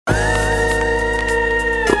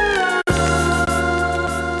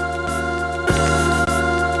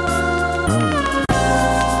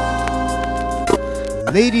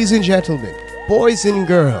ladies and gentlemen, boys and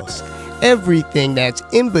girls, everything that's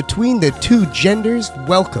in between the two genders,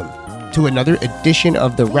 welcome to another edition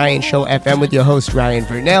of The Ryan Show FM with your host, Ryan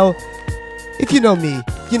Vernell. If you know me,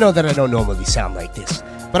 you know that I don't normally sound like this,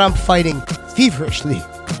 but I'm fighting feverishly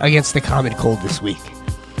against the common cold this week.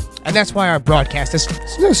 And that's why our broadcast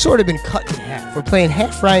has sort of been cut in half. We're playing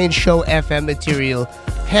half Ryan Show FM material,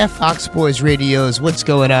 half Fox Boys Radio's What's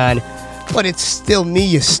Going On, but it's still me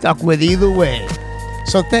you're stuck with either way.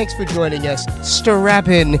 So thanks for joining us. Strap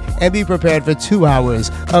in and be prepared for 2 hours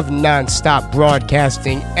of non-stop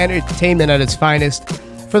broadcasting entertainment at its finest.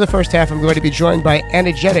 For the first half, I'm going to be joined by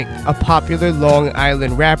Energetic, a popular Long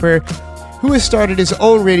Island rapper who has started his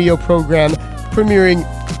own radio program,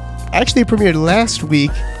 premiered last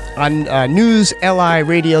week on News LI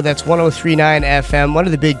Radio. That's 103.9 FM, one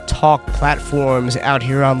of the big talk platforms out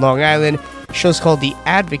here on Long Island. The show's called The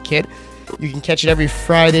Advocate. You can catch it every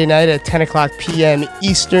Friday night at 10 o'clock p.m.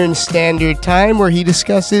 Eastern Standard Time, where he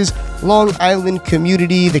discusses Long Island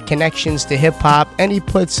community, the connections to hip-hop, and he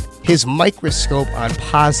puts his microscope on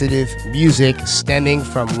positive music stemming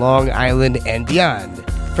from Long Island and beyond.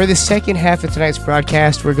 For the second half of tonight's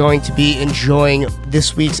broadcast, we're going to be enjoying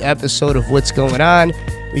this week's episode of What's Going On.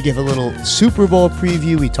 We give a little Super Bowl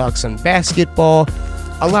preview. We talk some basketball.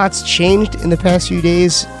 A lot's changed in the past few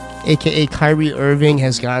days, a.k.a. Kyrie Irving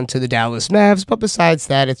has gone to the Dallas Mavs, but besides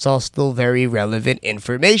that, it's all still very relevant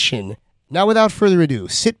information. Now, without further ado,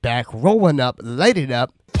 sit back, roll one up, light it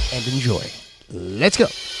up, and enjoy. Let's go.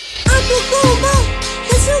 Uncle Boomer,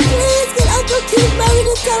 could you please get Uncle Keith Murray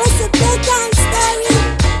to tell us a bedtime story?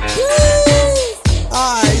 Please.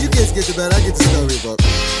 Alright, you kids get to bed. I get the storybook.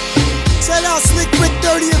 Shout out Slick Rick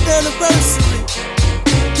 30th anniversary.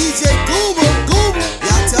 DJ Goomer,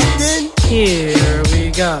 y'all tucked in? Here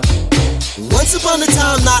we go. Once upon a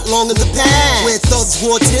time, not long in the past, where thugs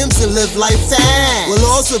wore Timbs and lived life fast. Well,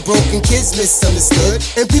 laws were broken, kids misunderstood,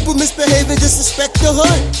 and people misbehave and disrespect the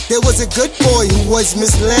hood. There was a good boy who was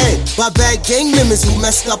misled by bad gang members who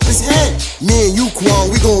messed up his head. Me and you, Quan,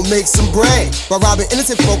 we gon' make some bread by robbing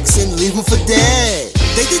innocent folks and leave them for dead.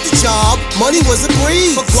 They did the job, money was a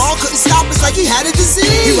breeze, but Quan couldn't stop us like he had a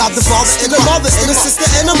disease. He robbed the father and the mother and a sister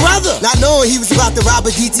and a brother, not knowing he was about to rob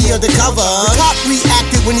a DT undercover. The cop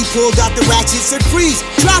reacted when he pulled out the ratchet, said freeze,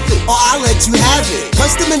 drop it, or I'll let you have it.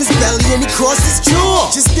 Punched him in his belly and he crossed his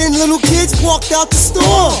jaw. Just then little kids walked out the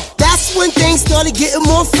store. That's when things started getting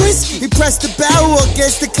more frisky. He pressed the barrel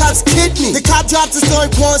against the cop's kidney. The cop drops his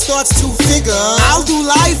gun, Quan starts to figure, I'll do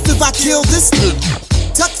life if I kill this nigga.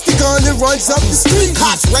 Tucks the gun and runs up the street.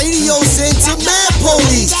 Cops radios into mad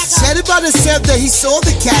police. Said about himself that he saw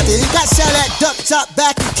the captain. Got shot at, duck, shot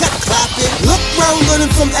back, and kept clapping. Looked round,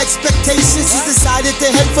 learning from expectations. He decided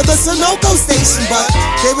to head for the Sunoco station, but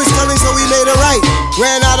they was coming, so he made a right.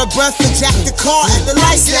 Ran out of breath and jacked the car at the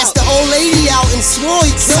lights. Asked the old lady out and swore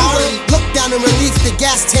he killed her. Looked down in relief, the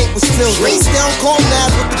gas tank was filled. Raised down, called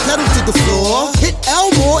Nav with the pedal to the floor. Hit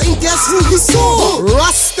Elmore and guess who he saw?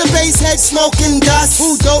 Russ, the bass head smoking dust.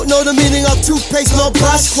 Who don't know the meaning of toothpaste nor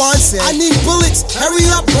brush? Quan said, I need bullets, hurry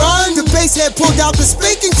up, run. The bass head pulled out the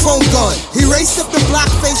spanking chrome gun. He raced up the block,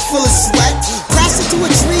 face full of sweat. Crashed into a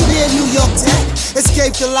tree near New York Tech.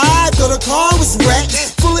 Escaped alive, though the car was wrecked.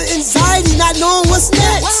 Full of anxiety, not knowing what's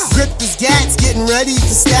next. Gripped his gats, getting ready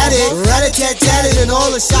for static. Rat-a-tat-tatted and all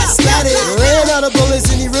the shots scattered. Ran out of bullets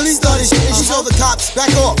and he really started shooting. He told the cops, back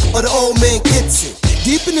off, or the old man gets it.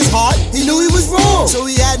 Deep in his heart, he knew he was wrong, so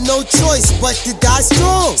he had no choice but to die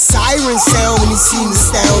strong. Sirens sound and he seemed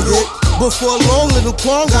astounded. Before long, little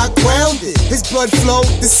Quan got grounded. His blood flowed,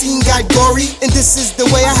 the scene got gory, and this is the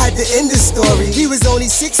way I had to end the story. He was only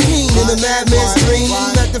 16 in a madman's dream.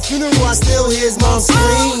 At the funeral, I still hear his mom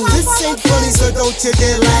scream. This ain't funny, so don't you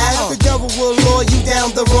dare laugh. The devil will lure you down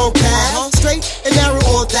the wrong path. Straight and narrow,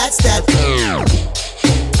 or that's that.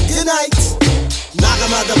 Good night. Knock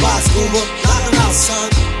him out the box, Goomer. Knock him out, son.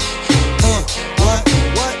 What?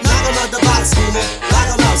 Knock him out the box, Goomer. Knock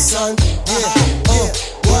him out, son.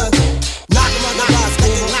 What? Knock him out the box,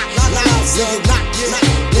 Goomer. Knock him out, son.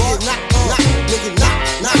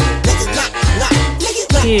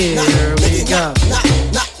 Here we go. Knock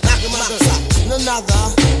him out the box. Another.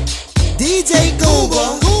 DJ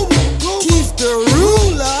Goomer. Keith the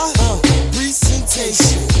Ruler.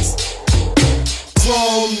 Presentations.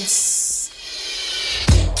 Chromes.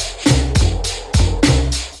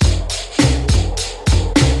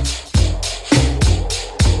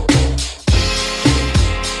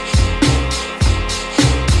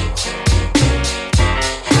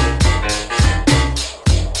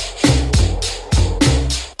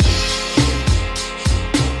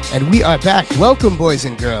 And we are back. Welcome, boys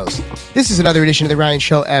and girls. This is another edition of the Ryan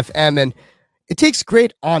Show FM, and It takes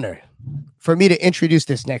great honor for me to introduce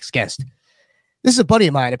this next guest. This is a buddy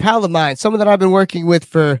of mine, a pal of mine, someone that I've been working with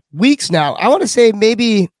for weeks now. I want to say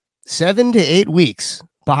maybe 7 to 8 weeks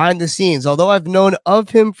behind the scenes. Although I've known of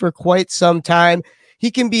him for quite some time, he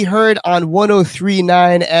can be heard on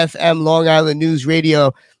 103.9 FM Long Island News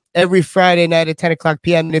Radio every Friday night at 10 o'clock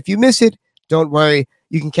p.m. And if you miss it, don't worry.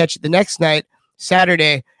 You can catch it the next night,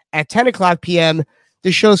 Saturday at 10 o'clock p.m.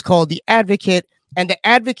 The show's called The Advocate, and the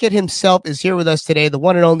Advocate himself is here with us today, the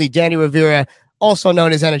one and only Danny Rivera, also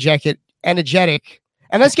known as Energetic. And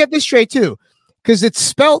let's get this straight too, because it's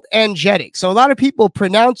spelled angelic. So a lot of people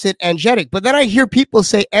pronounce it angelic, but then I hear people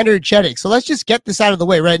say energetic. So let's just get this out of the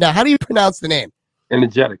way right now. How do you pronounce the name?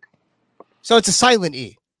 Energetic. So it's a silent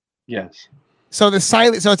E. Yes. So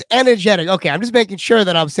it's energetic. Okay, I'm just making sure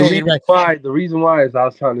that I'm saying it right. The reason why is I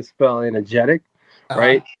was trying to spell energetic,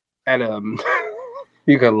 right? And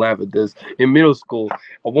you can laugh at this. In middle school,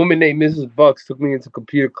 a woman named Mrs. Bucks took me into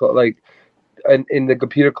computer in the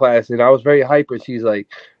computer class, and I was very hyper. She's like,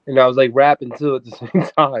 and I was like rapping too at the same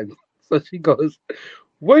time. So she goes,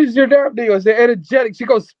 "What is your damn name?" I said, "Energetic." She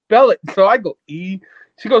goes, "Spell it." So I go, E.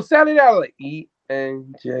 She goes, "Sound it out." Like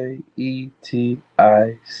ENJETIC.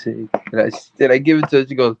 And I give it to her.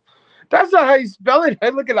 She goes, "That's not how you spell it." I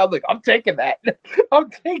look at it, I'm like, I'm taking that. I'm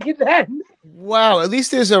taking that. Wow, at least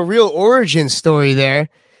there's a real origin story there.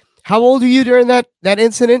 How old were you during that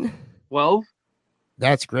incident? 12.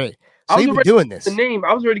 That's great. So you've been doing this.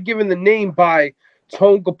 I was already given the name by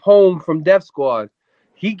Tone Capone from Def Squad.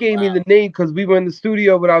 He gave me the name because we were in the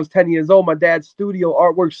studio when I was 10 years old. My dad's studio,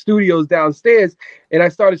 Artwork Studios downstairs. And I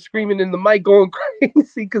started screaming in the mic going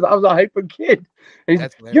crazy because I was a hyper kid. And he's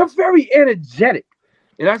like, "You're very energetic."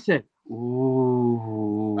 And I said,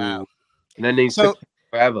 "Ooh." Wow. And that name stuck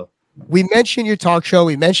forever. We mentioned your talk show.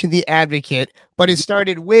 We mentioned The Advocate, but it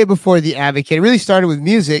started way before The Advocate. It really started with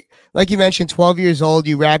music. Like you mentioned, 12 years old,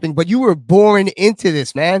 you rapping, but you were born into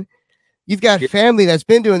this, man. You've got family that's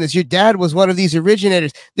been doing this. Your dad was one of these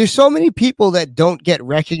originators. There's so many people that don't get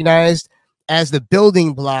recognized as the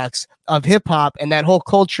building blocks of hip hop and that whole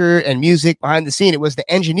culture and music behind the scene. It was the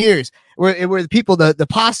engineers, it were the people, the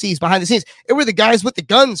posses behind the scenes. It were the guys with the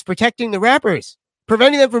guns protecting the rappers,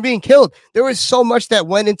 preventing them from being killed. There was so much that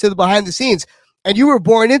went into the behind the scenes, and you were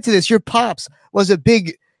born into this. Your pops was a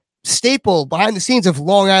big staple behind the scenes of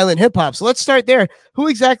Long Island hip hop. So let's start there. Who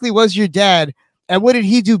exactly was your dad, and what did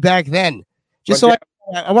he do back then?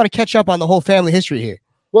 I want to catch up on the whole family history here.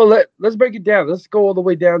 Well, let's break it down. Let's go all the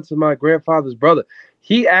way down to my grandfather's brother.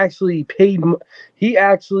 He actually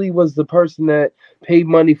was the person that paid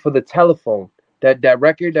money for the telephone. That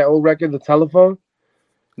old record, the telephone.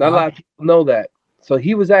 Not a lot of people know that. So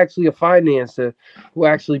he was actually a financier who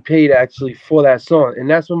actually paid for that song. And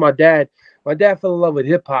that's when my dad fell in love with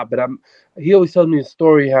hip hop, but he always told me a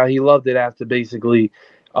story how he loved it after basically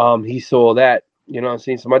he saw that, you know what I'm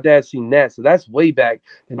saying? So my dad seen that. So that's way back.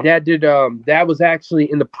 And dad did that was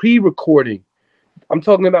actually in the pre-recording. I'm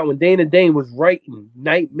talking about when Dana Dane was writing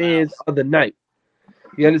Nightmares of the Night.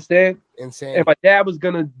 You understand? Insane. And my dad was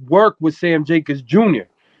gonna work with Sam Jacobs Jr.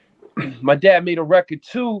 My dad made a record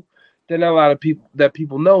too that not a lot of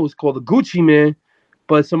people know. It's called The Gucci Man,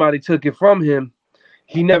 but somebody took it from him.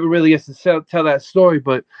 He never really gets to tell that story,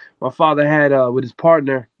 but my father had with his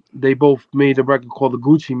partner, they both made a record called The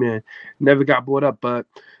Gucci Man. Never got brought up, but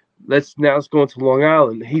let's go into Long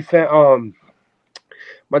Island. He found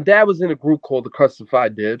my dad was in a group called the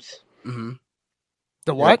Crucified Dibs. Mm-hmm.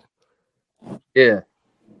 The what? Yeah.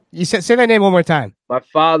 You say that name one more time. My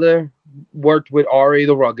father worked with R.A.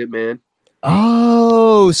 the Rugged Man.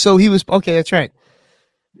 Oh, so he was okay. That's right.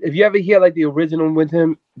 If you ever hear like the original with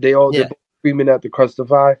him, they're both screaming at the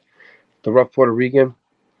Crucify, the rough Puerto Rican.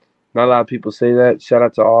 Not a lot of people say that. Shout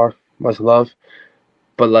out to R. Much love.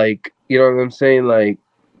 But like, you know what I'm saying? Like,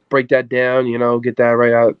 break that down. You know, get that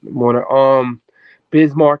right out more.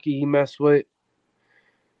 Biz Markie, he messed with.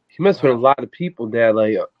 He messed with a lot of people that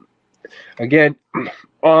like. Again,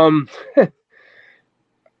 we're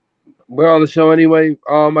on the show anyway.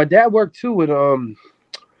 My dad worked too with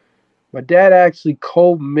my dad actually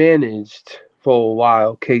co-managed for a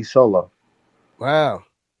while K-Solo. Wow.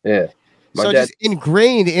 Yeah. So just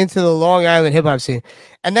ingrained into the Long Island hip hop scene.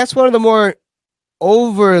 And that's one of the more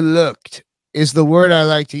overlooked is the word I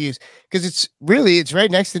like to use, because it's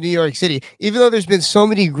right next to New York City. Even though there's been so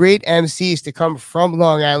many great MCs to come from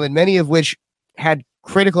Long Island, many of which had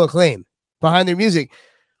critical acclaim behind their music,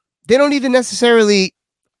 they don't even necessarily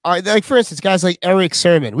are like, for instance, guys like Eric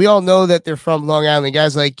Sermon. We all know that they're from Long Island,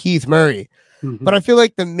 guys like Keith Murray. Mm-hmm. But I feel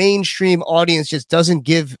like the mainstream audience just doesn't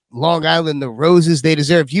give Long Island the roses they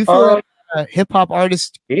deserve. Do you feel like hip hop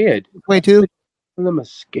artists scared? Way too? Some of them are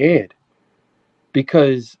scared.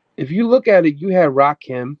 because if you look at it, you had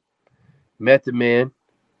Rakim, Method Man.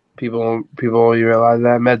 People only realize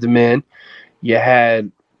that Method Man. You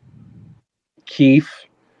had Keith.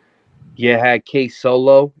 You had K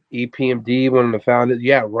Solo, EPMD, one of the founders.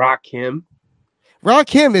 You had Rakim.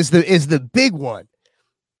 Rakim is the big one.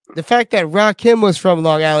 The fact that Rakim was from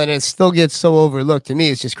Long Island and it still gets so overlooked, to me,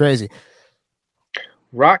 is just crazy.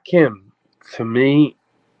 Rakim, to me,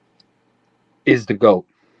 is the GOAT.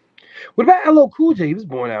 What about LL Cool J? He was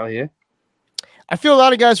born out here. I feel a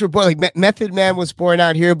lot of guys were born, like Method Man was born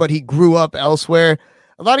out here, but he grew up elsewhere.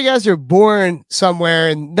 A lot of guys are born somewhere,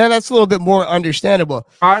 and then that's a little bit more understandable.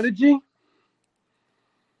 Prodigy?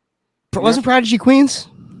 Wasn't Prodigy Queens?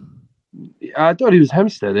 I thought he was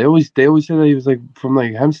Hempstead. They always said that he was like from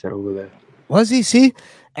like Hempstead over there. Was he? See?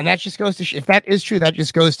 And that just goes to if that is true, that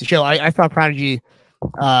just goes to show. I thought Prodigy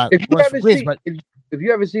if you was ever from Queens, see, but if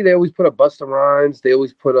you ever see, they always put up Busta Rhymes. They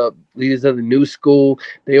always put up Leaders of the New School.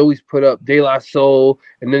 They always put up De La Soul,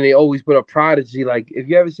 and then they always put up Prodigy. Like if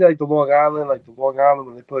you ever see like the Long Island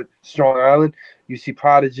when they put Strong Island, you see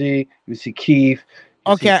Prodigy, you see Keith.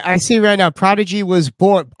 Okay, I see right now. Prodigy was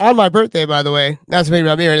born on my birthday, by the way. Not to make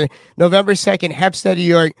about me or anything. November 2nd, Hempstead, New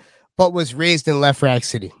York, but was raised in Left Rack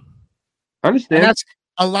City. I understand. And that's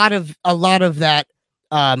a lot of that.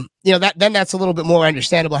 That's a little bit more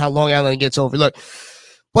understandable how Long Island gets overlooked.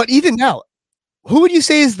 But even now, who would you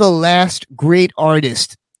say is the last great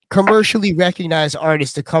artist, commercially recognized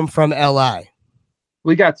artist, to come from LI?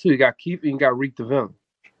 We got two. You got Keith and you got Reek the Villain.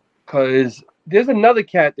 Because there's another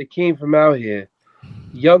cat that came from out here.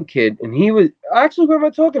 Young kid, and he was actually, what am I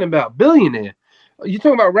talking about? Billionaire. You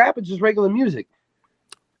talking about rap or just regular music?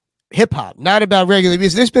 Hip hop, not about regular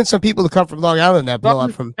music. There's been some people who come from Long Island that blow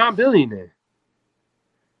up from John Billionaire.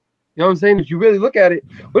 You know what I'm saying? If you really look at it,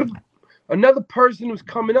 what if another person who's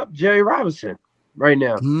coming up, Jerry Robinson, right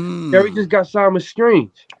now? Jerry just got signed with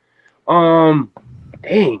Strange.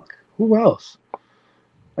 Dang, who else?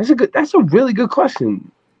 That's a really good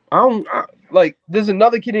question. There's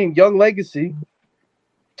another kid named Young Legacy.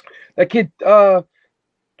 That kid,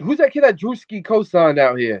 who's that kid that Drewski co-signed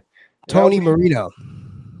out here? Tony Marino.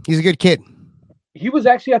 He's a good kid. He was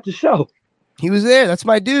actually at the show. He was there. That's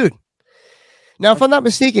my dude. Now, if I'm not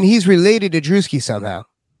mistaken, he's related to Drewski somehow.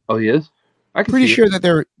 Oh, he is? I'm pretty sure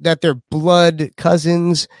that they're blood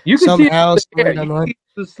cousins. You can somehow see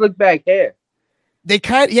the slick back hair. They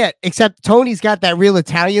except Tony's got that real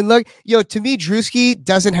Italian look. Yo, to me, Drewski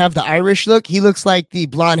doesn't have the Irish look. He looks like the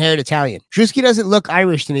blonde-haired Italian. Drewski doesn't look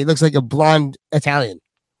Irish to me. He looks like a blonde Italian.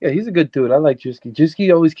 Yeah, he's a good dude. I like Drewski.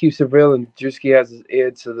 Drewski always keeps it real, and Drewski has his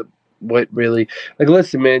ear to the what really. Like,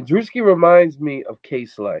 listen, man, Drewski reminds me of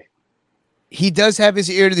K-Slay. He does have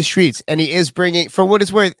his ear to the streets, and he is bringing, for what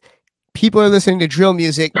it's worth, people are listening to drill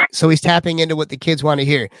music, so he's tapping into what the kids want to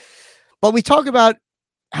hear. But we talk about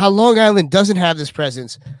how Long Island doesn't have this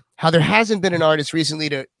presence, how there hasn't been an artist recently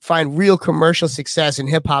to find real commercial success in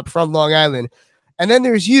hip hop from Long Island. And then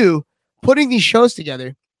there's you putting these shows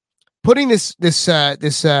together, putting this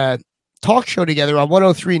talk show together on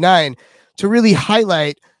 103.9 to really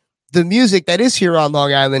highlight the music that is here on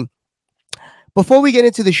Long Island. Before we get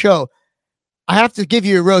into the show, I have to give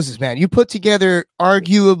you your roses, man. You put together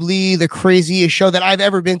arguably the craziest show that I've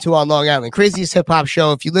ever been to on Long Island. Craziest hip hop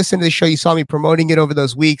show. If you listen to the show, you saw me promoting it over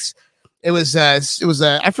those weeks. It was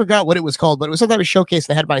I forgot what it was called, but it was some type of showcase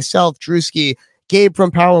that had myself, Drewski, Gabe from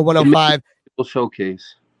Power 105.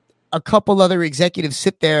 Showcase. A couple other executives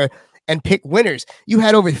sit there and pick winners. You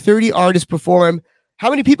had over 30 artists perform. How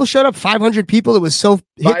many people showed up? 500 people. It was so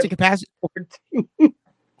hit to capacity.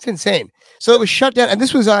 It's insane. So it was shut down, and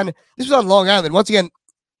this was on Long Island. Once again,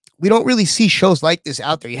 we don't really see shows like this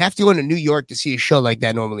out there. You have to go to New York to see a show like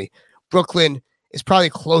that normally. Brooklyn is probably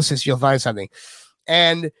closest you'll find something.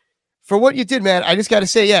 And for what you did, man, I just got to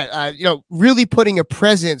say, really putting a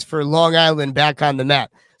presence for Long Island back on the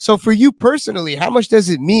map. So for you personally, how much does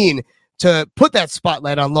it mean to put that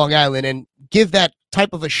spotlight on Long Island and give that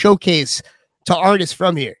type of a showcase to artists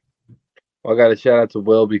from here? Well, I got to shout out to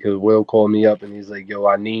Will, because Will called me up and he's like, yo,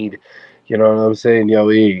 I need, you know what I'm saying? Yo,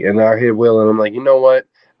 E. And I hear Will and I'm like, you know what?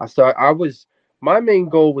 My main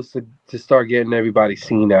goal was to start getting everybody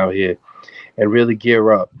seen out here and really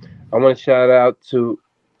gear up. I want to shout out to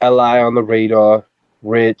Li on the Radar,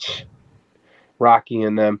 Rich, Rocky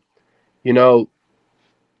and them. You know,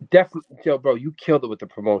 definitely, yo, bro, you killed it with the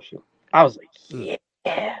promotion. I was like,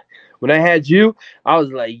 yeah. When I had you, I was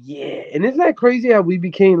like, yeah. And isn't that crazy how we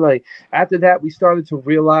became like, after that, we started to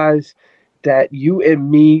realize that you and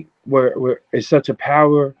me were in such a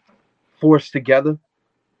power force together?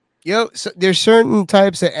 Yo, so there's certain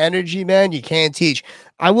types of energy, man, you can't teach.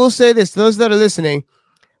 I will say this, those that are listening,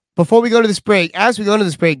 before we go to this break, as we go into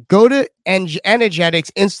this break, go to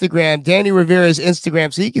Energetic's Instagram, Danny Rivera's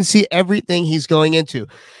Instagram, so you can see everything he's going into.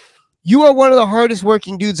 You are one of the hardest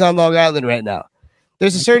working dudes on Long Island right now.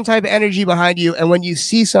 There's a certain type of energy behind you, and when you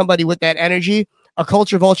see somebody with that energy, a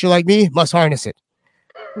culture vulture like me must harness it.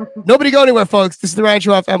 Nobody go anywhere, folks. This is the Ryan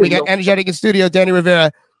Show FM. We got Energetic in studio, Danny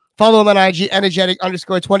Rivera. Follow him on IG,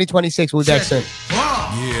 Energetic_2026. We'll be back soon.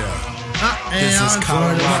 Yeah. This is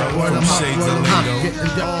Colorado from Shades of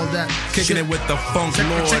Lingo. Kicking it with the Funk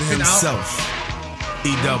Lord himself.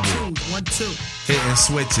 E-double. 1, 2. Hitting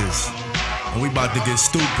switches. And we about to get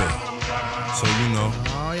stupid. So you know.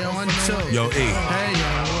 Oh, yo, 1, 2. Yo, E. Hey,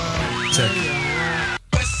 yo. Check it.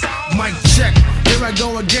 Mic check. Here I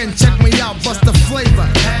go again. Check me out. Bust the flavor.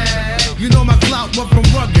 Hey. You know my clout went from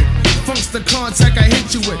rugged. Funk's the contact I hit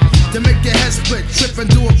you with to make your head split, trip and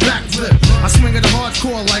do a backflip. I swing it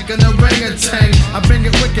hardcore like an orangutan. I bring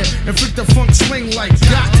it wicked and freak the funk swing like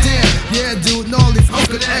goddamn. Yeah, dude, gnarly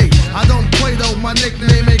funkin' A. I don't play though, my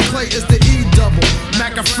nickname ain't Clay, it's the E-double.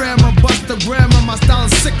 Macaframa, bust the grammar, my style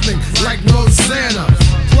is sickening like Rosanna.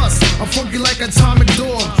 Plus, I'm funky like Atomic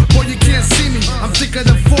Dog. Boy, you can't see me, I'm thicker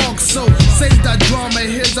than fog. So save that drama,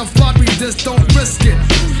 here's a floppy disk, don't risk it.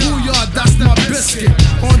 Booyah, that's my biscuit.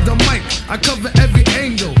 On the mic, I cover every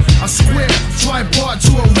angle. A square, tripod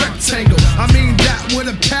to a rectangle. I mean that with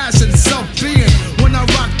a passion, self-being. When I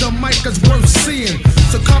rock the mic, it's worth seeing.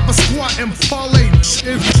 So cop a squat and parlay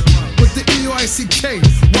with the EOICK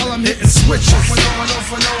while I'm hitting switches. Off and on, off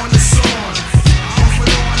and on, it's on. Off and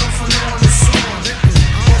on, off and on, it's on.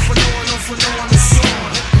 Off and on, off and on, it's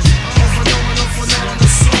on. Off and on, off and on,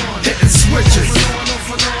 it's on. Hitting switches. Off and on, off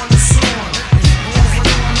and on, it's on. Off and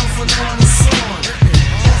on, off and on, it's on.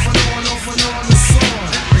 Off and on, off and on, it's on.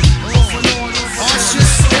 Off and on, off and on,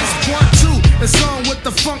 it's part 2. It's on with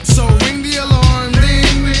the funk, so ring the alarm,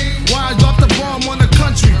 ding. Why I drop the bomb on the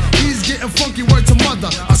country? He's getting funky, word to mother.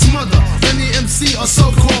 I smother any MC or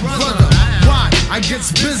so-called brother. Why? I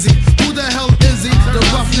gets busy. Who the hell is he? The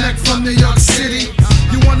roughneck from New York City.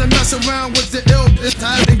 You wanna mess around with the ill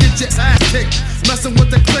and get your ass kicked. Messing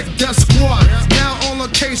with the click, death squad. Now on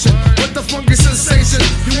location with the funky sensation.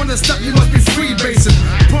 You wanna step, you must be freebasing.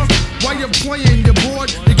 Punk, while you're playing, you're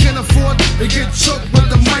bored. You can't afford to get choked with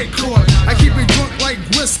the mic cord. I keep it drunk like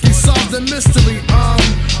whiskey, solve the mystery.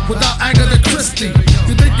 Without Agatha Christie.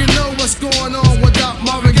 You think you know what's going on without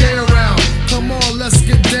Marvin Gaye around? Come on, let's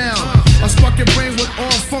get down. I spark your brain with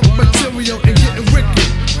all funk material and getting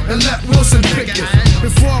wicked. And let Wilson pick it.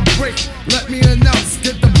 Before I break, let me announce.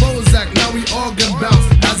 Get the Bozak, now we all can bounce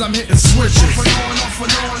as I'm hitting switches. Off and on,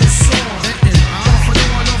 it's on. Off and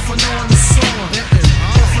on, it's on.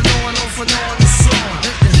 Off and on, it's on.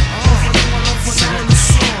 Off and on,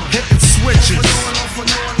 it's on. Hitting switches. Off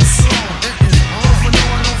and on, it's on. Off and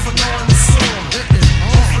on, it's on.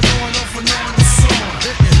 Off and on, it's on.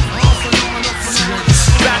 Off and on, it's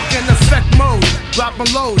on. Back in effect mode,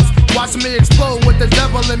 dropping loads. Watch me explode with the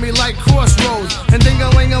devil in me like Crossroads. And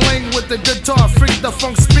ding-a-ling-a-ling with the guitar, freak the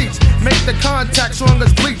funk speech. Make the contact strong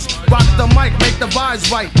as bleach. Rock the mic, make the vibes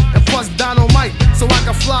right. And plus dynamite, so I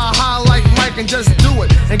can fly high like Mike and just do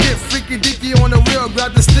it. And get freaky-deaky on the real,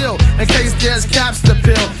 grab the steel. In case there's caps to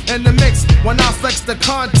peel. In the mix, when I flex the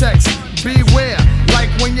context, beware. Like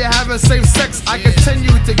when you're having safe sex, I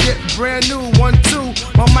continue to get brand new. 1, 2,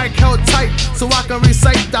 my mic held tight, so I can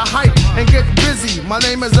recite the hype and get busy. My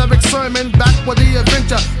name is Eric Sermon, back with the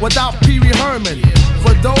adventure without Pee Wee Herman.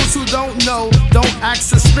 For those who don't know, don't act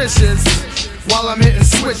suspicious while I'm hitting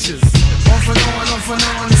switches. Off and on,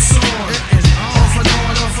 it's on. Off and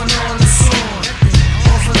on, it's on.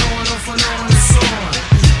 Off and on, it's on.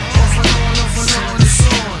 Off and on, it's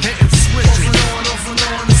on. Hitting switches. Off and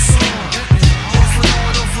on, it's on. Off and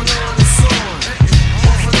on, it's on.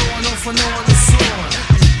 Off and on, it's on.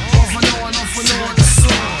 Off and on, it's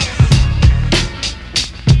on.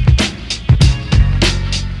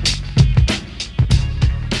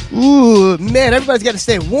 Ooh, man, everybody's got to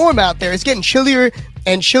stay warm out there. It's getting chillier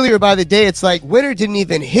and chillier by the day. It's like winter didn't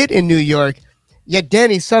even hit in New York. Yet,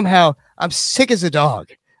 Danny, somehow, I'm sick as a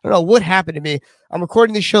dog. I don't know what happened to me. I'm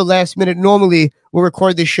recording this show last minute. Normally, we'll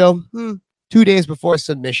record this show 2 days before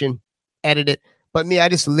submission, edit it. But me, I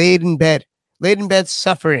just laid in bed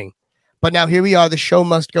suffering. But now here we are. The show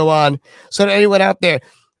must go on. So to anyone out there,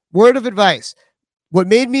 word of advice. What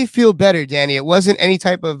made me feel better, Danny, it wasn't any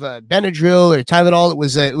type of Benadryl or Tylenol.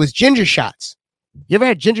 It was ginger shots. You ever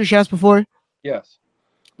had ginger shots before? Yes.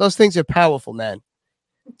 Those things are powerful, man.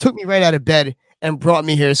 Took me right out of bed and brought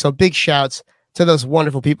me here. So big shouts to those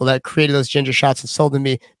wonderful people that created those ginger shots and sold them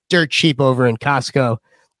me dirt cheap over in Costco.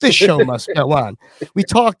 This show must go on. We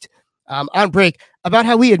talked on break about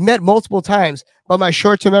how we had met multiple times, but my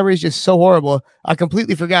short-term memory is just so horrible. I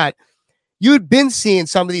completely forgot. You'd been seeing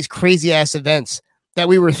some of these crazy-ass events that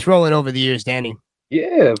we were throwing over the years, Danny.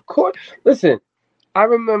 Yeah, of course. Listen, I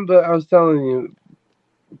remember I was telling you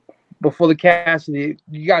before the Cassidy,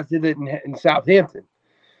 you guys did it in Southampton.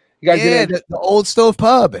 You guys did it the Old Stove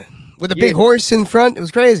Pub with a big horse in front. It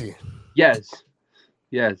was crazy. Yes.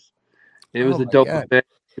 It was a dope God. event.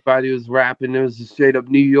 Everybody was rapping. It was a straight up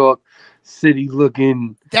New York City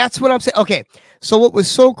looking. That's what I'm saying. Okay, so what was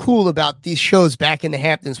so cool about these shows back in the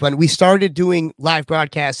Hamptons when we started doing live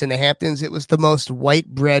broadcasts in the Hamptons, it was the most white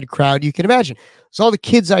bread crowd you can imagine. So all the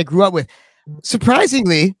kids I grew up with,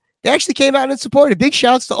 surprisingly, they actually came out and supported. Big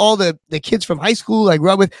shouts to all the kids from high school I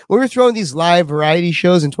grew up with. When we were throwing these live variety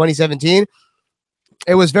shows in 2017,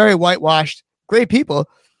 it was very whitewashed, great people.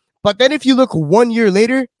 But then if you look 1 year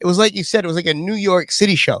later, it was like you said, it was like a New York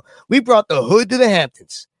City show. We brought the hood to the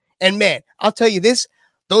Hamptons. And man, I'll tell you this,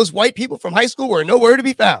 those white people from high school were nowhere to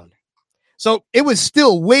be found. So it was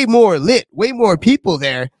still way more lit, way more people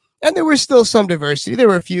there. And there was still some diversity. There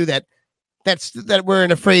were a few that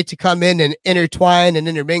weren't afraid to come in and intertwine and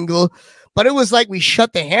intermingle. But it was like we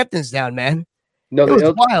shut the Hamptons down, man. No, it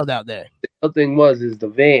was wild out there. The other thing is the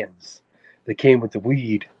vans that came with the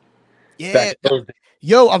weed. Yeah.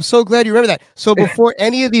 Yo, I'm so glad you remember that. So before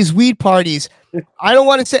any of these weed parties, I don't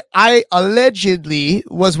want to say I allegedly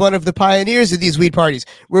was one of the pioneers of these weed parties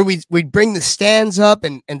where we'd bring the stands up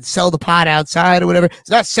and sell the pot outside or whatever. It's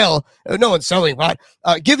not sell. No one's selling pot.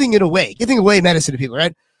 Giving away medicine to people,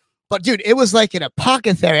 right? But dude, it was like an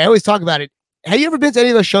apothecary. I always talk about it. Have you ever been to any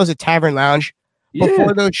of those shows at Tavern Lounge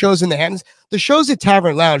before those shows in the Hamptons? The shows at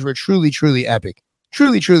Tavern Lounge were truly, truly epic.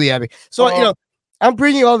 Truly, truly epic. So, I'm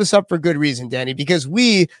bringing all this up for good reason, Danny, because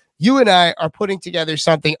you and I are putting together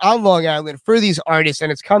something on Long Island for these artists,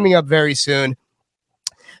 and it's coming up very soon.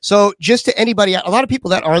 So just to anybody, a lot of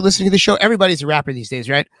people that are listening to the show, everybody's a rapper these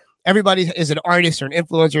days, right? Everybody is an artist or an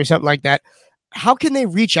influencer or something like that. How can they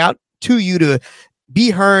reach out to you to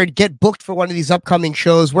be heard, get booked for one of these upcoming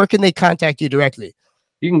shows? Where can they contact you directly?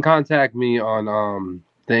 You can contact me on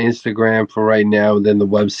the Instagram for right now, then the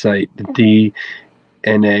website, the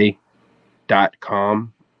DNA.net,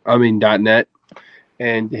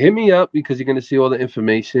 and hit me up because you're going to see all the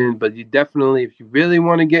information. But you definitely, if you really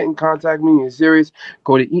want to get in contact with me, you're serious,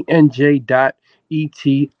 go to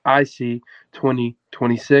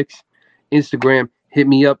enj.etic2026 Instagram, hit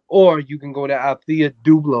me up, or you can go to Althea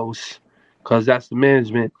Douglas because that's the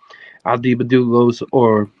management, Althea Douglas,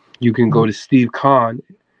 or you can go to Steve Kahn,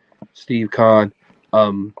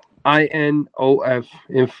 INOF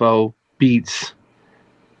info beats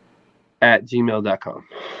at gmail.com.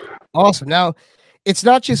 Awesome. Now, it's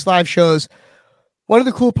not just live shows. One of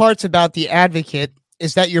the cool parts about The Advocate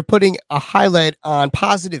is that you're putting a highlight on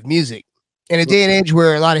positive music. In a day and age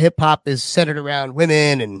where a lot of hip hop is centered around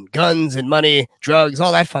women and guns and money, drugs,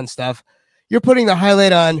 all that fun stuff, you're putting the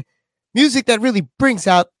highlight on music that really brings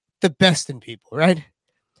out the best in people, right?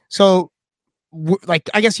 So,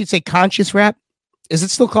 I guess you'd say conscious rap. Is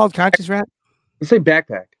it still called conscious rap? Let's say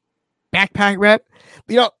backpack rap.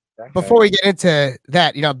 Before we get into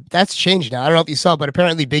that, that's changed now. I don't know if you saw, but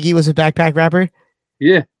apparently Biggie was a backpack rapper.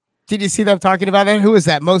 Yeah. Did you see them talking about that? Who was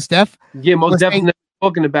that? Mos Def? Yeah, Mos Def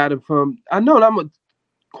talking about it from, I know I'm a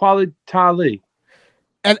Quality Tali.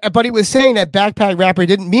 But he was saying that backpack rapper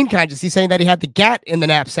didn't mean conscious. He's saying that he had the gat in the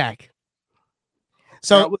knapsack.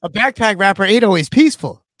 So a backpack rapper ain't always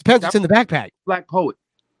peaceful. Depends what's in the backpack. Black Poet.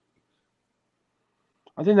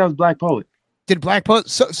 I think that was Black Poet. Did Black Poet?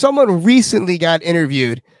 So, someone recently got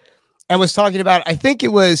interviewed and was talking about, I think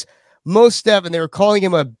it was Mos Def, and they were calling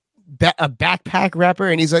him a backpack rapper.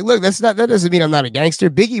 And he's like, look, that doesn't mean I'm not a gangster.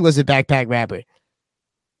 Biggie was a backpack rapper.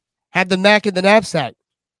 Had the Mac in the knapsack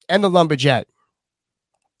and the lumberjack.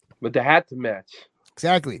 But the hat to match.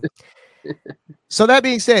 Exactly. So that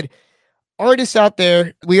being said, artists out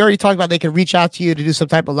there, we already talked about they can reach out to you to do some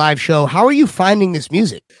type of live show. How are you finding this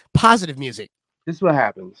music? Positive music. This is what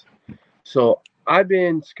happens. So I've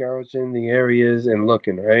been scouring the areas and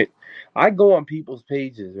looking, right? I go on people's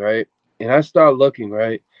pages, right? And I start looking,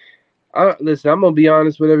 right? Listen, I'm going to be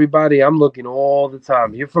honest with everybody. I'm looking all the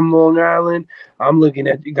time. You're from Long Island. I'm looking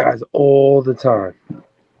at you guys all the time.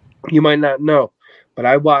 You might not know, but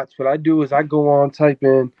I watch. What I do is I go on, type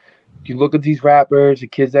in, you look at these rappers, the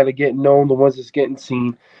kids that are getting known, the ones that's getting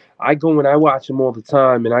seen. I go and I watch them all the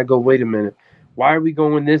time, and I go, wait a minute. Why are we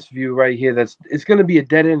going this view right here? It's going to be a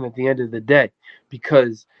dead end at the end of the day,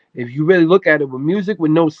 because if you really look at it, with music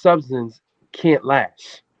with no substance can't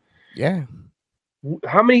last. Yeah.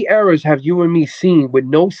 How many eras have you and me seen with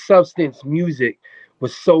no substance music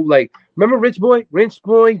was so like, remember Rich Boy?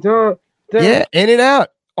 Yeah, in and out.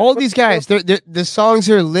 All these guys, the songs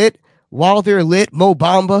are lit while they're lit. Mo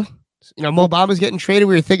Bamba, Mo Bamba's getting traded.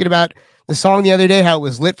 We were thinking about the song the other day, how it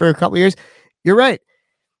was lit for a couple years. You're right.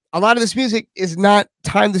 A lot of this music is not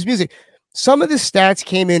timeless music. Some of the stats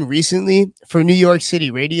came in recently for New York City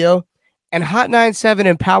radio, and Hot 97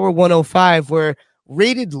 and Power 105 were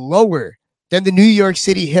rated lower than the New York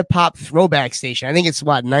City hip hop throwback station. I think it's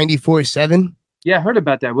 94.7. Yeah, I heard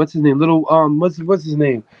about that. What's his name? What's his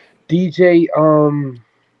name? DJ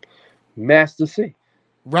Master C.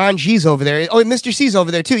 Ron G's over there. Oh, Mr. C's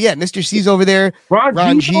over there too. Yeah, Mr. C's over there.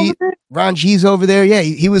 Ron G's over there. Yeah,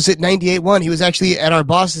 he was at 98.1. He was actually at our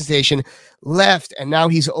Boston station, left, and now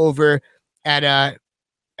he's over at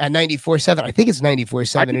 94.7. I think it's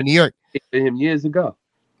 94.7 in New York. Him years ago.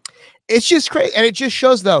 It's just crazy, and it just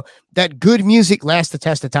shows though that good music lasts the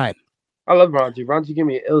test of time. I love Ron G. Ron G gave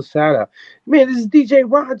me an ill shout out. Man, this is DJ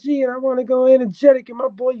Ron G, and I want to go energetic, and my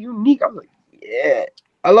boy Unique. I'm like, yeah.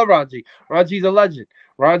 I love Ron G. Ron G's a legend.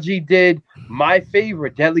 Ron G did my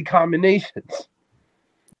favorite, Deadly Combinations.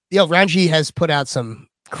 Yo, Ron G has put out some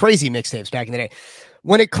crazy mixtapes back in the day.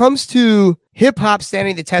 When it comes to hip hop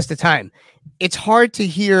standing the test of time, it's hard to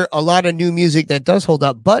hear a lot of new music that does hold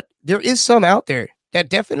up, but there is some out there that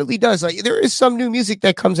definitely does. Like, there is some new music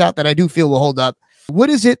that comes out that I do feel will hold up.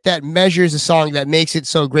 What is it that measures a song that makes it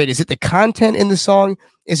so great? Is it the content in the song?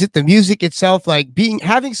 Is it the music itself? Like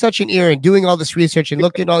having such an ear and doing all this research and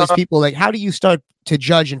looking at all these people, like, how do you start to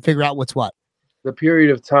judge and figure out what's what? The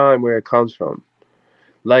period of time where it comes from.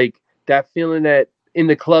 Like that feeling that in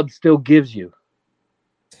the club still gives you.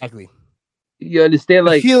 Exactly. You understand?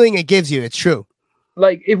 Like the feeling it gives you. It's true.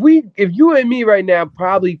 Like if you and me right now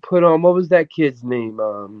probably put on, what was that kid's name?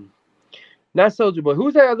 Not Soulja Boy.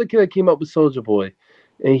 Who's that other kid that came up with Soulja Boy?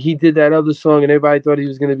 And he did that other song, and everybody thought he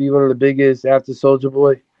was going to be one of the biggest after Soulja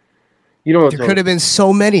Boy. You know what I'm There could have been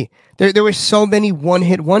so many. There were so many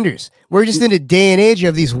one-hit wonders. We're just in a day and age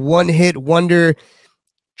of these one-hit wonder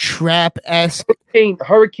trap-esque.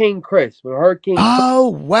 Hurricane Chris. Oh,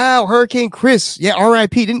 wow. Hurricane Chris. Yeah,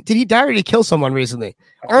 R.I.P. Did he die or did he kill someone recently?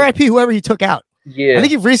 R.I.P. whoever he took out. Yeah. I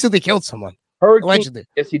think he recently killed someone. Allegedly.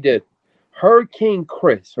 Yes, he did. Hurricane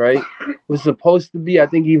Chris, right, was supposed to be, I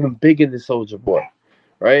think, even bigger than Soulja Boy,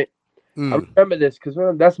 right? I remember this because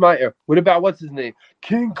that's my era. What about what's his name?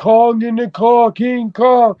 King Kong in the car, King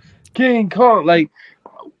Kong. Like,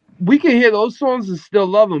 we can hear those songs and still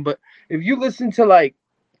love them, but if you listen to like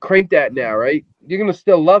Crank That now, right, you're gonna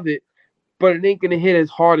still love it, but it ain't gonna hit as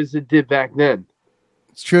hard as it did back then.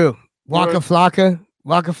 It's true. Waka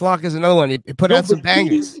Flocka is another one. It put out some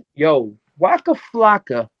bangers. Yo, Waka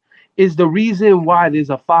Flocka is the reason why there's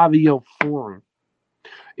a 5-year forum.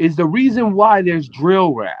 Is the reason why there's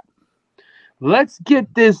drill rap. Let's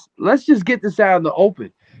just get this out in the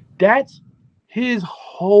open. That's his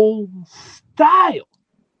whole style.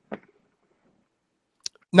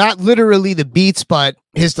 Not literally the beats, but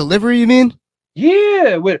his delivery, you mean?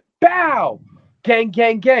 Yeah, with bow, gang,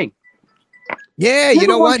 gang, gang. Yeah, you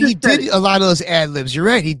know what? He did a lot of those ad-libs. You're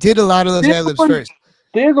right. He did a lot of those ad-libs first.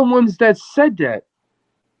 They're the ones that said that.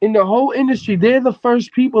 In the whole industry, they're the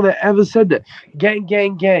first people that ever said that. Gang,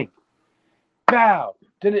 gang, gang. Bow.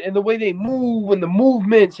 And the way they move and the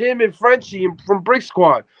movements, him and Frenchie from Brick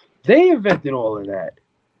Squad, they invented all of that.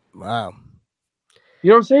 Wow. You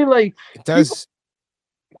know what I'm saying? Like, it does.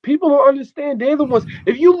 People don't understand. They're the ones.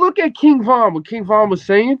 If you look at King Von, what King Von was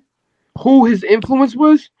saying, who his influence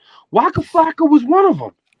was, Waka Flocka was one of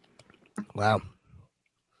them. Wow.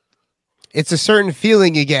 It's a certain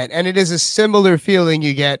feeling you get, and it is a similar feeling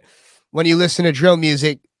you get when you listen to drill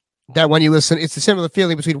music. It's a similar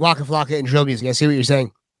feeling between Waka Flocka and drill music. I see what you're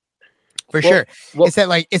saying. For sure. It's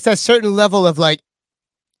that certain level of like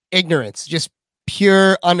ignorance, just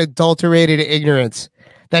pure, unadulterated ignorance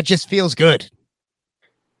that just feels good.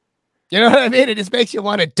 You know what I mean? It just makes you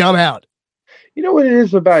want to dumb out. You know what it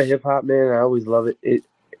is about hip hop, man? I always love it.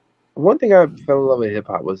 One thing I fell in love with hip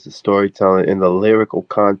hop was the storytelling and the lyrical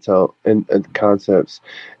content and concepts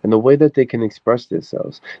and the way that they can express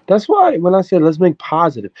themselves. That's why when I said let's make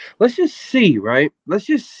positive, let's just see, right? Let's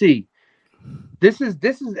just see. This is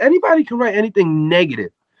anybody can write anything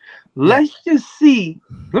negative. Let's just see.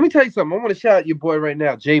 Let me tell you something. I want to shout out your boy right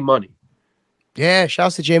now, J Money. Yeah,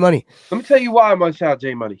 shouts to J Money. Let me tell you why I'm gonna shout out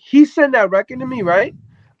J Money. He sent that record to me, right?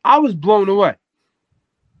 I was blown away.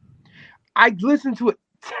 I listened to it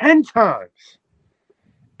 10 times.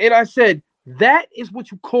 And I said, that is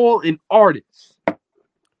what you call an artist.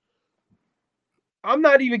 I'm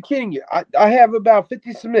not even kidding you. I have about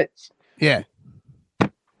 50 submits. Yeah.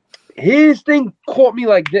 His thing caught me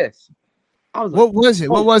like this. I was What like, was it?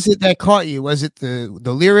 What was it that caught you? Was it the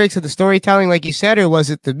lyrics or the storytelling, like you said, or was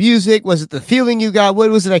it the music? Was it the feeling you got? What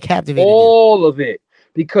was it that captivated you? all of it,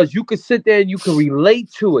 because you could sit there and you can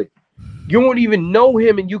relate to it. You won't even know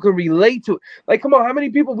him and you can relate to it. Like, come on, how many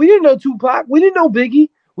people? We didn't know Tupac. We didn't know Biggie.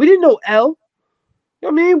 We didn't know L. You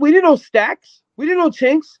know what I mean? We didn't know Stax. We didn't know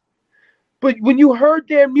Chinks. But when you heard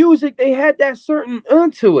their music, they had that certain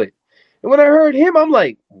to it. And when I heard him, I'm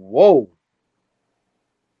like, whoa.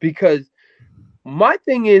 Because my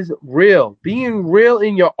thing is real. Being real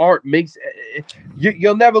in your art makes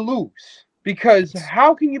you'll never lose. Because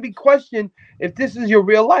how can you be questioned if this is your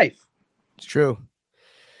real life? It's true.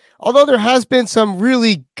 Although there has been some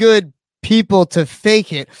really good people to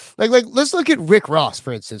fake it. Like let's look at Rick Ross,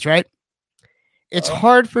 for instance, right? It's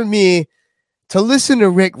hard for me to listen to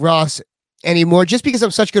Rick Ross anymore just because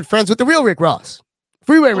I'm such good friends with the real Rick Ross.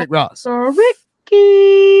 Freeway Rick Ross. Ricky.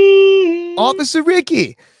 Officer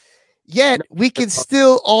Ricky. Yet we can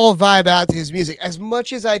still all vibe out to his music. As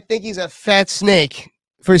much as I think he's a fat snake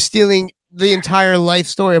for stealing the entire life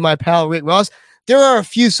story of my pal Rick Ross, there are a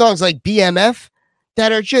few songs like BMF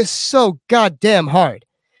that are just so goddamn hard.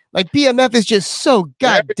 Like BMF is just so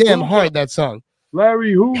goddamn hard, that song.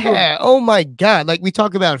 Larry Hoover. Yeah, oh my God. Like we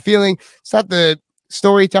talk about feeling, it's not the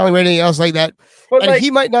storytelling or anything else like that. But and like,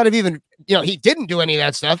 he might not have even, he didn't do any of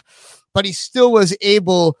that stuff, but he still was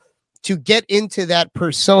able to get into that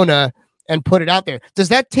persona and put it out there. Does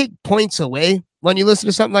that take points away when you listen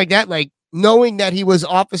to something like that? Like knowing that he was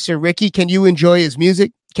Officer Ricky, can you enjoy his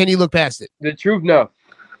music? Can you look past it? The truth, no.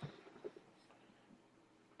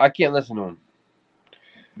 I can't listen to him.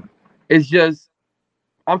 It's just,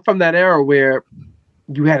 I'm from that era where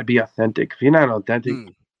you had to be authentic. If you're not authentic,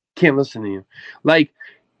 can't listen to you. Like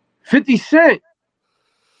 50 Cent.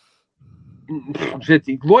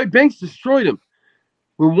 50. Lloyd Banks destroyed him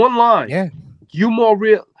with one line. Yeah. You more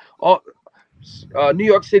real. New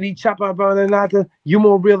York City, chopper, you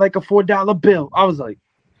more real like a $4 bill. I was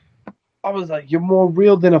like, you're more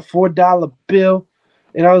real than a $4 bill.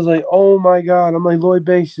 And I was like, oh my God. I'm like, Lloyd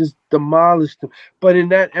Banks just demolished him. But in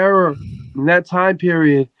that era, in that time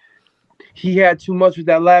period, he had too much with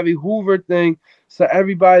that Larry Hoover thing. So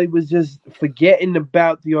everybody was just forgetting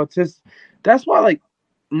about the autistic. That's why, like,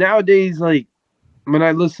 nowadays, like, when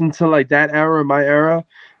I listen to, like, that era, my era,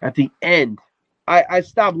 at the end, I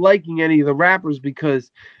stopped liking any of the rappers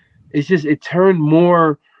because it's just, it turned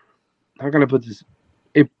more, how can I put this?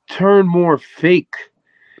 It turned more fake.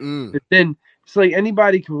 But then it's like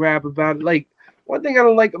anybody can rap about it. Like, one thing I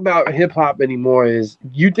don't like about hip hop anymore is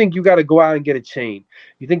you think you got to go out and get a chain.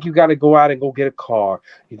 You think you got to go out and go get a car.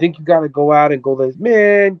 You think you got to go out and go this.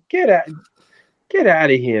 Man, get out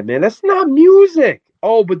of here, man. That's not music.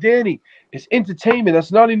 Oh, but Danny, it's entertainment.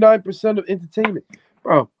 That's 99% of entertainment.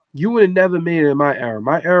 Bro, you would have never made it in my era.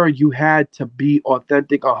 My era, you had to be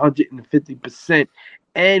authentic 150%.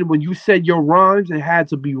 And when you said your rhymes, it had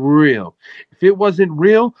to be real. If it wasn't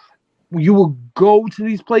real, you would go to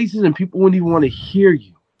these places and people wouldn't even want to hear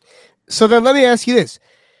you. So then let me ask you this.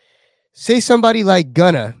 Say somebody like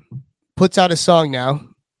Gunna puts out a song now.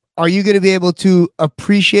 Are you going to be able to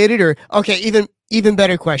appreciate it? Or, okay, even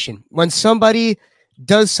better question. When somebody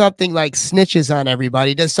does something like snitches on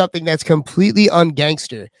everybody, does something that's completely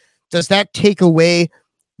ungangster, does that take away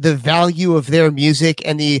the value of their music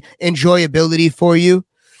and the enjoyability for you?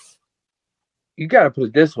 You got to put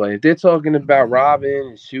it this way. If they're talking about robbing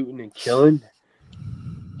and shooting and killing,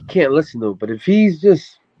 you can't listen to him. But if he's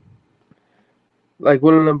just like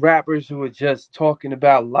one of them rappers who are just talking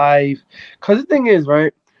about life, because the thing is,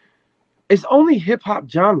 right, it's only hip-hop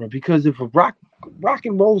genre, because if a rock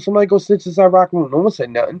and roll, somebody goes snitch inside rock and roll, no one said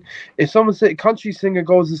nothing. If someone said country singer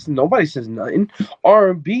goes and nobody says nothing.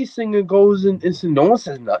 R&B singer goes and no one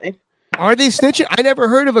says nothing. Are they snitching? I never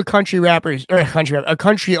heard of a country artist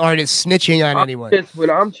snitching on anyone. What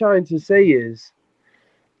I'm trying to say is,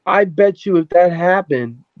 I bet you if that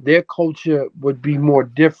happened, their culture would be more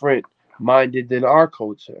different minded than our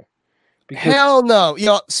culture. Hell no.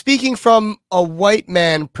 Speaking from a white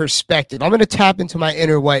man perspective, I'm going to tap into my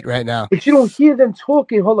inner white right now. But you don't hear them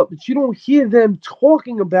talking, but you don't hear them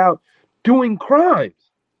talking about doing crimes.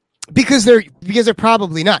 Because they're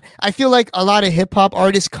probably not. I feel like a lot of hip hop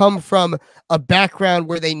artists come from a background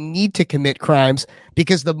where they need to commit crimes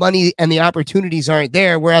because the money and the opportunities aren't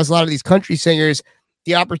there. Whereas a lot of these country singers,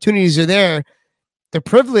 the opportunities are there, the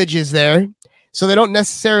privilege is there, so they don't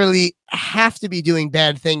necessarily have to be doing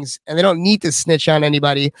bad things, and they don't need to snitch on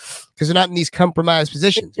anybody because they're not in these compromised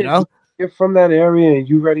positions. You're from that area and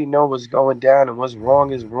you already know what's going down, and what's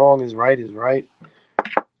wrong is wrong, is right.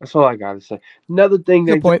 That's all I gotta say. Another thing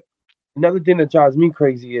that drives me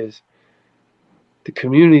crazy is the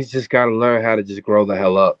community's just got to learn how to just grow the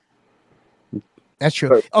hell up. That's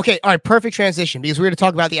true. Okay, all right, perfect transition, because we're going to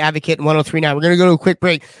talk about the Advocate in 103.9. We're going to go to a quick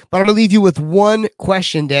break, but I'm going to leave you with one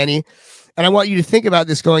question, Danny, and I want you to think about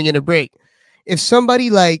this going into break. If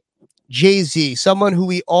somebody like Jay-Z, someone who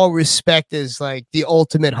we all respect as like the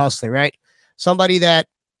ultimate hustler, right? Somebody that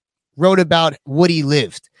wrote about what he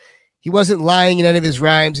lived. He wasn't lying in any of his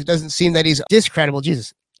rhymes. It doesn't seem that he's discreditable.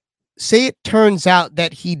 Jesus. Say it turns out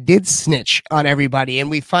that he did snitch on everybody,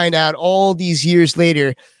 and we find out all these years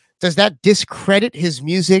later. Does that discredit his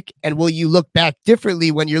music? And will you look back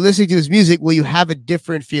differently when you're listening to his music? Will you have a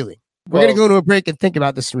different feeling? We're going to go to a break and think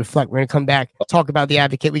about this and reflect. We're going to come back, talk about the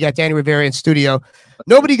Advocate. We got Danny Rivera in studio.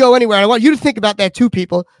 Nobody go anywhere. I want you to think about that too,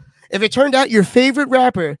 people. If it turned out your favorite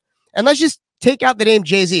rapper, and let's just take out the name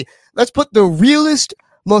Jay-Z. Let's put the realest,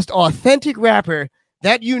 most authentic rapper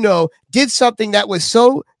that you know did something that was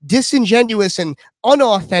so disingenuous and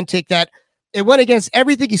unauthentic that it went against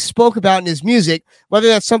everything he spoke about in his music, whether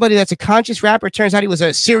that's somebody that's a conscious rapper, turns out he was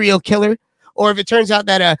a serial killer, or if it turns out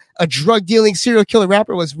that a drug-dealing serial killer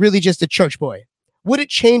rapper was really just a church boy. Would it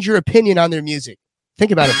change your opinion on their music?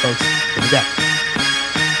 Think about it, folks. We'll be back.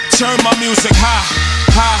 Turn my music high,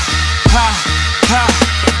 high, high, high,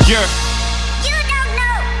 yeah. You don't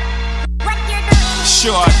know what you're doing.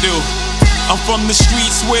 Sure I do. I'm from the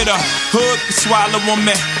streets where the hood can swallow on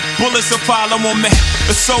me. Bullets will follow on me.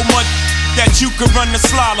 There's so much that you could run the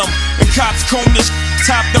slalom, and cops comb this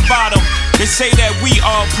top to bottom. They say that we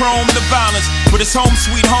are prone to violence, but it's home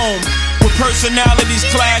sweet home, where personalities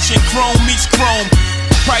clash and chrome meets chrome.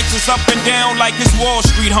 Prices up and down like it's Wall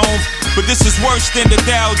Street home, but this is worse than the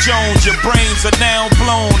Dow Jones. Your brains are now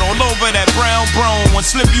blown all over that brown brone. One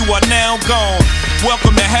slip you are now gone.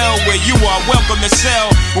 Welcome to hell where you are welcome to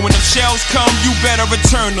sell, but when them shells come you better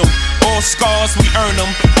return them. All scars we earn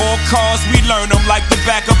them, all cars we learn them like the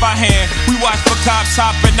back of our hand. We watch for cops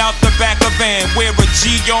hopping out the back of van. Wear a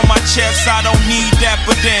G on my chest, I don't need that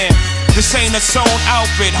but damn. This ain't a sewn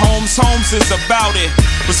outfit, Holmes is about it.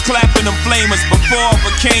 Was clapping them flamers before I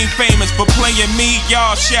became famous. For playing me,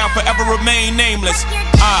 y'all shall forever remain nameless.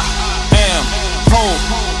 I am Hope.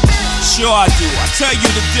 Sure I do. I tell you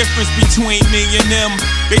the difference between me and them.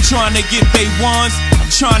 They trying to get they ones,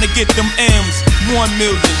 I'm trying to get them M's. 1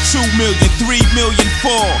 million, 2 million, 3 million, 4.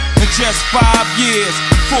 In just 5 years,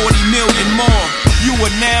 40 million more. You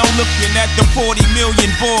are now looking at the 40 million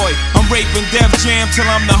boy. I'm raping Def Jam till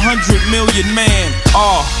I'm the 100 million man.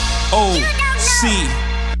 R-O-C.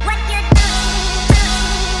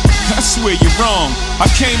 I swear you're wrong. I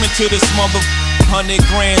came into this mother 100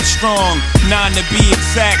 grand strong, 9 to be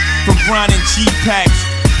exact, from grinding G-packs.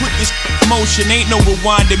 Put this motion, ain't no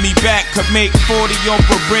rewinding me back. Could make 40 off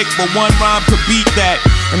a brick, but one rhyme could beat that.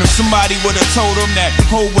 And if somebody would've told him that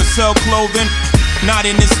Ho would sell clothing, not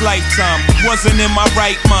in this lifetime, wasn't in my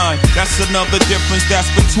right mind. That's another difference that's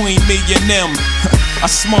between me and them. I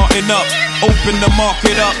smarten up, open the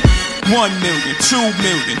market up. 1 million, 2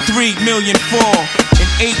 million, 3 million, 4. In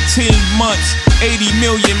 18 months, 80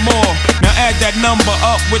 million more. Now add that number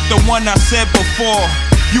up with the one I said before.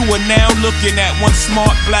 You are now looking at one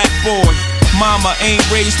smart black boy. Mama ain't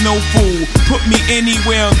raised no fool. Put me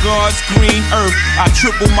anywhere on God's green earth, I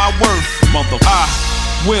triple my worth. Mother, I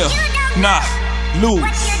will not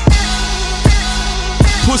lose.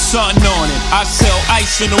 Put something on it. I sell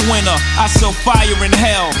ice in the winter, I sell fire in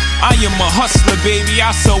hell. I am a hustler, baby,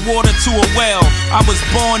 I sell water to a well. I was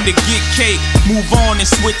born to get cake, move on and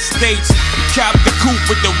switch states. Cop the coupe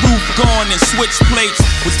with the roof gone and switch plates.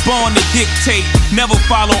 Was born to dictate, never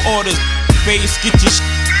follow orders. Face, get your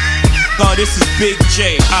oh, this is Big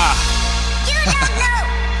J.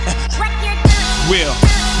 Will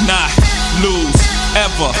not lose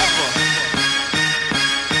ever.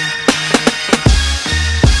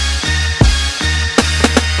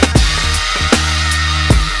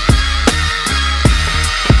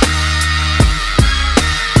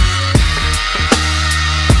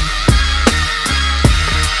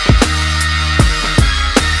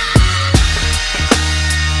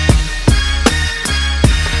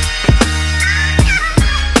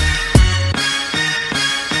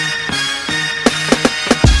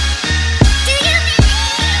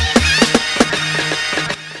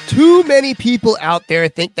 Too many people out there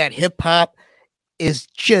think that hip hop is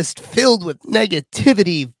just filled with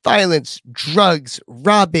negativity, violence, drugs,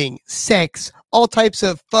 robbing, sex, all types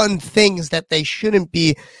of fun things that they shouldn't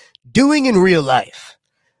be doing in real life.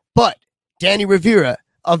 But Danny Rivera,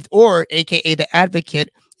 aka The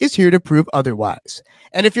Advocate, is here to prove otherwise.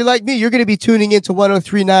 And if you're like me, you're going to be tuning into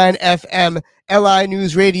 103.9 FM LI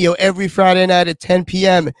News Radio every Friday night at 10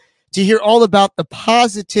 p.m. to hear all about the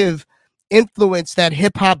positive influence that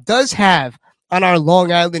hip hop does have on our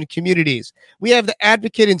Long Island communities. We have the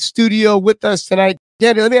advocate in studio with us tonight.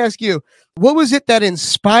 Danny, let me ask you, what was it that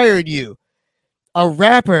inspired you? A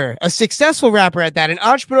rapper, a successful rapper at that, an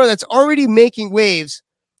entrepreneur that's already making waves,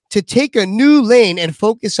 to take a new lane and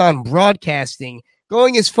focus on broadcasting,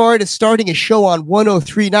 going as far as starting a show on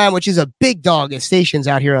 103.9, which is a big dog of stations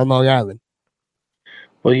out here on Long Island.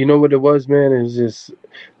 Well, you know what it was, man? It was just,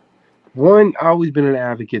 one, I always been an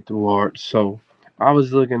advocate through art. So I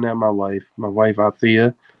was looking at my wife,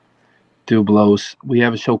 Althea Dublos. We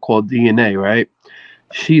have a show called DNA, right?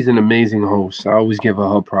 She's an amazing host. I always give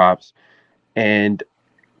her props. And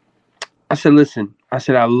I said, listen,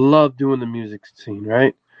 I love doing the music scene,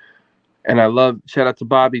 right? And I love, shout out to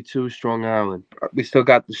Bobby too, Strong Island. We still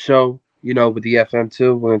got the show, you know, with the FM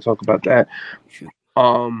too. We're going to talk about that.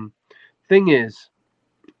 Thing is,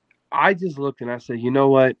 I just looked and I said, you know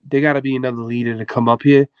what? There got to be another leader to come up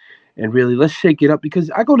here and really let's shake it up,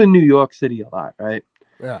 because I go to New York City a lot, right?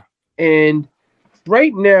 Yeah. And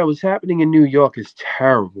right now what's happening in New York is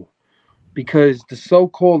terrible, because the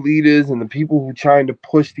so-called leaders and the people who are trying to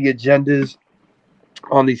push the agendas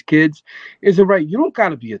on these kids isn't right. You don't got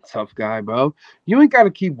to be a tough guy, bro. You ain't got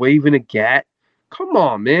to keep waving a gat. Come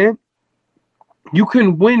on, man. You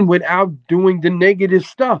can win without doing the negative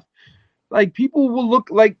stuff. Like, people will look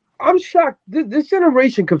like, I'm shocked. This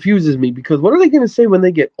generation confuses me, because what are they going to say when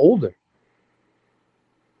they get older?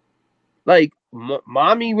 Like,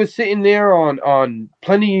 mommy was sitting there on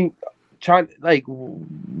plenty, trying, like,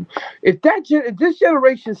 if this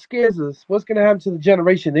generation scares us, what's going to happen to the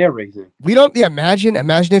generation they're raising? We don't, yeah, imagine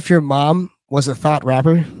if your mom was a thought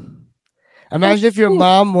rapper. Imagine if your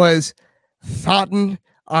mom was thoughting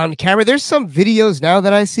on camera. There's some videos now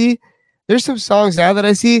that I see. There's some songs now that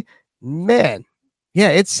I see. Man, yeah,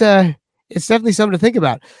 it's definitely something to think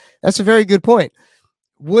about. That's a very good point.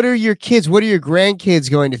 What are your kids, what are your grandkids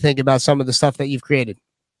going to think about some of the stuff that you've created?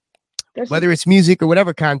 Whether it's music or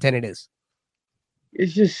whatever content it is.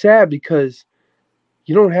 It's just sad, because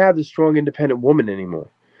you don't have the strong, independent woman anymore.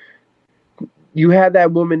 You have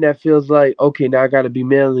that woman that feels like, okay, now I got to be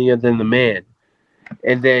manlier than the man.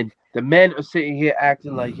 And then the men are sitting here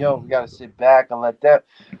acting like, yo, we got to sit back and let that.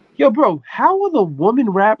 Yo, bro, how are the women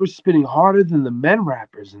rappers spitting harder than the men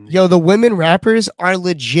rappers? Yo, the women rappers are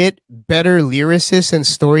legit better lyricists and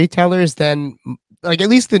storytellers than, like, at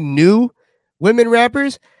least the new women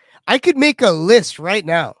rappers. I could make a list right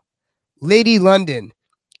now. Lady London,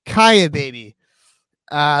 Kaya Baby,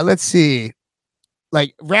 let's see,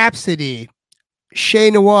 like Rhapsody,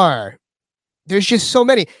 Shay Noir. There's just so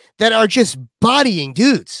many that are just bodying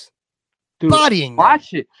dudes. Dude, bodying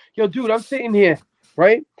watch it. Yo, dude, I'm sitting here,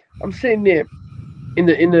 right? I'm sitting there in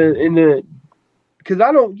the because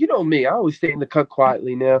I don't, you know me, I always stay in the cut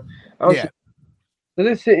quietly now. So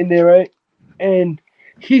they're sitting there, right? And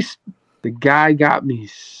the guy got me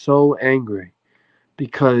so angry,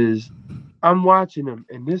 because I'm watching him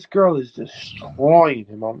and this girl is destroying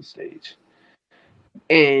him on the stage.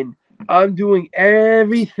 And I'm doing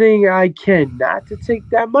everything I can not to take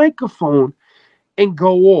that microphone and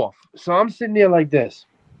go off. So I'm sitting there like this.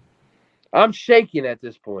 I'm shaking at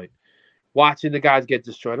this point, watching the guys get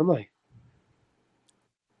destroyed. I'm like,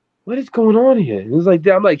 what is going on here? It was like,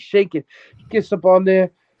 I'm like shaking. He gets up on there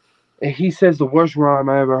and he says the worst rhyme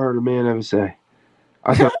I ever heard a man ever say.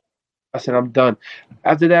 I said, I'm done.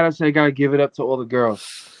 After that, I said, I got to give it up to all the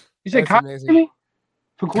girls. You said, Kaya Baby?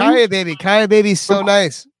 From Queens? Kaya Baby's so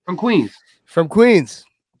nice. From Queens. From Queens.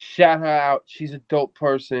 Shout her out. She's a dope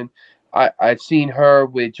person. I've seen her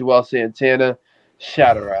with Joel Santana.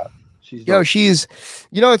 Shout her out. She's dope. She's,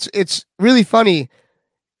 it's really funny.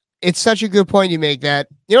 It's such a good point you make that,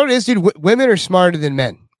 you know what it is, dude? Women are smarter than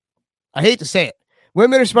men. I hate to say it.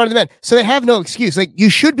 Women are smarter than men. So they have no excuse. Like, you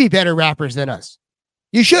should be better rappers than us.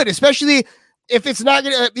 You should, especially if it's not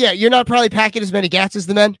going to, you're not probably packing as many gats as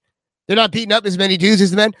the men. They're not beating up as many dudes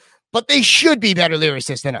as the men, but they should be better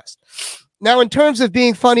lyricists than us. Now, in terms of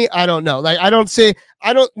being funny, I don't know. Like,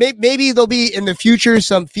 maybe there'll be in the future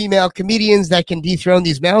some female comedians that can dethrone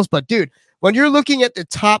these males. But dude, when you're looking at the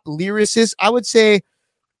top lyricists, I would say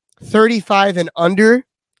 35 and under.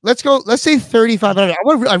 Let's say 35 and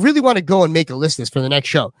under. I really want to go and make a list of this for the next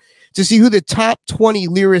show to see who the top 20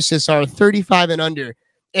 lyricists are 35 and under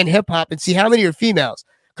in hip hop, and see how many are females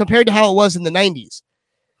compared to how it was in the 90s.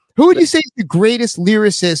 Who would you say is the greatest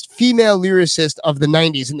lyricist, female lyricist of the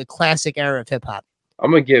 90s in the classic era of hip hop?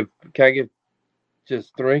 Can I give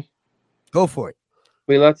just three? Go for it.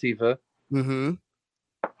 Queen Latifah. Mm-hmm.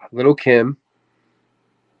 Lil' Kim.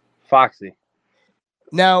 Foxy.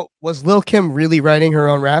 Now, was Lil' Kim really writing her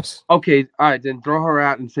own raps? Okay, all right, then throw her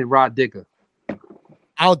out and say Rod Digger.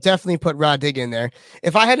 I'll definitely put Rah Digga in there.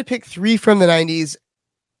 If I had to pick 3 from the 90s,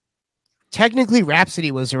 technically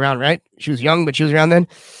Rhapsody was around, right? She was young, but she was around then.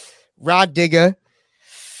 Rah Digga.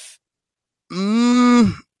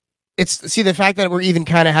 It's the fact that we're even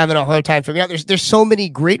kind of having a hard time figuring out. There's so many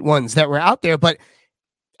great ones that were out there, but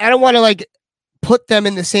I don't want to like put them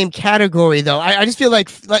in the same category though. I just feel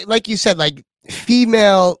like you said, like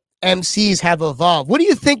female MCs have evolved. What do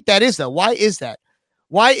you think that is though? Why is that?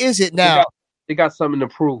 Why is it now? They got something to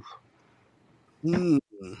prove.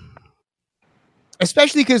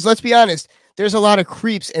 Especially because, let's be honest, there's a lot of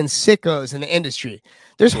creeps and sickos in the industry.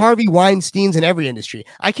 There's Harvey Weinsteins in every industry.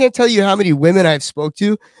 I can't tell you how many women I've spoke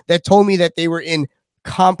to that told me that they were in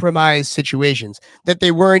compromised situations, that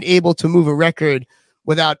they weren't able to move a record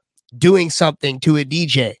without doing something to a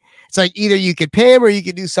DJ. It's like either you could pay him or you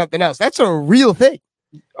could do something else. That's a real thing.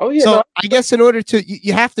 Oh yeah. So I guess in order to,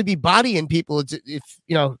 you have to be bodying people if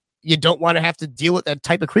you know you don't want to have to deal with that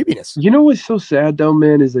type of creepiness. You know what's so sad though,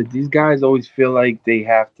 man, is that these guys always feel like they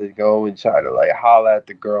have to go and try to like holler at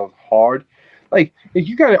the girls hard. Like if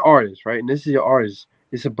you got an artist, right, and this is your artist,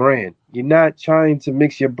 it's a brand. You're not trying to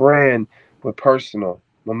mix your brand with personal,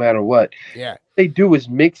 no matter what. Yeah. What they do is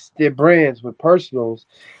mix their brands with personals.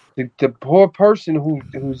 The poor person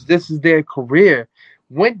who's this is their career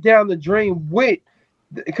went down the drain with,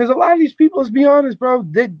 because a lot of these people, let's be honest, bro,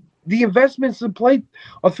 the investments in play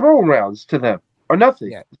are throwaway to them or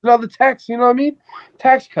nothing. Yeah. It's another tax, you know what I mean?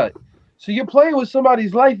 Tax cut. So you're playing with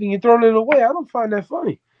somebody's life and you're throwing it away. I don't find that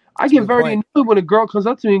funny. I get very annoyed when a girl comes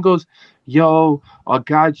up to me and goes, yo, a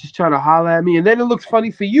guy just trying to holler at me. And then it looks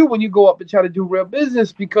funny for you when you go up and try to do real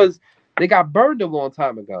business because they got burned a long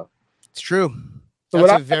time ago. It's true. So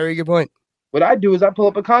that's a very good point. What I do is I pull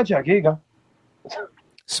up a contract. Here you go.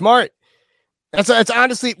 Smart. That's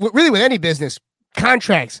honestly, really with any business,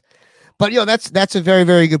 contracts. But, that's a very,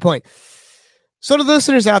 very good point. So to the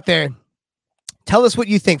listeners out there, tell us what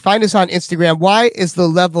you think. Find us on Instagram. Why is the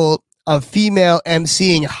level of female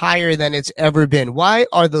MCing higher than it's ever been? Why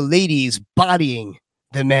are the ladies bodying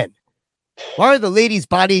the men? Why are the ladies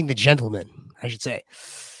bodying the gentlemen, I should say?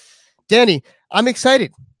 Danny, I'm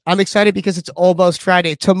excited. I'm excited because it's almost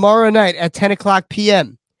Friday. Tomorrow night at 10 o'clock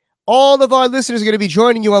p.m., all of our listeners are going to be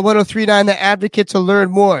joining you on 103.9 The Advocate to learn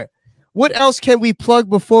more. What else can we plug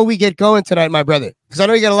before we get going tonight, my brother? Because I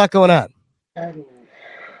know you got a lot going on.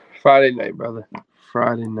 Friday night, brother.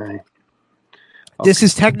 Friday night. Okay. This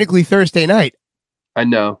is technically Thursday night. I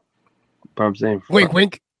know. But I'm saying Friday. Wink,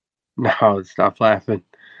 wink. No, stop laughing.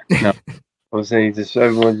 No. I'm saying just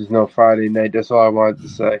everyone just know Friday night. That's all I wanted to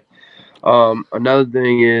say. Another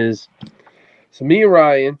thing is, so me and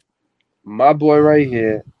Ryan, my boy right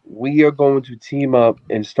here, we are going to team up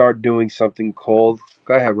and start doing something called,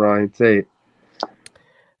 go ahead, Ryan, say it.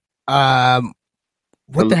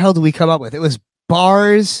 What the hell did we come up with? It was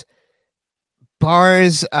bars,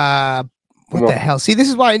 what the hell? See, this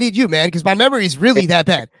is why I need you, man, because my memory is really that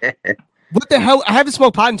bad. What the hell? I haven't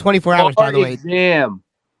smoked pot in 24 hours, by the way. Exam.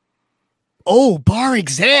 Oh, bar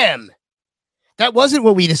exam. That wasn't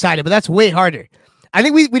what we decided, but that's way harder. I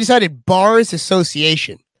think we decided bars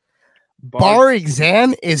association. Bar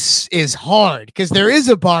exam is hard because there is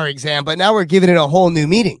a bar exam, but now we're giving it a whole new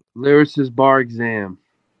meaning. Lyricist bar exam.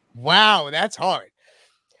 Wow, that's hard.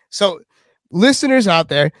 So listeners out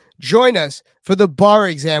there, join us for the bar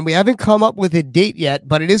exam. We haven't come up with a date yet,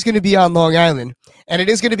 but it is going to be on Long Island, and it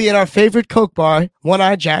is going to be in our favorite Coke bar, One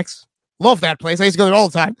Eye Jack's. Love that place. I used to go there all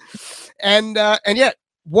the time. And yeah,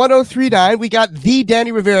 103.9. We got the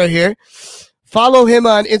Danny Rivera here. Follow him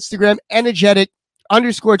on Instagram,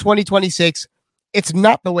 energetic_2026. It's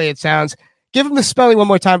not the way it sounds. Give him the spelling one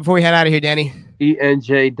more time before we head out of here, Danny.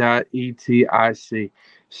 ENJ.ETIC.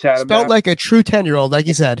 Spelled like a true 10-year-old, like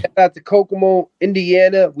you said. Out to Kokomo,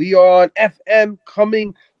 Indiana. We are on FM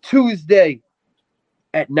coming Tuesday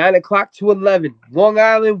at 9 o'clock to 11. Long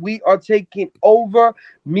Island, we are taking over.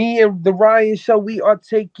 Me and the Ryan Show, we are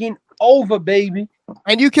taking over, baby.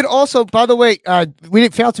 And you can also, by the way, we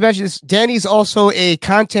didn't fail to mention this, Danny's also a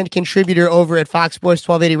content contributor over at Fox Sports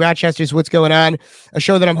 1280 Rochester's What's Going On, a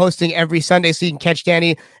show that I'm hosting every Sunday, so you can catch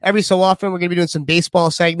Danny every so often. We're going to be doing some baseball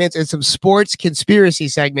segments and some sports conspiracy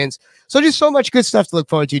segments. So just so much good stuff to look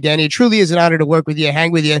forward to, Danny. It truly is an honor to work with you,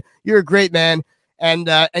 hang with you. You're a great man. And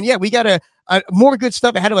yeah, we got more good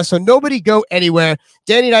stuff ahead of us, so nobody go anywhere.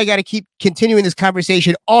 Danny and I got to keep continuing this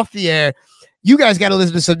conversation off the air. You guys got to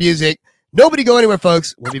listen to some music. Nobody go anywhere,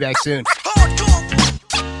 folks. We'll be back soon. I'm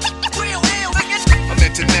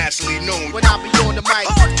internationally known when I be on the mic.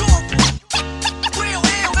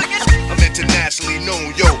 I'm internationally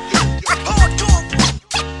known, yo.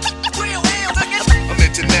 I'm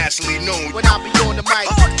internationally known when I be on the mic.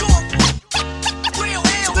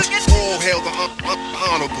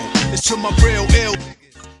 to my real ill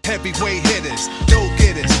heavyweight hitters, dope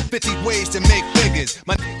getters, 50 ways to make figures.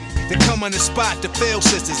 My they come on the spot to fail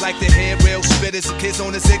sisters like the head rail spitters and kids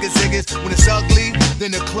on the ziggas. When it's ugly,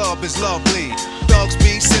 then the club is lovely. Thugs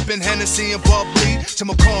be sipping Hennessy and bubbly to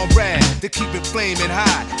my comrade to keep it flaming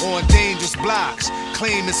hot on dangerous blocks,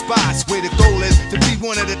 claiming spots where the goal is to be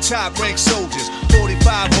one of the top ranked soldiers.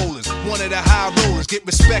 45 holders, one of the high rollers, get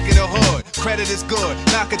respect in the hood. Credit is good,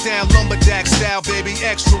 knock it down lumberjack style, baby,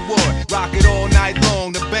 extra wood. Rock it all night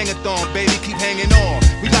long, the bang-a-thon, baby, keep hanging on.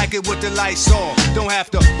 We like it with the lights on, don't have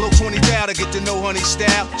to blow 20 down to get to know honey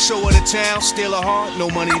style. Show her the town, steal her heart, no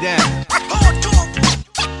money down.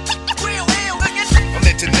 I'm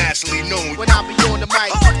internationally known when I be on the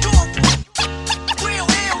mic.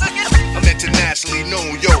 I'm internationally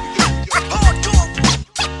known, yo.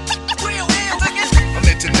 I'm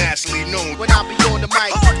internationally known when I be on the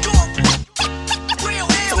mic.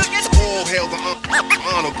 All hail the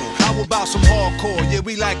honorable. How about some hardcore? Yeah,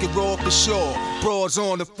 we like it raw for sure. Broads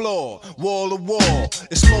on the floor, wall to wall.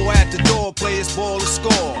 It's more at the door, players ball to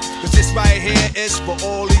score. Cause this right here is for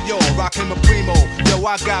all of y'all. Rockin' a primo, yo,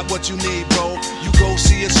 I got what you need, bro. You go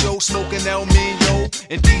see a show, smoking El Mino,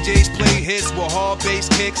 and DJs play hits with hard bass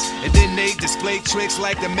kicks, and then they display tricks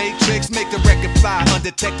like the Matrix. Make the record fly,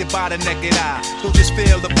 undetected by the naked eye. Don't just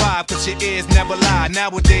feel the vibe, cause your ears never lie.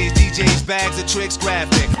 Nowadays, DJs bags of tricks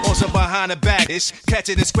graphic. On some behind the back, it's catch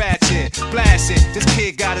it and scratch it, blast it. This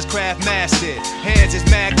kid got his craft mastered. Hands is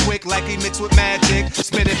mad quick like he mixed with magic.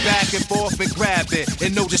 Spin it back and forth and grab it,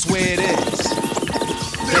 and know just where it is.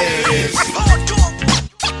 There it is.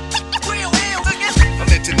 I'm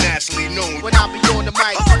internationally known when I be on the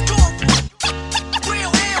mic.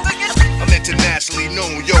 I'm internationally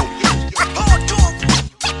known, yo.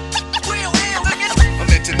 I'm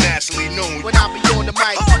internationally known when I be on the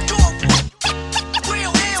mic.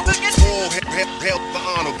 All hail the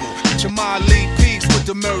honorable. Jamal Lee peace with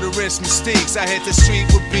the murderous mistakes. I hit the street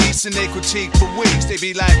with beats and they critique for weeks. They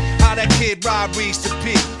be like, how that kid Rob reached the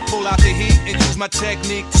peak. Pull out the heat and use my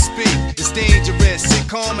technique to speak. It's dangerous. Sit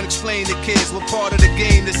calm and explain to kids what part of the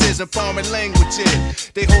game this isn't foreign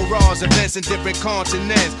languages. They hold raws, events in different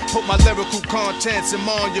continents. Put my lyrical contents in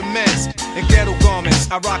monuments and ghetto garments.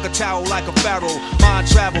 I rock a towel like a pharaoh. Mind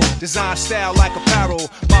travel, design style like apparel.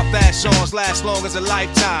 My fashions last long as a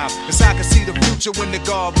lifetime. Cause I can see the future when the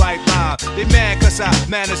guard right rhyme. They mad cause I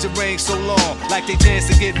managed to reign so long. Like they chance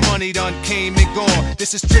to get money done came and gone.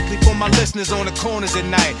 This is strictly for my listeners on the corners at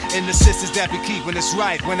night. And the sisters that be keeping us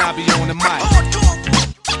right when I be on the mic.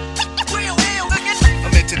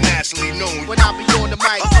 I'm internationally known when I be on the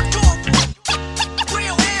mic.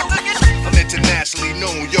 I'm internationally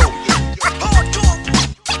known, yo.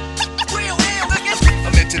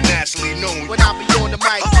 I'm internationally known when I be on the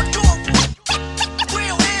mic.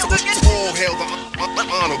 All hail the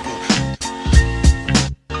honorable.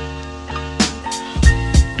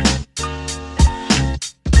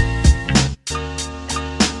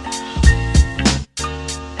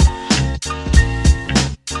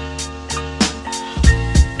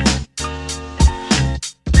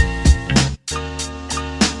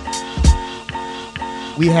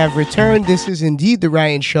 We have returned. This is indeed the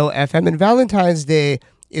Ryan Show FM, and Valentine's Day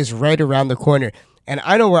is right around the corner. And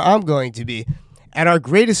I know where I'm going to be, at our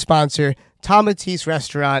greatest sponsor, Tom Matisse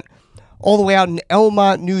Restaurant, all the way out in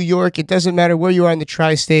Elmont, New York. It doesn't matter where you are in the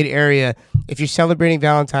tri-state area. If you're celebrating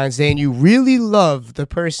Valentine's Day and you really love the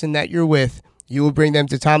person that you're with, you will bring them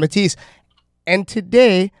to Tom Matisse. And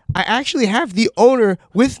today, I actually have the owner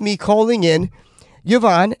with me calling in,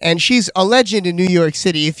 Yvonne, and she's a legend in New York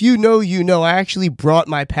City. If you know, you know. I actually brought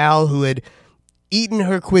my pal who had eaten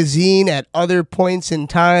her cuisine at other points in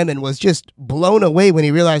time and was just blown away when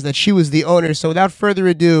he realized that she was the owner. So without further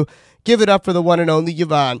ado, give it up for the one and only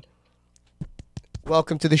Yvonne.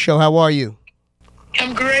 Welcome to the show. How are you?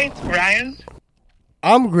 I'm great, Ryan.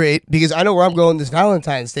 I'm great because I know where I'm going this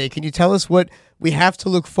Valentine's Day. Can you tell us what we have to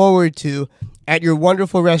look forward to at your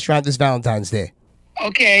wonderful restaurant this Valentine's Day?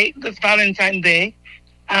 Okay, this Valentine's Day,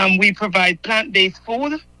 we provide plant-based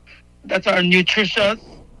food that are nutritious,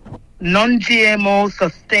 non-GMO,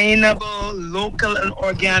 sustainable, local, and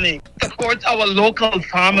organic. Support our local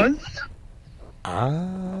farmers.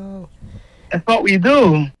 Oh. That's what we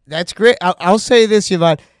do. That's great. I'll say this,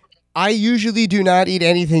 Yvonne. I usually do not eat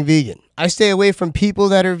anything vegan. I stay away from people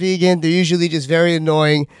that are vegan. They're usually just very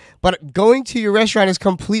annoying. But going to your restaurant has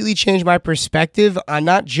completely changed my perspective on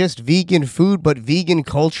not just vegan food, but vegan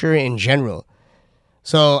culture in general.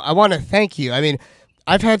 So I want to thank you. I mean,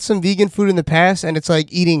 I've had some vegan food in the past, and it's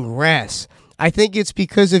like eating grass. I think it's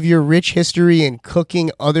because of your rich history in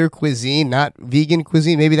cooking other cuisine, not vegan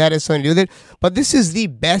cuisine. Maybe that has something to do with it. But this is the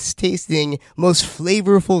best tasting, most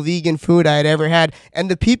flavorful vegan food I had ever had.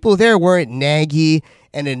 And the people there weren't naggy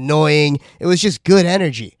and annoying. It was just good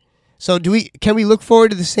energy. So can we look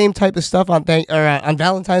forward to the same type of stuff on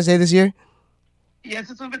Valentine's Day this year?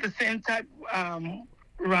 Yes, it will be the same type,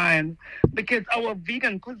 Ryan, because our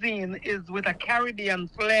vegan cuisine is with a Caribbean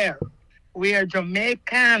flair. We are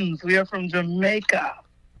Jamaicans. We are from Jamaica.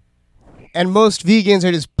 And most vegans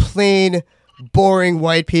are just plain, boring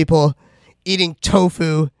white people eating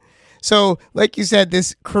tofu. So, like you said,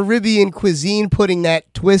 this Caribbean cuisine putting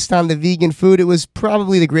that twist on the vegan food, it was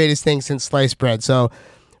probably the greatest thing since sliced bread. So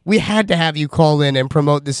we had to have you call in and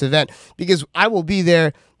promote this event because I will be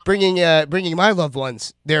there bringing my loved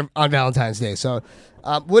ones there on Valentine's Day. So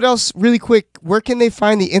what else, really quick, where can they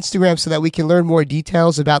find the Instagram so that we can learn more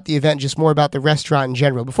details about the event, just more about the restaurant in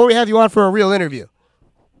general, before we have you on for a real interview?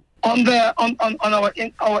 On our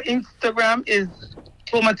Instagram is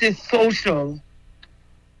Tomatis Social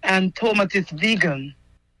and Tomatis Vegan.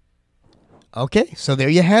 Okay, so there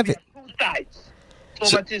you have it. Two sites,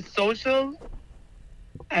 Tomatis Social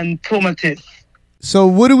and Tomatis. So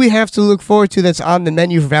what do we have to look forward to that's on the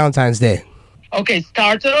menu for Valentine's Day? Okay,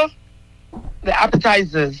 starter, the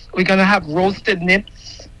appetizers. We're going to have roasted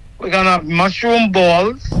nips. We're going to have mushroom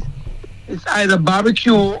balls. It's either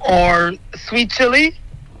barbecue or sweet chili.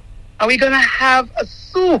 And we're going to have a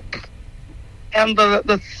soup. And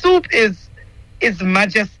the soup is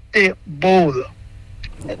Majesty Bowl.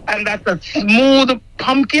 And that's a smooth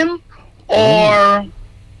pumpkin or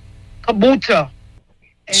kabocha.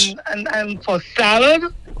 And for salad,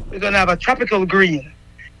 we're going to have a tropical green.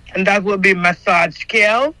 And that will be massaged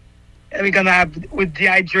kale. And we're going to have with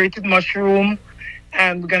dehydrated mushroom.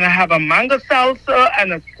 And we're going to have a mango salsa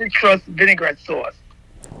and a citrus vinaigrette sauce.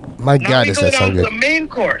 My God, does that sound good. The main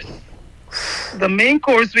course. The main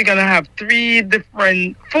course, we're going to have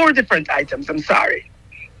four different items. I'm sorry.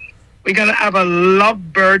 We're going to have a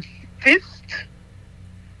lovebird fist.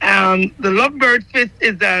 And the lovebird fist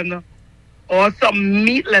is an awesome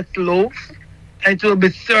meatless loaf. And it will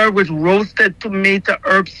be served with roasted tomato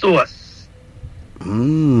herb sauce.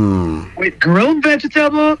 With grilled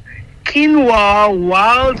vegetable, quinoa,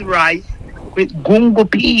 wild rice, with gungo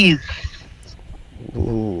peas.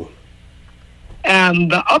 Ooh.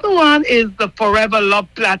 And the other one is the Forever Love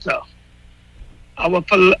Platter. Our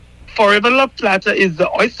Forever Love Platter is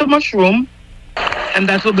the oyster mushroom. And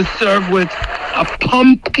that will be served with a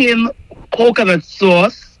pumpkin coconut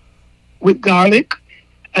sauce with garlic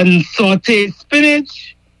and sauteed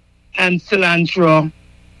spinach and cilantro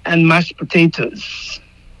and mashed potatoes.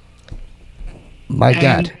 My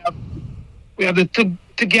God. We have the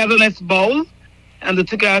togetherness bowl, and the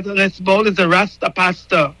togetherness bowl is a rasta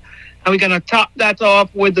pasta. And we're going to top that off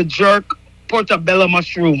with the jerk portobello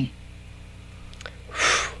mushroom.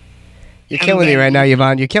 You're killing me right now,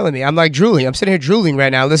 Yvonne. You're killing me. I'm like drooling. I'm sitting here drooling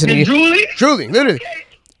right now listening to you. Drooling? Drooling, literally.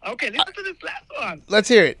 Okay, listen to this last one. Let's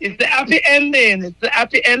hear it. It's the happy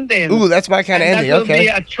ending. Ooh, that's my kind of ending. That will Okay. be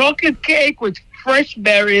a chocolate cake with fresh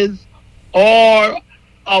berries or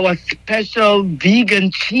our special vegan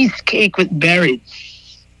cheesecake with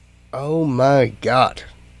berries. Oh, my God.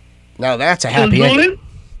 Now that's a happy ending.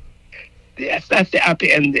 Yes, that's the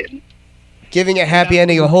happy ending. Giving a happy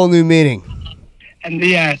ending a whole new meaning. And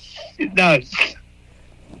yes, it does.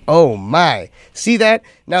 Oh, my. See that?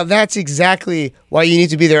 Now that's exactly why you need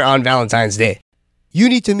to be there on Valentine's Day. You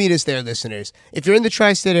need to meet us there, listeners. If you're in the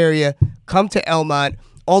tri-state area, come to Elmont.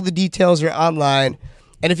 All the details are online.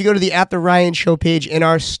 And if you go to the At The Ryan Show page in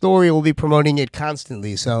our story, we'll be promoting it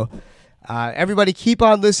constantly. So everybody keep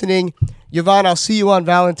on listening. Yvonne, I'll see you on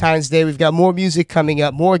Valentine's Day. We've got more music coming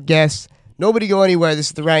up, more guests. Nobody go anywhere. This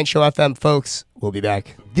is The Ryan Show FM, folks. We'll be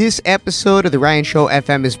back. This episode of The Ryan Show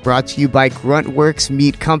FM is brought to you by Gruntworks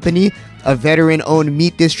Meat Company, a veteran-owned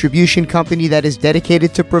meat distribution company that is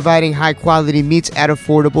dedicated to providing high-quality meats at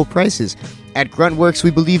affordable prices. At Gruntworks,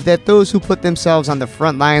 we believe that those who put themselves on the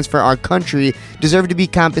front lines for our country deserve to be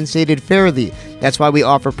compensated fairly. That's why we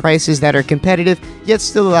offer prices that are competitive, yet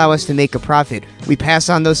still allow us to make a profit. We pass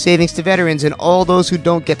on those savings to veterans and all those who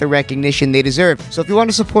don't get the recognition they deserve. So if you want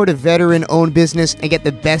to support a veteran-owned business and get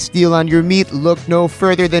the best deal on your meat, look no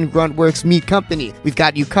further than Gruntworks Meat Company. We've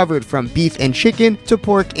got you covered from beef and chicken to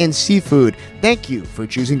pork and seafood. Thank you for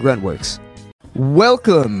choosing Gruntworks.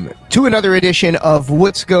 Welcome to another edition of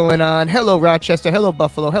What's Going On. Hello, Rochester. Hello,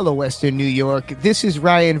 Buffalo. Hello, Western New York. This is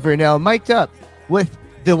Ryan Vernell, mic'd up with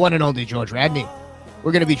the one and only George Radney.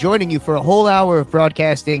 We're going to be joining you for a whole hour of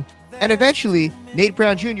broadcasting And eventually, Nate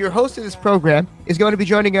Brown Jr., host of this program, is going to be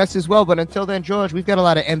joining us as well. But until then, George, we've got a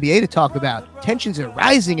lot of NBA to talk about. Tensions are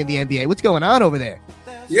rising in the NBA. What's going on over there?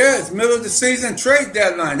 Yeah, it's middle of the season, trade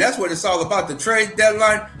deadline. That's what it's all about, the trade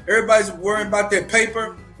deadline. Everybody's worrying about their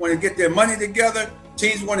paper, want to get their money together.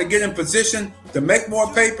 Teams want to get in position to make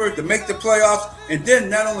more paper, to make the playoffs, and then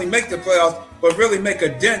not only make the playoffs, but really make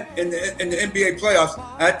a dent in the NBA playoffs.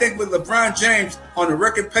 And I think with LeBron James on the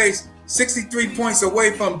record pace, 63 points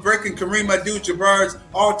away from breaking Kareem Abdul-Jabbar's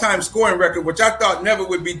all-time scoring record, which I thought never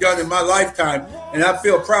would be done in my lifetime. And I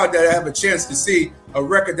feel proud that I have a chance to see a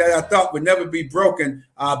record that I thought would never be broken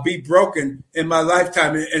in my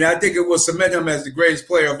lifetime. And I think it will cement him as the greatest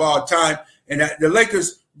player of all time. And the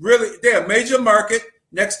Lakers really, they're a major market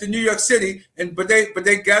next to New York City, but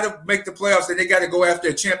they got to make the playoffs and they got to go after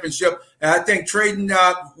a championship. And I think trading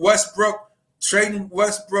Westbrook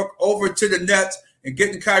over to the Nets and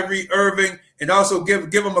getting Kyrie Irving and also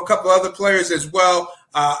give them a couple other players as well,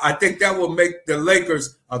 I think that will make the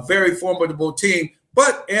Lakers a very formidable team.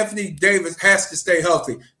 But Anthony Davis has to stay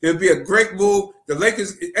healthy. It'll be a great move. The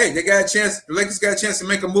Lakers, they got a chance. The Lakers got a chance to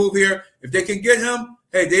make a move here. If they can get him,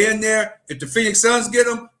 they're in there. If the Phoenix Suns get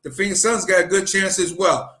him, the Phoenix Suns got a good chance as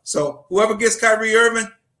well. So whoever gets Kyrie Irving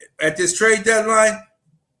at this trade deadline,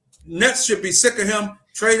 Nets should be sick of him.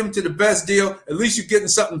 Trade him to the best deal. At least you're getting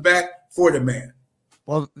something back for the man.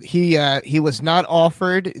 Well, he was not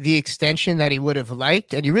offered the extension that he would have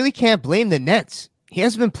liked, and you really can't blame the Nets. He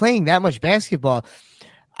hasn't been playing that much basketball.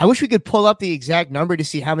 I wish we could pull up the exact number to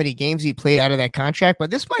see how many games he played out of that contract,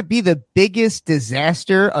 but this might be the biggest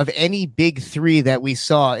disaster of any big three that we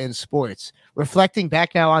saw in sports. Reflecting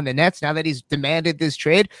back now on the Nets, now that he's demanded this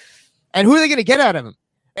trade, and who are they going to get out of him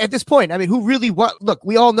at this point? I mean, who really look,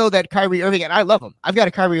 we all know that Kyrie Irving, and I love him. I've got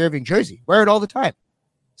a Kyrie Irving jersey. Wear it all the time.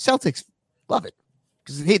 Celtics love it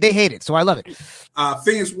because they hate it, so I love it.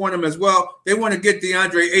 Phoenix want him as well. They want to get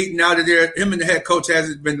DeAndre Ayton out of there. Him and the head coach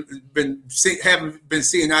haven't been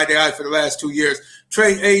seeing eye to eye for the last 2 years.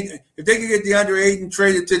 Trade Ayton. If they can get DeAndre Ayton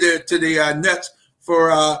traded to the Nets for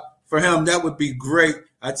him, that would be great.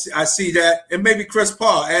 I see that, and maybe Chris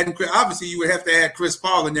Paul. Obviously, you would have to add Chris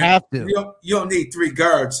Paul in there. Have to. You don't need three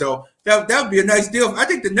guards, so that would be a nice deal. I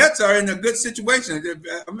think the Nets are in a good situation.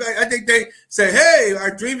 I think they say, "Hey,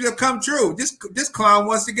 our dreams have come true. This clown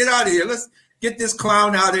wants to get out of here. Let's get this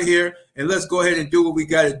clown out of here, and let's go ahead and do what we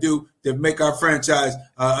got to do to make our franchise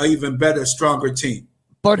an even better, stronger team."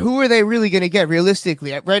 But who are they really going to get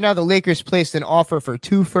realistically? Right now, the Lakers placed an offer for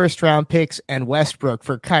 2 first-round picks and Westbrook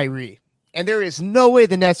for Kyrie. And there is no way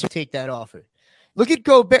the Nets will take that offer. Look at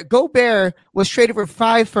Gobert. Gobert was traded for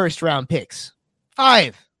 5 first-round picks.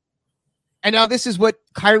 5. And now this is what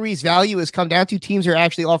Kyrie's value has come down to. Teams are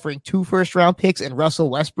actually offering 2 first-round picks and Russell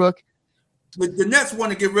Westbrook. But the Nets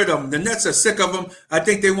want to get rid of him. The Nets are sick of him. I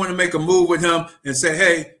think they want to make a move with him and say,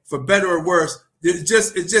 hey, for better or worse, they're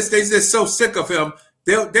just so sick of him.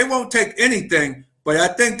 They won't take anything. But I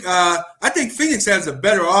think Phoenix has a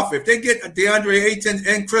better offer. If they get DeAndre Ayton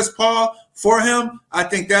and Chris Paul for him, I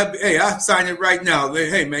think I'll sign it right now.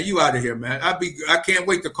 Hey man, you out of here, man. I can't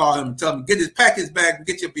wait to call him and tell him pack his bag and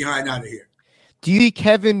get your behind out of here. Do you see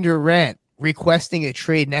Kevin Durant requesting a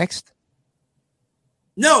trade next?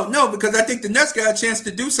 No, because I think the Nets got a chance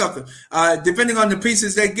to do something. Depending on the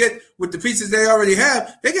pieces they get with the pieces they already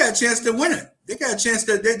have, they got a chance to win it. They got a chance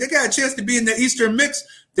to be in the Eastern mix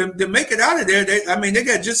to make it out of there. They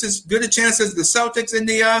got just as good a chance as the Celtics and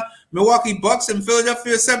the Milwaukee Bucks and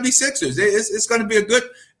Philadelphia 76ers. It's going to be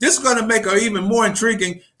this is going to make an even more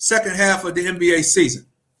intriguing second half of the NBA season.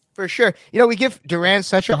 For sure. We give Durant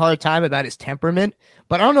such a hard time about his temperament,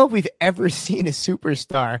 but I don't know if we've ever seen a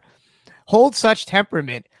superstar hold such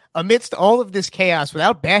temperament amidst all of this chaos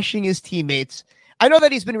without bashing his teammates. I know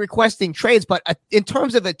that he's been requesting trades, but in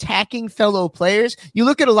terms of attacking fellow players, you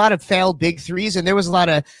look at a lot of failed big threes, and there was a lot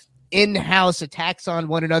of in-house attacks on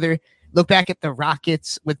one another. Look back at the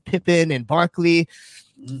Rockets with Pippen and Barkley.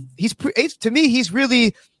 To me, he's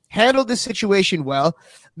really handled this situation well.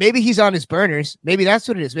 Maybe he's on his burners. Maybe that's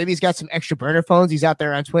what it is. Maybe he's got some extra burner phones. He's out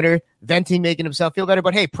there on Twitter venting, making himself feel better.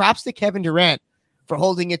 But hey, props to Kevin Durant for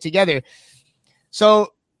holding it together.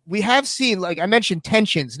 So we have seen, like I mentioned,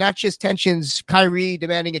 tensions, not just tensions, Kyrie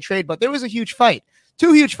demanding a trade, but there was a huge fight.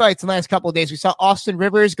 2 huge fights in the last couple of days. We saw Austin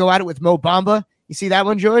Rivers go at it with Mo Bamba. You see that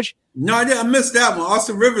one, George? No, I missed that one.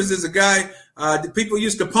 Austin Rivers is a guy that people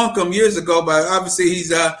used to punk him years ago, but obviously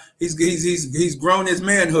he's grown his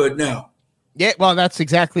manhood now. Yeah, well, that's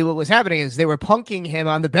exactly what was happening. Is they were punking him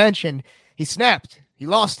on the bench, and he snapped. He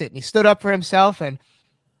lost it, and he stood up for himself, and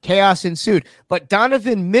chaos ensued. But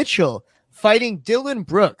Donovan Mitchell fighting Dylan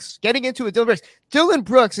Brooks, getting into a Dylan Brooks. Dylan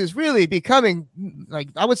Brooks is really becoming, like,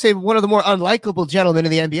 I would say, one of the more unlikable gentlemen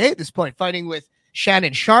in the NBA at this point, fighting with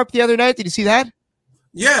Shannon Sharp the other night. Did you see that?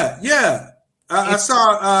 Yeah. I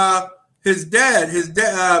saw his dad,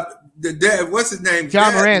 the dad, what's his name?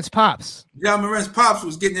 John Morant's pops. John Morant's pops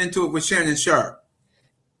was getting into it with Shannon Sharp.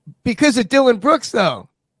 Because of Dylan Brooks, though.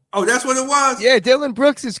 Oh, that's what it was? Yeah, Dylan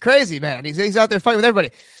Brooks is crazy, man. He's out there fighting with everybody.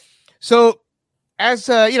 So, as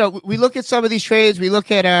we look at some of these trades, we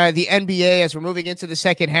look at the NBA as we're moving into the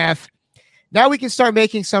second half. Now we can start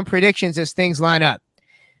making some predictions as things line up.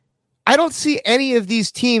 I don't see any of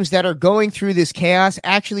these teams that are going through this chaos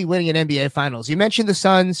actually winning an NBA Finals. You mentioned the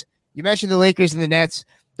Suns. You mentioned the Lakers and the Nets.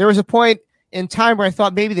 There was a point in time where I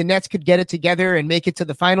thought maybe the Nets could get it together and make it to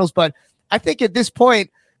the finals. But I think at this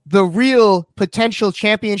point, the real potential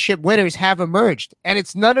championship winners have emerged. And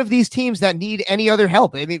it's none of these teams that need any other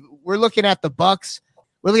help. I mean, we're looking at the Bucks.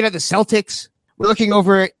 We're looking at the Celtics. We're looking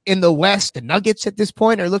over in the West. The Nuggets at this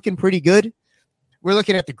point are looking pretty good. We're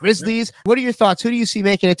looking at the Grizzlies. What are your thoughts? Who do you see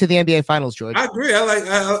making it to the NBA Finals, George? I agree. I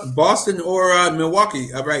like Boston or Milwaukee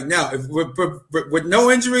right now. If with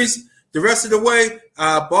no injuries the rest of the way,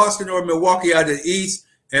 Boston or Milwaukee out of the East.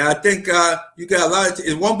 And I think you got a lot of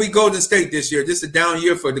it won't be Golden State this year. This is a down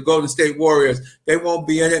year for the Golden State Warriors. They won't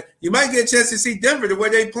be in it. You might get a chance to see Denver the way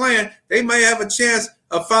they playing. They may have a chance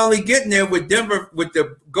of finally getting there with Denver, with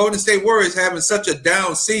the Golden State Warriors having such a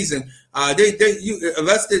down season.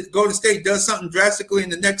 Unless the Golden State does something drastically in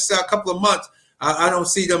the next couple of months, I don't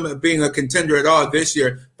see them being a contender at all this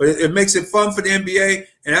year. But it makes it fun for the NBA.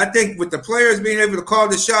 And I think with the players being able to call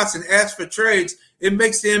the shots and ask for trades, it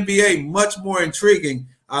makes the NBA much more intriguing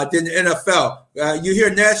than the NFL. You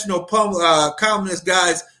hear national columnist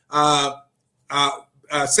guys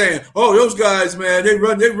saying, "Oh, those guys, man, they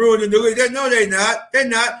ruined the league." No, they're not. They're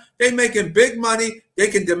not. They're making big money. They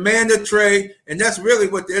can demand a trade, and that's really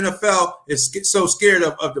what the NFL is so scared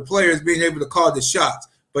of the players being able to call the shots.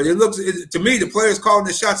 But it looks to me, the players calling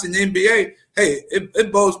the shots in the NBA, hey,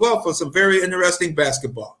 it bodes well for some very interesting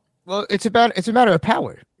basketball. Well, it's a matter of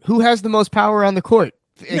power. Who has the most power on the court?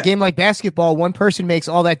 A game like basketball, one person makes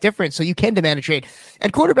all that difference, so you can demand a trade.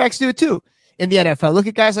 And quarterbacks do it too in the NFL. Look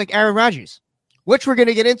at guys like Aaron Rodgers, which we're going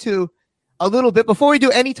to get into a little bit. Before we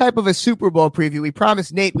do any type of a Super Bowl preview, we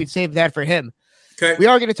promised Nate we'd save that for him. Okay. We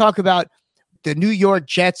are going to talk about the New York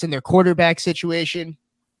Jets and their quarterback situation.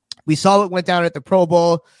 We saw what went down at the Pro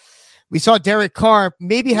Bowl. We saw Derek Carr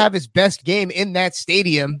maybe have his best game in that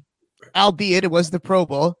stadium, albeit it was the Pro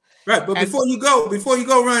Bowl. Right, but before you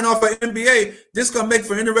go, Ryan, off of NBA, this is going to make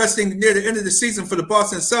for interesting near the end of the season for the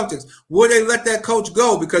Boston Celtics. Will they let that coach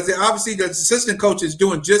go? Because obviously the assistant coach is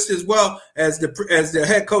doing just as well as the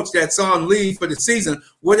head coach that's on leave for the season.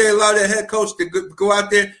 Will they allow that head coach to go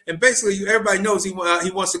out there? And basically, everybody knows he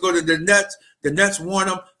wants to go to the Nets. The Nets want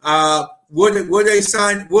him.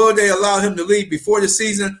 Will they allow him to leave before the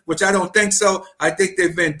season? Which I don't think so. I think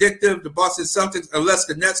they're vindictive, the Boston Celtics, unless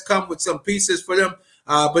the Nets come with some pieces for them.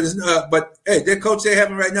 But hey, their coach they're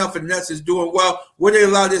having right now for the Nets is doing well. Will they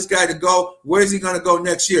allow this guy to go? Where is he going to go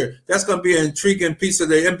next year? That's going to be an intriguing piece of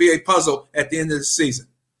the NBA puzzle at the end of the season.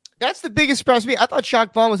 That's the biggest surprise to me. I thought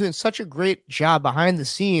Jacque Vaughn was doing such a great job behind the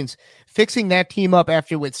scenes, fixing that team up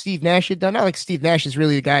after what Steve Nash had done. Not like Steve Nash is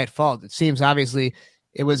really the guy at fault. It seems obviously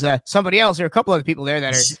it was somebody else. There are a couple other people there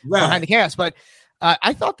that are behind the chaos. But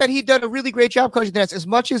I thought that he'd done a really great job coaching the Nets. As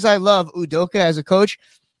much as I love Udoka as a coach,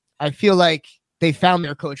 I feel like they found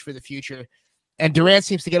their coach for the future. And Durant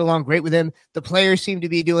seems to get along great with him. The players seem to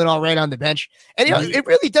be doing all right on the bench. And it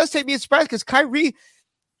really does take me a surprise because Kyrie,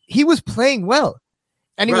 he was playing well.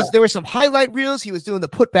 And there were some highlight reels. He was doing the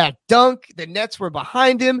putback dunk. The Nets were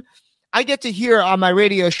behind him. I get to hear on my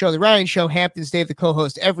radio show, The Ryan Show, Hampton's Dave, the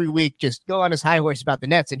co-host, every week, just go on his high horse about the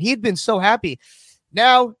Nets. And he'd been so happy.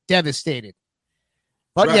 Now, devastated.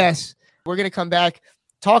 But yes, we're going to come back,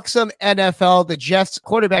 talk some NFL, the Jets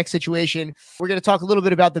quarterback situation. We're going to talk a little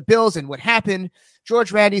bit about the Bills and what happened.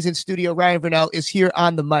 George Randy's in studio. Ryan Vernell is here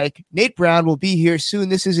on the mic. Nate Brown will be here soon.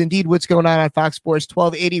 This is indeed what's going on Fox Sports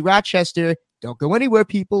 1280 Rochester. Don't go anywhere,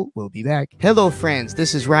 people. We'll be back. Hello, friends.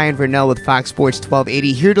 This is Ryan Vernell with Fox Sports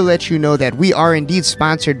 1280, here to let you know that we are indeed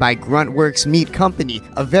sponsored by Gruntworks Meat Company,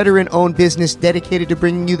 a veteran-owned business dedicated to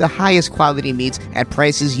bringing you the highest quality meats at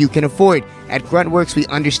prices you can afford. At Gruntworks, we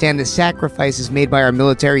understand the sacrifices made by our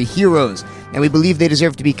military heroes, and we believe they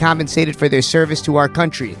deserve to be compensated for their service to our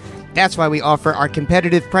country. That's why we offer our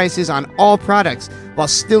competitive prices on all products while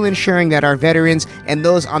still ensuring that our veterans and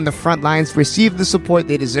those on the front lines receive the support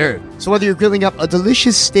they deserve. So whether you're grilling up a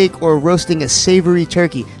delicious steak or roasting a savory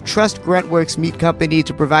turkey, trust Gruntworks Meat Company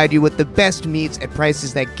to provide you with the best meats at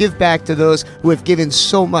prices that give back to those who have given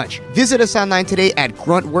so much. Visit us online today at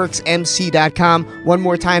gruntworksmc.com. One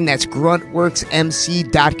more time, that's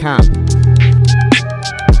gruntworksmc.com.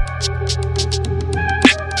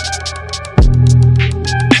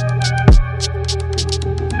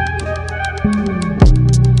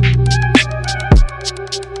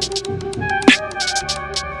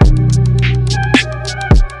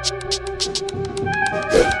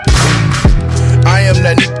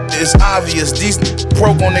 It's obvious, these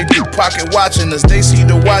broke on their pocket watching us. They see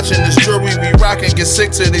the watching this jewelry we rockin', get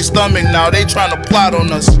sick to their stomach now. They tryna plot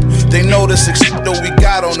on us. They know the six that we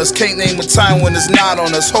got on us. Can't name a time when it's not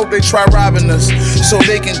on us. Hope they try robbing us so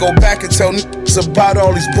they can go back and tell about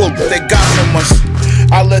all these bullshit they got from us.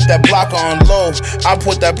 I let that blocker unload. I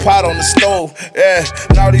put that pot on the stove. Yeah,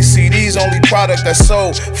 now these CDs only product that's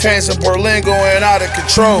sold. Fans in Berlin going out of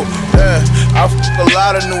control. Yeah, I a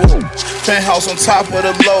lot of new penthouse on top of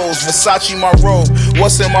the lows. Versace my robe.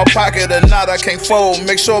 What's in my pocket or not, I can't fold.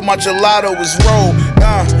 Make sure my gelato is rolled.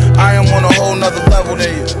 I am on a whole nother level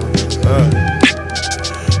than you.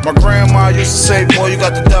 My grandma used to say, boy, you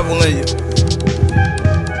got the devil in you.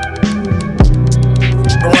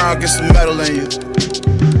 Around, get some metal in you.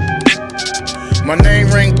 My name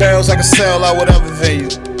ring bells, I can sell out whatever venue.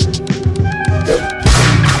 For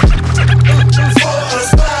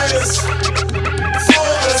us buyers, for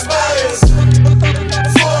us buyers,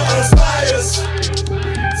 for us buyers,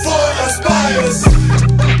 for us buyers,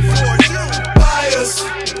 for you buyers,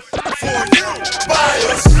 for you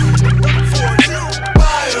buyers, for you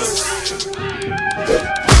buyers.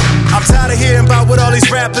 I'm tired of hearing about what all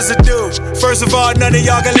these rappers are do. First of all, none of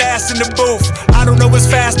y'all can last in the booth. I don't know what's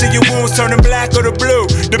faster, your wounds turning black or the blue.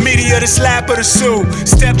 The media, the slap or the sue.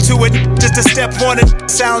 Step 2 it, just a step 1 it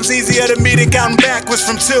sounds easier to me than counting backwards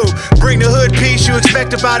from 2. Bring the hood piece you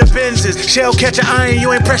expect about the Benzes. Shell catch an iron,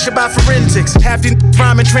 you ain't pressured by forensics. Half the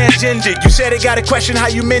rhyming transgendered. You said it, gotta question how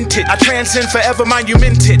you meant it. I transcend forever, mind you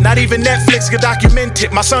meant it. Not even Netflix could document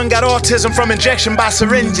it. My son got autism from injection by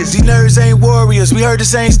syringes. These nerds ain't warriors, we heard the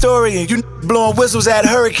same story. And you blowing whistles at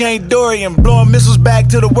Hurricane Dorian, blowing missiles back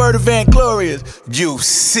to the word of Glorious. You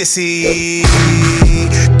sissy.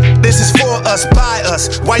 This is for us, by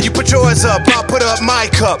us. Why you put yours up? I'll put up my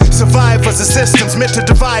cup. Survivors, the system's meant to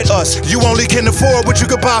divide us. You only can afford what you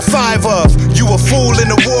could buy 5 of. You a fool in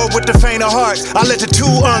the war with the faint of heart. I let the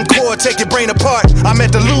 2 encore take your brain apart. I'm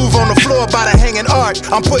at the Louvre on the floor by the hanging art.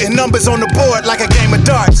 I'm putting numbers on the board like a game of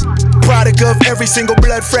darts. Product of every single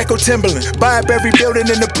blood freckle Timberland. Buy up every building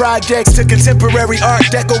in the projects to contemporary art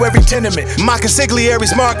deco every tenement. My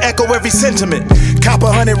consigliere's mark echo every sentiment. Cop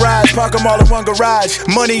 100 rides, park them all in one garage.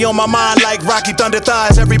 Money on my mind like Rocky Thunder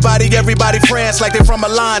thighs. Everybody France like they from a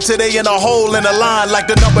line. Till they in a hole in a line like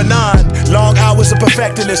the number 9. Long hours of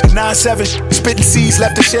perfecting this 9-7 spitting seeds,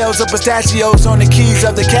 left the shells of pistachios on the keys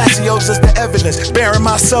of the Casios as the evidence. Bearing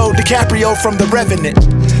my soul, DiCaprio from The Revenant.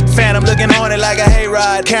 Phantom looking haunted like a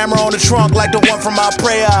hayride. Camera on the trunk like the one from my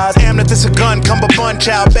prayer eyes. Amethyst a gun, cummerbund,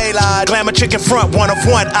 child baylide. Glamour chicken front, 1 of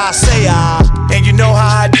 1, I say I. And you know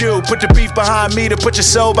how I do. Put the beef behind me to put your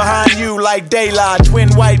soul behind you like daylight. Twin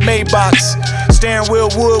white Maybachs. Steering wheel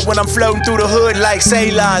wood when I'm floating through the hood like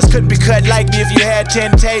sailors. Couldn't be cut like me if you had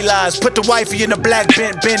 10 tailors. Put the wifey in the black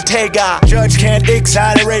Bentayga. Judge can't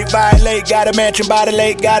exonerate, violate. Got a mansion by the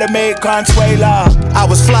lake, gotta make Consuela. I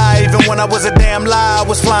was fly even when I was a damn lie. I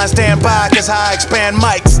was flying standby cause I expand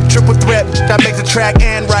mics. Triple threat, I make the track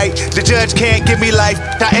and right. The judge can't give me life,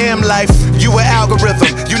 I am life. You an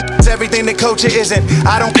algorithm, you everything the culture isn't.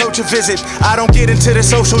 I don't coach a visit, I don't get into the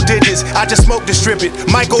social digits. I just smoke distribute,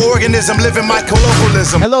 microorganism living my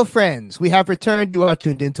colloquialism. Hello friends, we have returned. You are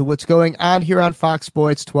tuned into what's going on here on Fox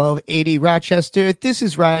Sports 1280 Rochester. This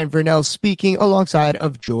is Ryan Vernell speaking alongside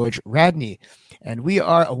of George Radney. And we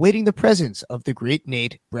are awaiting the presence of the great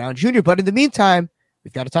Nate Brown Jr. But in the meantime,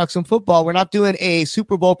 we've got to talk some football. We're not doing a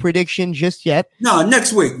Super Bowl prediction just yet. No,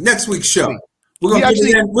 next week's show. We're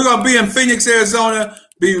gonna be in Phoenix, Arizona.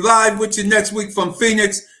 Be live with you next week from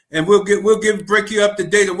Phoenix, and we'll break you up to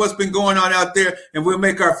date of what's been going on out there, and we'll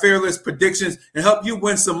make our fearless predictions and help you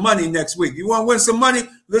win some money next week. You want to win some money?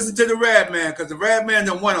 Listen to the Rad Man, because the Rad Man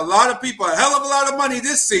done won a lot of people a hell of a lot of money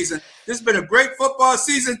this season. This has been a great football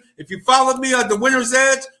season. If you followed me on the Winner's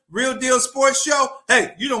Edge Real Deal Sports Show,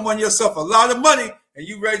 hey, you done won yourself a lot of money, and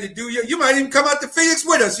you ready to do you might even come out to Phoenix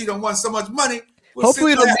with us. You done won so much money.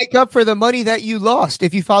 Hopefully it'll make up for the money that you lost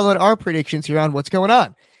if you followed our predictions here on what's going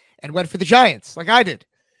on and went for the Giants like I did.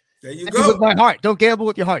 There you go. With my heart. Don't gamble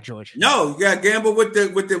with your heart, George. No, you gotta gamble with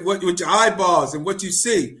your eyeballs and what you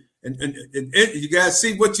see. And you gotta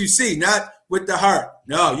see what you see, not with the heart.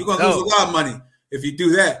 No, you're gonna lose a lot of money if you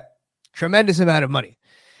do that. Tremendous amount of money.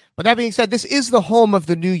 But that being said, this is the home of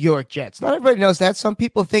the New York Jets. Not everybody knows that. Some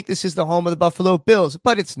people think this is the home of the Buffalo Bills,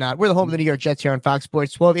 but it's not. We're the home of the New York Jets here on Fox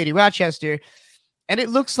Sports 1280 Rochester. And it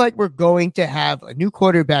looks like we're going to have a new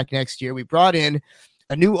quarterback next year. We brought in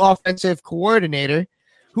a new offensive coordinator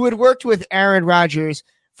who had worked with Aaron Rodgers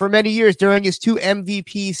for many years during his 2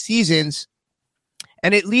 MVP seasons.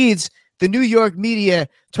 And it leads the New York media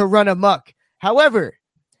to run amok. However,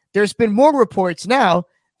 there's been more reports now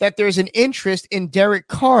that there's an interest in Derek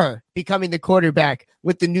Carr becoming the quarterback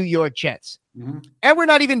with the New York Jets. Mm-hmm. And we're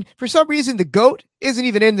not even, for some reason, the GOAT isn't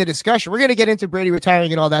even in the discussion. We're going to get into Brady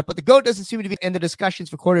retiring and all that, but the GOAT doesn't seem to be in the discussions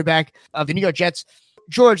for quarterback of the New York Jets.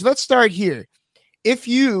 George, let's start here. If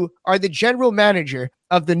you are the general manager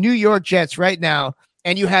of the New York Jets right now,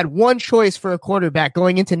 and you had one choice for a quarterback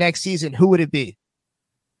going into next season, who would it be?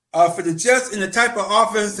 For the Jets and the type of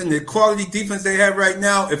offense and the quality defense they have right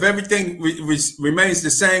now, if everything remains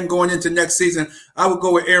the same going into next season, I would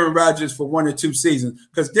go with Aaron Rodgers for 1 or 2 seasons.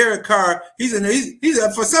 Because Derek Carr, he's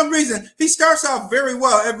for some reason, he starts off very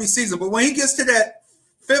well every season. But when he gets to that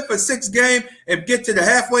 5th or 6th game and get to the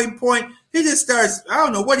halfway point, he just starts, I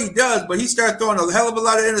don't know what he does, but he starts throwing a hell of a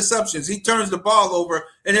lot of interceptions. He turns the ball over,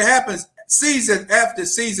 and it happens season after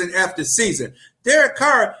season after season. Derek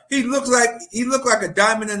Carr, he looked like a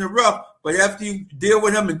diamond in the rough, but after you deal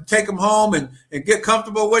with him and take him home and get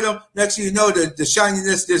comfortable with him, next thing you know, the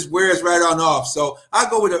shininess just wears right on off. So I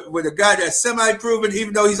go with a guy that's semi-proven,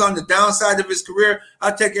 even though he's on the downside of his career.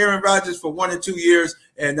 I'll take Aaron Rodgers for 1 or 2 years,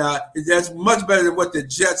 and that's much better than what the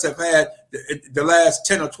Jets have had the last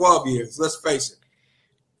 10 or 12 years. Let's face it.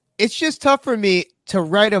 It's just tough for me to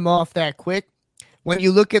write him off that quick. When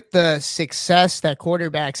you look at the success that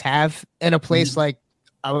quarterbacks have in a place like,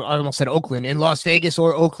 I almost said Oakland, in Las Vegas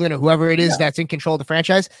or Oakland or whoever it is that's in control of the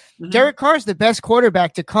franchise, Derek Carr is the best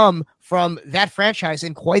quarterback to come from that franchise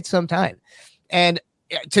in quite some time. And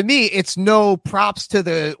to me, it's no props to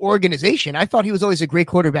the organization. I thought he was always a great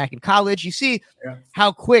quarterback in college. You see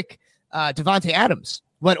how quick Devontae Adams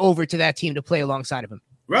went over to that team to play alongside of him.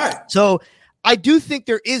 Right. So I do think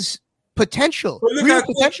there is potential, real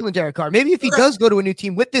potential in Derek Carr. Maybe if he does go to a new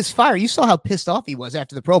team with this fire, you saw how pissed off he was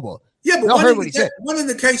after the Pro Bowl. Yeah, but one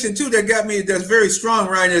indication, too, that got me that's very strong,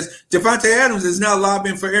 Ryan, is Devontae Adams is now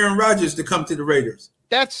lobbying for Aaron Rodgers to come to the Raiders.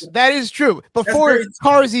 That is true. Before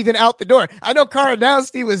Carr is even out the door. I know Carr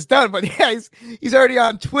announced he was done, but yeah, he's already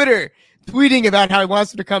on Twitter tweeting about how he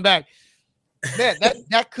wants him to come back. Man,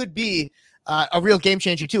 that could be a real game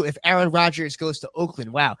changer, too, if Aaron Rodgers goes to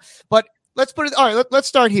Oakland. Wow. But let's put it. All right, let's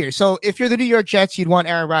start here. So if you're the New York Jets, you'd want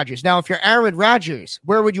Aaron Rodgers. Now, if you're Aaron Rodgers,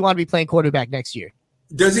 where would you want to be playing quarterback next year?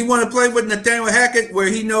 Does he want to play with Nathaniel Hackett where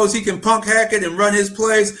he knows he can punk Hackett and run his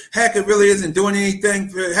plays? Hackett really isn't doing anything.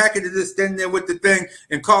 Hackett is just standing there with the thing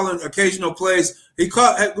and calling occasional plays.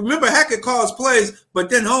 Remember, Hackett calls plays, but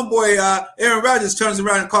then homeboy Aaron Rodgers turns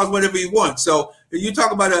around and calls whatever he wants. So you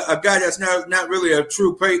talk about a guy that's not really a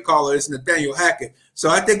true play caller. It's Nathaniel Hackett. So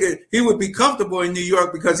I think he would be comfortable in New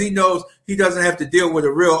York because he knows he doesn't have to deal with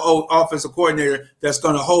a real old offensive coordinator that's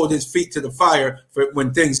going to hold his feet to the fire for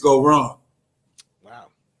when things go wrong.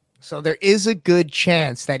 So there is a good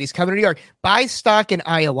chance that he's coming to New York. Buy stock in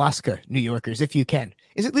ayahuasca, New Yorkers, if you can.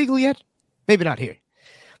 Is it legal yet? Maybe not here.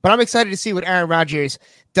 But I'm excited to see what Aaron Rodgers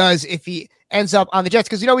does if he ends up on the Jets.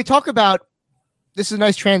 Because, we talk about this is a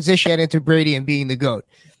nice transition into Brady and being the GOAT.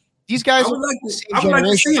 These guys I would like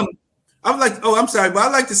to see him. I'd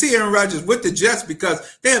like to see Aaron Rodgers with the Jets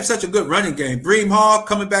because they have such a good running game. Breem Hall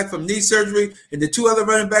coming back from knee surgery and the 2 other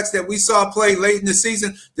running backs that we saw play late in the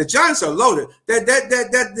season. The Giants are loaded.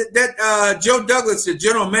 That Joe Douglas, the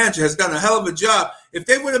general manager, has done a hell of a job. If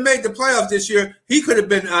they would have made the playoffs this year, he could have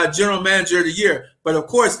been general manager of the year. But of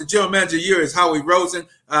course, the general manager of the year is Howie Roseman.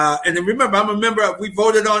 And then remember, I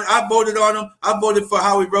voted on him. I voted for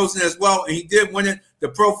Howie Roseman as well, and he did win it. The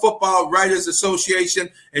Pro Football Writers Association,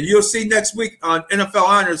 and you'll see next week on NFL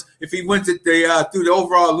Honors if he wins it through the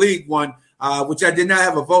overall league one, which I did not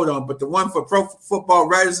have a vote on, but the one for Pro Football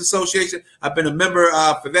Writers Association, I've been a member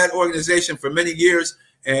for that organization for many years,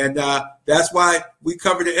 and that's why we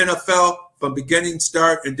cover the NFL from beginning,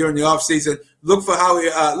 start, and during the offseason. Look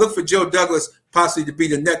for Joe Douglas possibly to be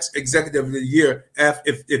the next executive of the year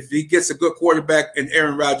if he gets a good quarterback and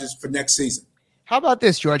Aaron Rodgers for next season. How about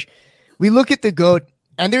this, George? We look at the GOAT,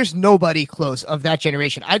 and there's nobody close of that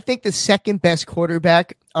generation. I think the second best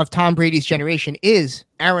quarterback of Tom Brady's generation is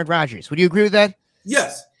Aaron Rodgers. Would you agree with that?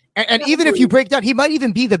 Yes. And even if you break down, he might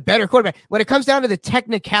even be the better quarterback. When it comes down to the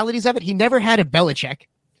technicalities of it, he never had a Belichick.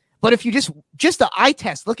 But if you just the eye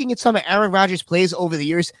test, looking at some of Aaron Rodgers' plays over the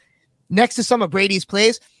years, next to some of Brady's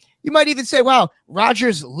plays, you might even say, wow,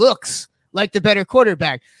 Rodgers looks like the better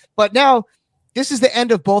quarterback. But now this is the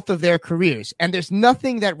end of both of their careers, and there's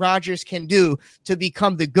nothing that Rodgers can do to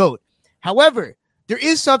become the GOAT. However, there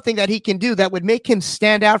is something that he can do that would make him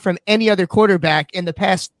stand out from any other quarterback in the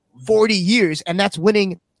past 40 years, and that's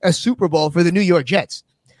winning a Super Bowl for the New York Jets.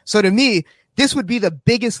 So to me, this would be the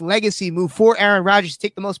biggest legacy move for Aaron Rodgers to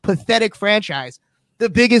take the most pathetic franchise, the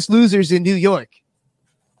biggest losers in New York,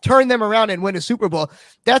 turn them around and win a Super Bowl.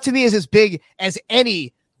 That to me is as big as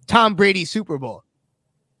any Tom Brady Super Bowl.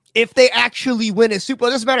 If they actually win a Super Bowl,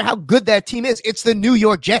 it doesn't matter how good that team is. It's the New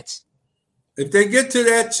York Jets. If they get to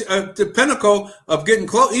that the pinnacle of getting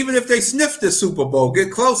close, even if they sniff the Super Bowl,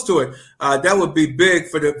 get close to it, that would be big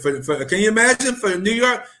for the. Can you imagine for New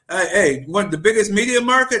York? Hey, one of the biggest media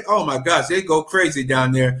market. Oh my gosh, they go crazy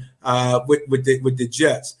down there with the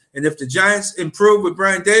Jets. And if the Giants improve with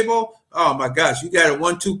Brian Daboll, oh my gosh, you got a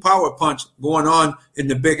 1-2 power punch going on in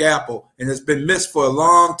the Big Apple, and it's been missed for a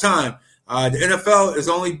long time. The NFL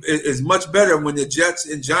is much better when the Jets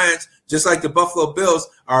and Giants, just like the Buffalo Bills,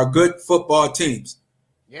 are good football teams.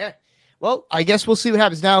 Yeah. Well, I guess we'll see what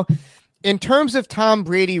happens. Now, in terms of Tom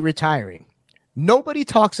Brady retiring, nobody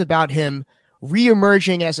talks about him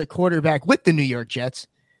reemerging as a quarterback with the New York Jets.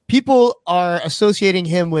 People are associating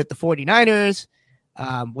him with the 49ers,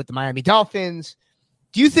 with the Miami Dolphins.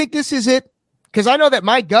 Do you think this is it? Because I know that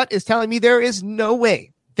my gut is telling me there is no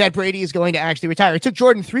way that Brady is going to actually retire. It took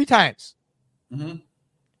Jordan 3 times. Mm-hmm.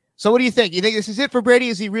 So what do you think? You think this is it for Brady?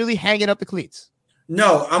 Is he really hanging up the cleats?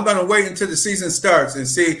 No, I'm going to wait until the season starts and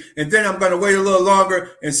see. And then I'm going to wait a little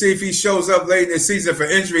longer and see if he shows up late in the season for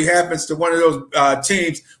injury happens to one of those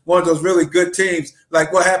teams, one of those really good teams,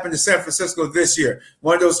 like what happened to San Francisco this year.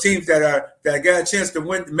 One of those teams that got a chance to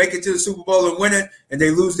win, make it to the Super Bowl and win it, and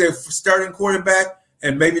they lose their starting quarterback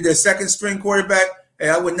and maybe their second string quarterback. Hey,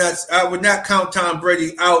 I would not count Tom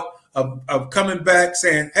Brady out of coming back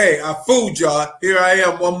saying, hey, I fooled y'all. Here I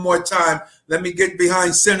am one more time. Let me get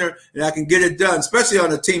behind center and I can get it done, especially on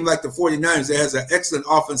a team like the 49ers that has an excellent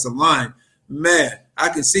offensive line. Man, I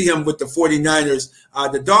can see him with the 49ers.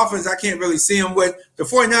 The Dolphins, I can't really see him with. The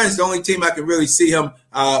 49ers is the only team I can really see him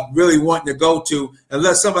really wanting to go to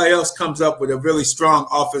unless somebody else comes up with a really strong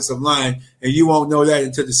offensive line, and you won't know that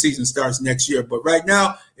until the season starts next year. But right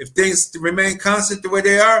now, if things remain constant the way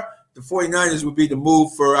they are, the 49ers would be the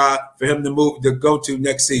move for him to go to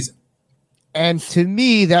next season. And to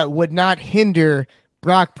me, that would not hinder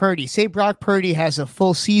Brock Purdy. Say Brock Purdy has a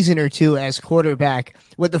full season or two as quarterback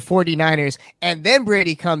with the 49ers, and then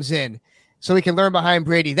Brady comes in so he can learn behind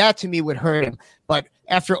Brady. That to me would hurt him. But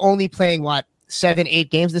after only playing, 7-8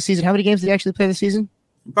 games this season, how many games did he actually play this season?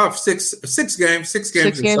 About six games.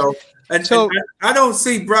 And I don't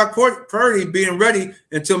see Brock Purdy being ready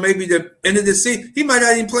until maybe the end of the season. He might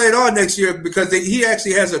not even play at all next year because he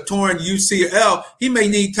actually has a torn UCL. He may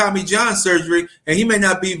need Tommy John surgery, and he may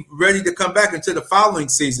not be ready to come back until the following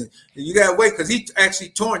season. And you got to wait because he actually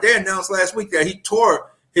torn. They announced last week that he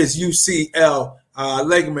tore his UCL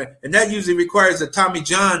ligament, and that usually requires a Tommy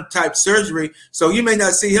John type surgery. So you may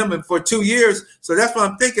not see him for 2 years. So that's what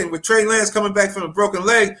I'm thinking. With Trey Lance coming back from a broken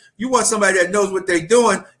leg, you want somebody that knows what they're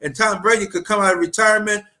doing. And Tom Brady could come out of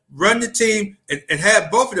retirement, run the team, and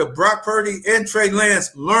have both of them, Brock Purdy and Trey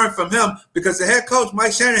Lance, learn from him because the head coach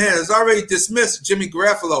Mike Shanahan has already dismissed Jimmy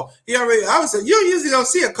Garoppolo. You usually don't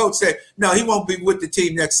see a coach say, no, he won't be with the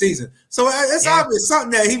team next season. So it's obvious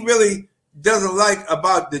something that he really doesn't like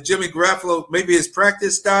about the Jimmy Garoppolo, maybe his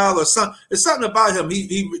practice style or something. There's something about him.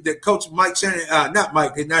 The coach Mike Shanahan, not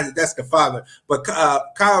Mike, that's the father, but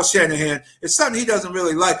Kyle Shanahan. It's something he doesn't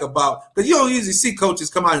really like about, because you don't usually see coaches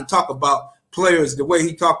come out and talk about players the way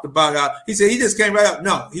he talked about. He said he just came right out.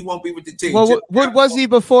 No, he won't be with the team. Well, what was he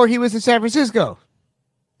before he was in San Francisco?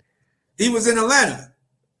 He was in Atlanta.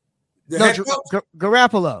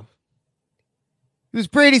 Garoppolo. He was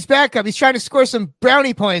Brady's backup. He's trying to score some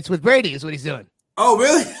brownie points with Brady is what he's doing. Oh,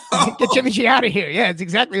 really? Get Jimmy G out of here. Yeah, it's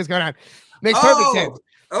exactly what's going on. Makes perfect sense.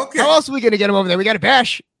 Okay. How else are we going to get him over there? We got to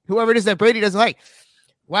bash whoever it is that Brady doesn't like.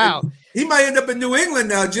 Wow. He might end up in New England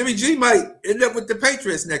now. Jimmy G might end up with the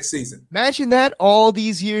Patriots next season. Imagine that all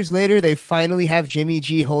these years later, they finally have Jimmy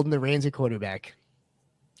G holding the reins at quarterback.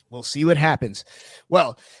 We'll see what happens.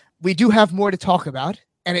 Well, we do have more to talk about,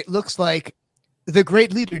 and it looks like the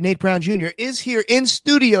great leader, Nate Brown Jr., is here in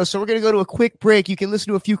studio, so we're going to go to a quick break. You can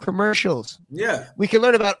listen to a few commercials. Yeah. We can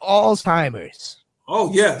learn about Alzheimer's.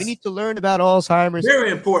 Oh, yes. We need to learn about Alzheimer's. Very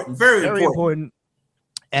important. Very important.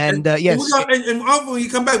 And yes. And also when you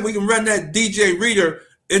come back, we can run that DJ Reader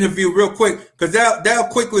interview real quick, because that'll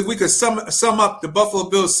quickly, we could sum up the Buffalo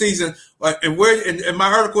Bills season. And where in my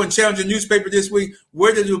article in Challenger newspaper this week,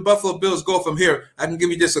 where did the Buffalo Bills go from here? I can give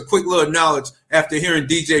you just a quick little knowledge after hearing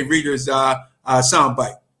DJ Reader's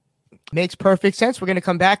soundbite. Makes perfect sense. We're going to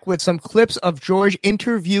come back with some clips of George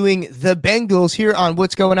interviewing the Bengals here on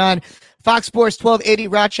What's Going On. Fox Sports 1280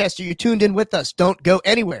 Rochester. You're tuned in with us. Don't go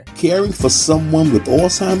anywhere. Caring for someone with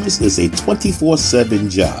Alzheimer's is a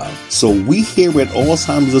 24/7 job. So we here at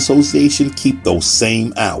Alzheimer's Association keep those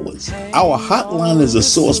same hours. Our hotline is a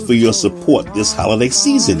source for your support this holiday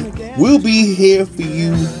season. We'll be here for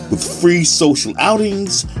you with free social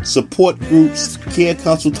outings, support groups, care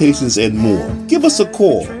consultations, and more. Give us a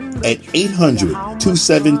call at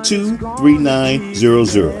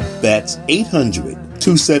 800-272-3900. That's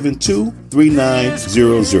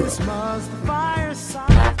 800-272-3900.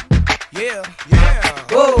 Yeah.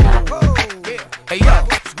 Whoa. Hey, yo.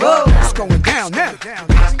 Whoa. It's going down now.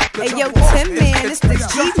 Hey, yo, Tim, man. It's the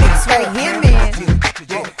G-Mix right here, man.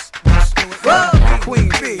 Whoa. Queen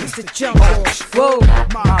B. It's the jump off. Whoa.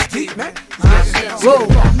 My deep, man. Whoa.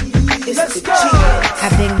 Let's go.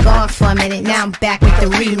 I've been gone for a minute, now I'm back with the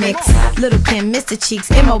remix. Little Kim, Mr. Cheeks,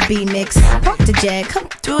 MOB mix. Pump the Jag, come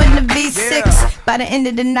through in the V6. By the end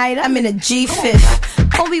of the night, I'm in a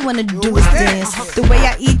G5. All we wanna do is dance. The way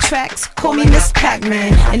I eat tracks, call me Miss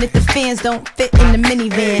Pac-Man. And if the fans don't fit in the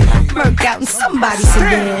minivan, murk out in somebody's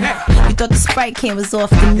sedan. You thought the Sprite can was off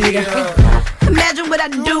the meter. Imagine what I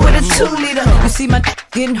do with a 2-liter. You see my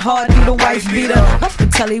getting hard through the wife beater. Off the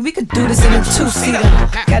telly, we could do this in a 2-seater.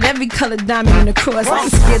 Got every color diamond in the cross. I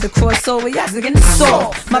ain't scared to cross over, y'all again the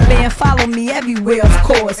soft. My band follow me everywhere, of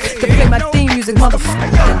course. To play my theme music,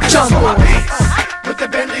 motherfucker, jump on. With the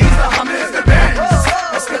Bentleys, the Hummers, the Benz.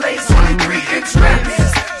 Escalade 23-inch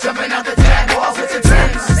rims. Jumping out the Jaguars with the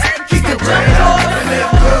Timbs. Keep the jump off and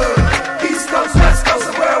live good. East Coast, West Coast,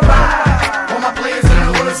 and worldwide. All my players in the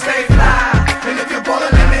hood stay fly. And if you're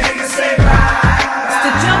ballin', let me hear you say ride. It's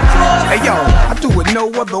the jump off. Hey yo, I do it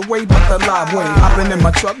no other way but the live way. Hopping in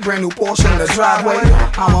my truck, brand new Porsche in the driveway.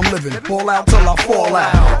 How I'm living, ball out till I fall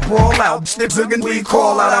out. Brawl out, snips again, we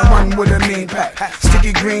call out. I run with a mean pack,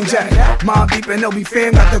 sticky green jacket. Mob deep and LB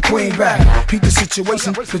fan got the queen back. Peep the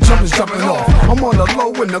situation, the jump is jumping off. I'm on the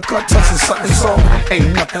low in the cut, touching something soft.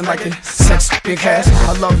 Ain't nothing like it, sex, big cash.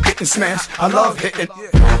 I love getting smashed, I love hitting.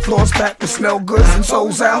 Floors packed with smell goods and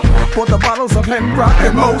souls out. Pour the bottles of hemp rock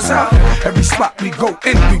and Mo's out. Every spot we go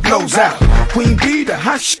in, we blows out. Queen B, the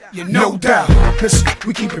hot shit, you no doubt. Listen,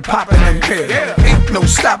 we keep it poppin' in here. Ain't no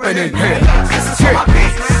stopping in here. This is for my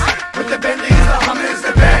beats. With the Bentleys, the Hummers,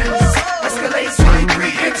 the Benz. Escalade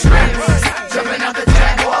 23-inch rims. Jumping out the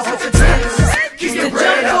Jaguars with the Timbs. Keep your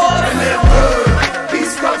bread up and live good.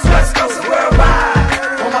 East Coast, West Coast, and worldwide.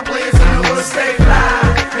 All my players in the hood stay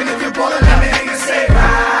fly. And if you're ballin', let me hear you say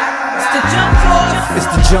ride. It's the jump off. It's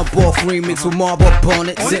the jump off remix with Marble upon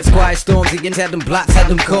it. Since quiet storms again had them blocks, had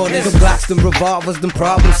them corners. Them blocks, them revolvers, them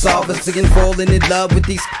problem solvers. Again falling in love with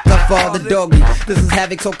these I father doggy. This is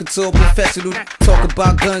Havoc talking to a professional. Talk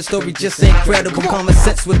about gun story, just incredible. Common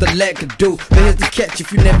sense what the leg could do. But here's the catch,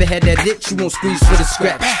 if you never had that itch, you won't squeeze for the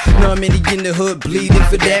scratch. Know how many in the hood bleeding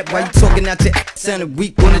for that? Why you talking out your sounding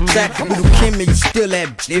weak on the track? Little Kim and you still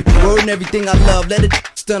that if you word and everything I love, let it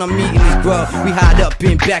stun, I'm eating this grub. We hide up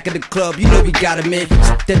in back of the club, you know we got him in.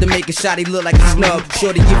 That to make a shot, he look like a snub.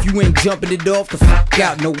 Shorty, if you ain't jumping it off the fuck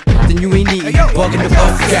out, no, then you ain't eating, bugging the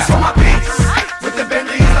fuck out. With the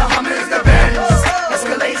Bentleys, the Hummers, the Benz.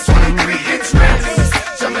 Escalade 23-inch rims.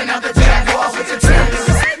 Jumping out the Jaguars with the Timbs.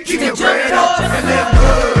 Keep your bread up and live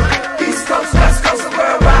good. East Coast, West Coast, and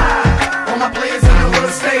worldwide. All my players in the hood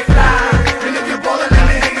stay fly. And if you're ballin', let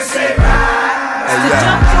me hear you say ride. Hey yo,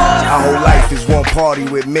 our whole life is one party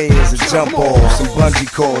with millions of jump offs and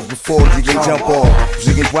bungee cords before you can jump off.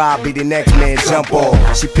 Ziggy Wild be the next man jump off.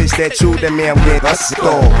 She pitched that truth, that man I'm getting us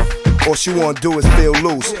off. All she wanna do is feel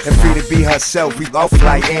loose and free to be herself. We off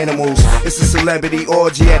like animals. It's a celebrity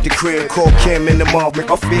orgy at the crib. Call Kim in the mall, make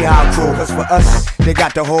off be our crew. Cause for us, they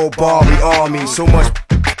got the whole Barbie army. So much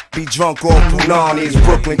be drunk off Punani. It's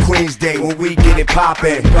Brooklyn, Queens Day when we get it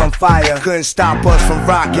poppin'. Gunfire couldn't stop us from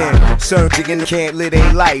rockin'. Surging can't live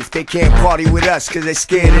their life. They can't party with us cause they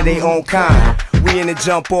scared of their own kind. We in the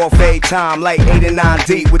jump off every time like 8 and 9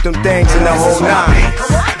 deep with them things in the whole 9.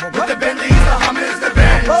 With the Bentleys, the Hummers, the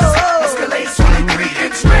Benz. Escalade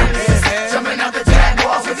 23-inch rims. Jumping out the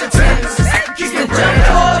Jaguars with the Timbs. Keep your bread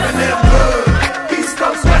up and live good. East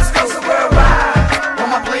Coast, West Coast, and worldwide. All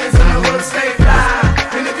my players in the hood stay fly.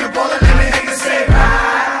 And if you're ballin', let me hear you say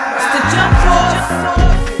ride. It's the jump off.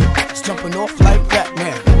 It's jumping off like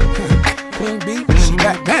Batman. Queen B, she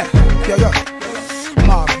back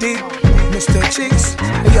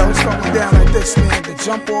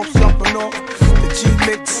jump off, jumping off. The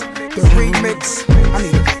G-Mix, the remix. I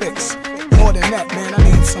need a fix. More than that, man, I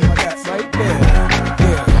need some of that right there.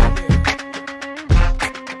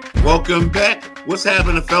 Yeah. Welcome back. What's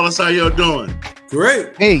happening, fellas? How y'all doing?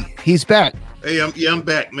 Great. Hey, he's back. Hey, I'm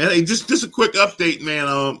back, man. Hey, just a quick update,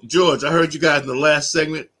 man. George, I heard you guys in the last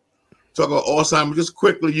segment talk about Alzheimer's. Just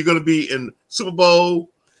quickly, you're going to be in Super Bowl,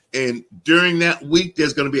 and during that week,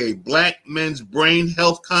 there's going to be a Black Men's Brain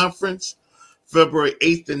Health Conference, February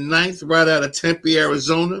 8th and 9th, right out of Tempe,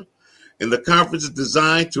 Arizona. And the conference is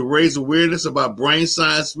designed to raise awareness about brain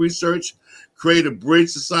science research, create a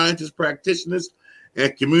bridge to scientists, practitioners,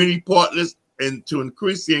 and community partners, and to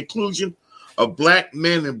increase the inclusion of Black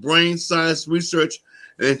men in brain science research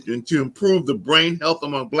and to improve the brain health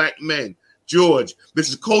among Black men. George, this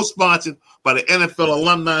is co-sponsored by the NFL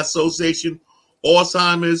Alumni Association,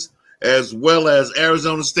 Alzheimer's, as well as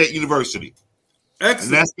Arizona State University.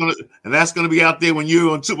 Excellent. And that's gonna be out there when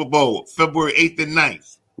you're on Super Bowl, February 8th and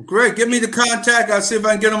 9th. Great. Give me the contact. I'll see if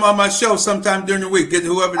I can get them on my show sometime during the week. Get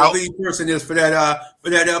whoever the lead person is for that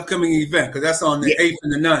upcoming event, because that's on the 8th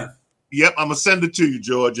and the 9th. Yep, I'm gonna send it to you,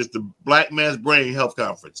 George. It's the Black Man's Brain Health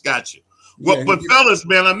Conference. Got you. Well, but fellas,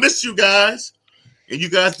 man, I miss you guys, and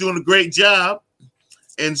you guys doing a great job.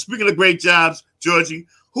 And speaking of great jobs, Georgie,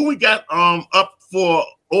 who we got up for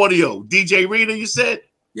audio? DJ Reader, you said?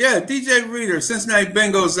 Yeah, DJ Reader, Cincinnati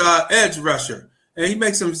Bengals edge rusher, and he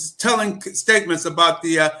makes some telling statements about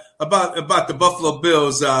the Buffalo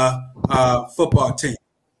Bills football team.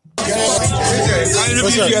 I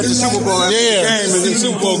interviewed you at the Super Bowl game, and the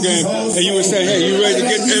Super Bowl game, and you were saying, "Hey, you ready to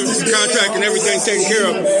get the contract and everything taken care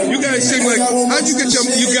of?" You guys seem like, how'd you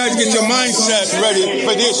guys get your mindset ready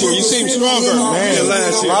for this year? You seem stronger than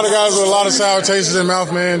last year. A lot of guys with a lot of sour tastes in their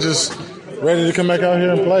mouth, man, just ready to come back out here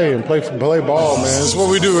and play ball, man. It's what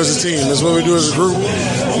we do as a team. It's what we do as a group.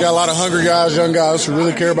 We got a lot of hungry guys, young guys who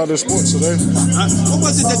really care about their sport. So what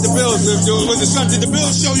was it that the Bills were doing? Was it something? Did the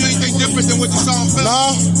Bills show you anything different than what you saw on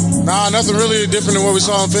film? Nah, nothing really different than what we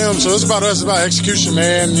saw on film. So it's about us, about execution,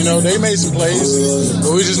 man. You know, they made some plays,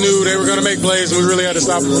 but we just knew they were going to make plays, and we really had to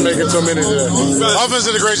stop them from making so many today. Right. Offense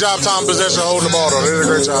did a great job, time possession, holding the ball, though. They did a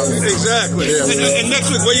great job. Exactly. Yeah. And next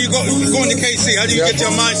week, where you going to KC? How do you get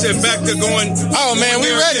your mindset back to going? Oh, man, we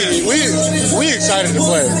ready. We excited to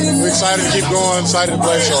play. We excited to keep going, excited to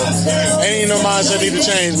play. So ain't no mindset need to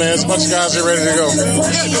change, man. It's a bunch of guys that are ready to go.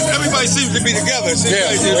 Yeah, everybody seems to be together.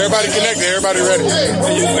 Everybody connected. Everybody ready.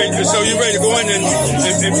 So you ready to go in and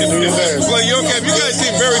play your game? You guys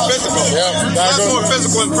seem very physical. Yeah. A lot more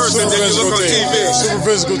physical in person than you look on TV. Super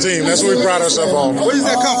physical team. That's what we pride ourselves on. Where does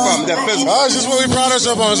that come from, that physical? It's just what we pride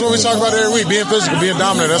ourselves on. It's what we talk about every week. Being physical, being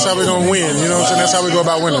dominant. That's how we're going to win. You know what I'm saying? That's how we go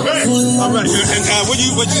about winning. All right. And what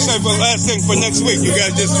you say for last thing for next week? You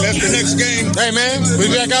guys just that's the next game? Hey, man. We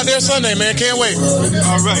back out there Sunday, man. Can't wait.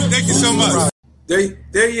 All right. Thank you so much.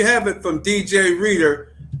 There you have it from DJ Reader.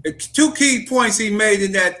 Two key points he made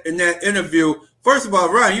in that interview. First of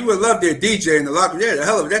all, Ryan, you would love their DJ in the locker room. Yeah, the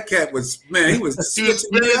hell of that cat was, man, he was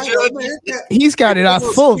He's got it on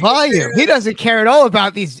full volume. He doesn't care at all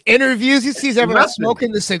about these interviews. He sees everyone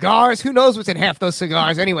smoking the cigars. Who knows what's in half those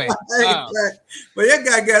cigars anyway? But that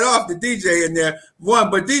guy got off the DJ in there.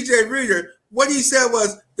 But DJ Reader, what he said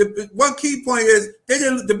was, the one key point is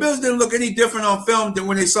the Bills didn't look any different on film than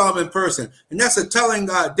when they saw him in person. And that's a telling,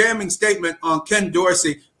 damning statement on Ken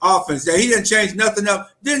Dorsey offense, that he didn't change nothing up,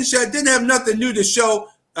 didn't have nothing new to show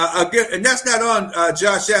again. And that's not on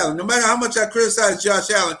Josh Allen. No matter how much I criticize Josh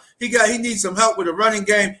Allen, he needs some help with a running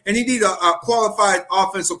game, and he needs a qualified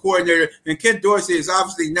offensive coordinator. And Ken Dorsey is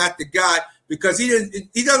obviously not the guy, because he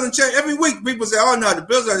doesn't change. Every week people say, "Oh no, the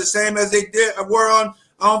Bills are the same as they were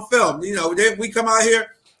on film." You know, we come out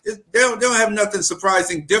here, they don't have nothing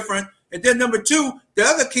surprising different. And then number two, the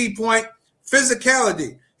other key point,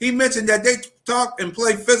 physicality. He mentioned that they talk and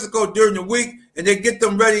play physical during the week, and they get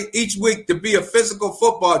them ready each week to be a physical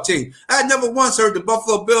football team. I never once heard the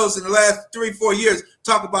Buffalo Bills in the last 3-4 years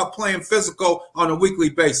talk about playing physical on a weekly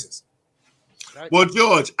basis. Well,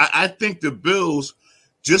 George, I think the Bills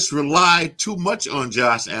just rely too much on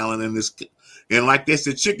Josh Allen and like they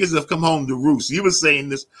said, chickens have come home to roost. You were saying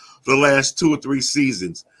this for the last 2 or 3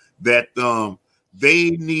 seasons, that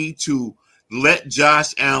they need to let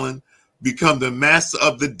Josh Allen become the master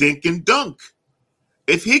of the dink and dunk.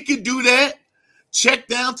 If he could do that, check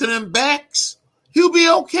down to them backs, he'll be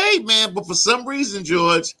okay, man. But for some reason,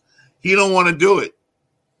 George, he don't want to do it.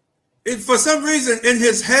 For some reason, in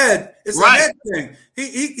his head, it's a head thing.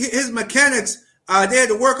 His mechanics, they had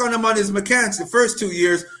to work on him on his mechanics the first 2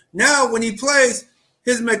 years. Now, when he plays,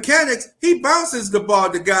 his mechanics, he bounces the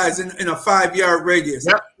ball to guys in a 5-yard radius.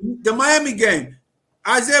 Yep. The Miami game,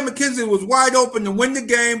 Isaiah McKenzie was wide open to win the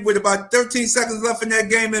game with about 13 seconds left in that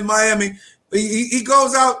game in Miami. He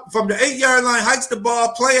goes out from the 8-yard line, hikes the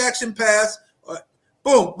ball, play action pass.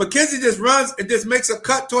 Boom. McKenzie just runs and just makes a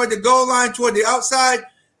cut toward the goal line, toward the outside,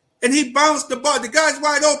 and he bounced the ball. The guy's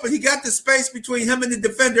wide open. He got the space between him and the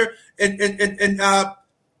defender, and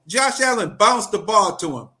Josh Allen bounced the ball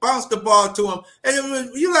to him. And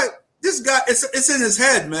you're like, this guy, it's in his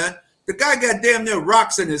head, man. The guy got damn near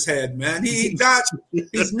rocks in his head, man. He's not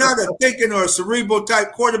a thinking or a cerebral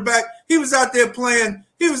type quarterback. He was out there playing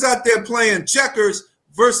checkers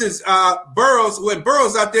versus Burrows, when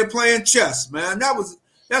Burrows out there playing chess, man. That's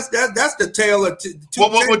the tale of two.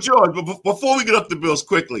 Well, George, but before we get up the Bills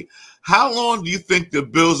quickly, how long do you think the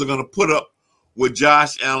Bills are going to put up with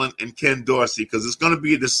Josh Allen and Ken Dorsey? Because it's going to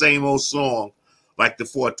be the same old song, like the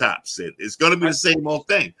Four Tops said. It's going to be the same old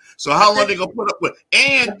thing. So how long are they going to put up with?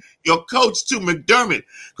 And your coach, too, McDermott,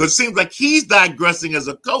 because it seems like he's digressing as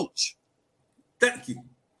a coach. Thank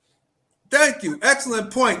you. Excellent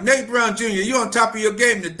point. Nate Brown Jr., you're on top of your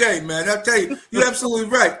game today, man. I'll tell you, you're absolutely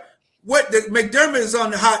right. McDermott is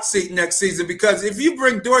on the hot seat next season, because if you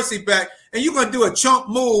bring Dorsey back and you're going to do a chump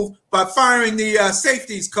move by firing the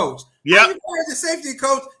safeties coach. Yeah. You fired the safety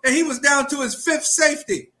coach, and he was down to his 5th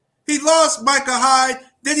safety. He lost Micah Hyde.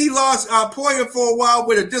 Then he lost Poyer for a while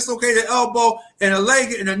with a dislocated elbow and a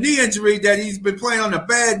leg and a knee injury that he's been playing on a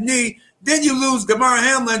bad knee. Then you lose Damar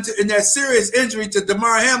Hamlin in that serious injury to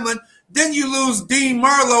Damar Hamlin. Then you lose Dean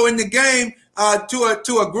Marlowe in the game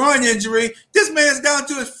to a groin injury. This man's down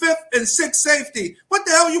to his 5th and 6th safety. What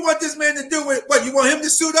the hell you want this man to do with what? You want him to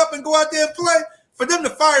suit up and go out there and play? For them to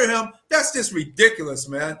fire him, that's just ridiculous,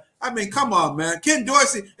 man. I mean, come on, man. Ken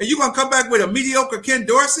Dorsey, and you're going to come back with a mediocre Ken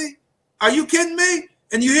Dorsey? Are you kidding me?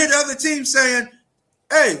 And you hear the other team saying,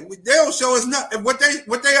 hey, they'll show us not what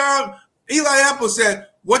they are. Eli Apple said,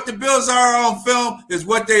 what the Bills are on film is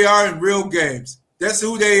what they are in real games. That's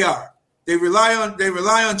who they are. They rely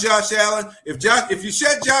on Josh Allen. If you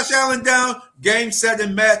shut Josh Allen down, game, set,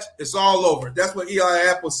 and match, it's all over. That's what Eli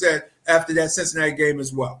Apple said after that Cincinnati game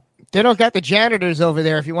as well. They don't got the janitors over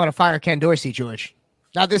there if you want to fire Ken Dorsey, George.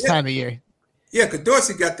 Not this time of year. Yeah, because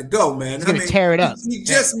Dorsey got to go, man. He's gonna tear it up. He's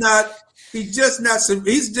just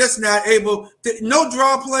not able to, no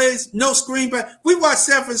draw plays, no screen pass. We watched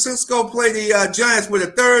San Francisco play the Giants with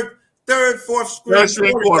a fourth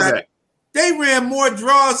screen quarterback. They ran more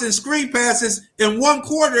draws and screen passes in one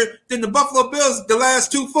quarter than the Buffalo Bills the last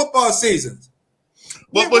 2 football seasons.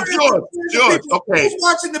 But George, okay. Who's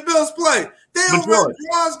watching the Bills play? They don't run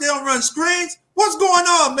draws. They don't run screens. What's going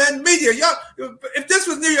on, man? Media, y'all. If this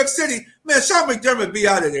was New York City, man, Sean McDermott would be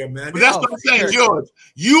out of there, man. But that's what I'm saying, George.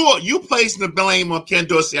 You placing the blame on Ken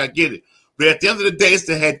Dorsey. I get it, but at the end of the day, it's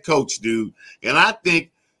the head coach, dude. And I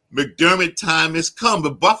think McDermott time has come.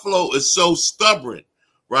 But Buffalo is so stubborn,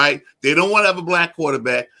 right? They don't want to have a black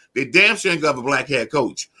quarterback. They damn sure ain't gonna have a black head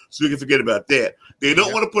coach. So we can forget about that. They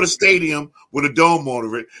don't want to put a stadium with a dome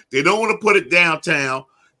over it. They don't want to put it downtown.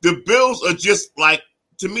 The Bills are just like,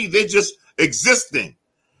 to me, they're just existing.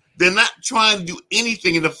 They're not trying to do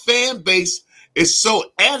anything, and the fan base is so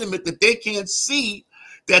adamant that they can't see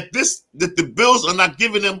that the Bills are not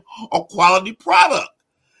giving them a quality product.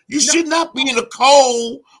 You should not be in the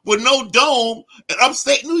cold with no dome in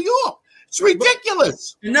upstate New York. It's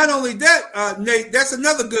ridiculous. And not only that, Nate, that's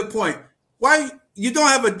another good point. Why you don't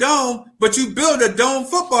have a dome, but you build a dome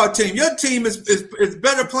football team? Your team is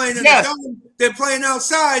better playing in the dome than playing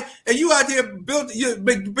outside, and you out here Brandon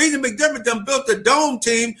McDermott done built a dome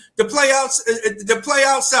team to play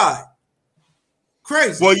outside.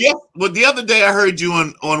 Crazy. Well, yeah. Well, the other day I heard you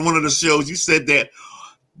on one of the shows. You said that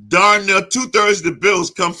darn near 2/3 of the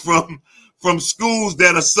Bills come from schools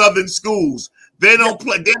that are southern schools. They don't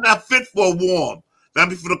play. They're not fit for warm,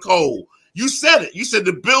 not for the cold. You said it. You said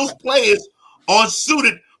the Bills players aren't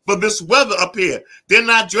suited for this weather up here. They're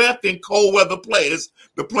not drafting cold weather players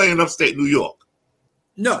to play in upstate New York.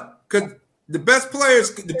 No, because the best players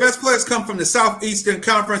come from the Southeastern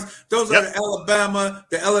Conference. Those are the Alabama,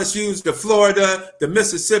 the LSUs, the Florida, the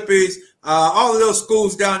Mississippis. All of those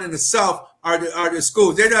schools down in the South are the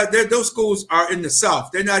schools. Those schools are in the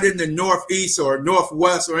South. They're not in the Northeast or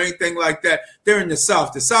Northwest or anything like that. They're in the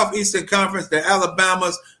South. The Southeastern Conference, the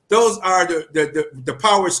Alabamas, those are the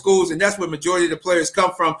power schools, and that's where majority of the players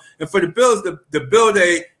come from. And for the Bills to build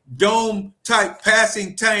a dome-type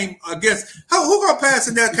passing team against – who going to pass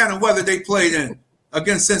in that kind of weather they played in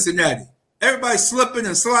against Cincinnati? Everybody slipping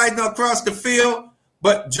and sliding across the field,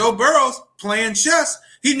 but Joe Burrow's playing chess.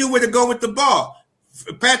 He knew where to go with the ball.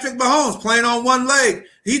 Patrick Mahomes playing on one leg.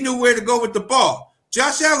 He knew where to go with the ball.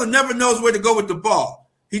 Josh Allen never knows where to go with the ball.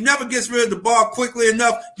 He never gets rid of the ball quickly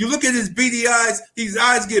enough. You look at his beady eyes. His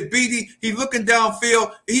eyes get beady. He's looking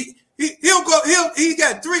downfield. He'll go. He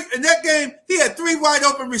got 3 in that game. He had 3 wide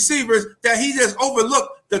open receivers that he just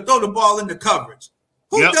overlooked to throw the ball into coverage.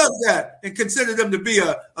 Who does that and consider them to be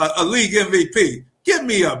a league MVP? Give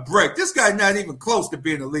me a break. This guy's not even close to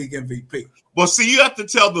being a league MVP. Well, see, you have to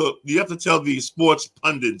tell the sports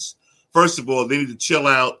pundits, first of all, they need to chill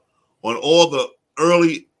out on all the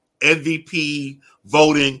early MVP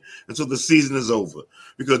voting until the season is over,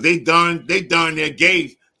 because they darn near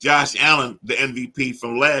gave Josh Allen the MVP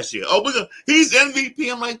from last year. Oh, he's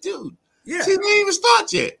MVP. I'm like, dude, he didn't even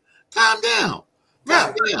start yet. Calm down.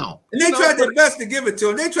 Calm down. And they tried their best to give it to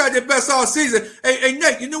him. They tried their best all season. Hey,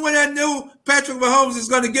 Nick, you know when I knew Patrick Mahomes is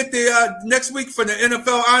going to get the next week for the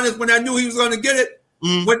NFL honors, when I knew he was going to get it?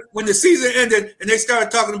 When the season ended and they started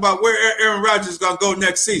talking about where Aaron Rodgers is going to go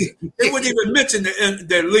next season. They wouldn't even mention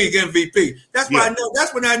the league MVP. That's why I know.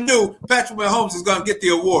 That's when I knew Patrick Mahomes is going to get the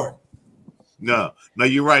award. No,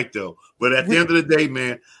 you're right, though. But at the end of the day,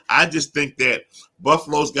 man, I just think that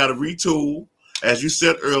Buffalo's got to retool, as you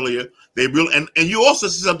said earlier. They really and you also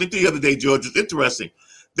said something the other day, George. It's interesting.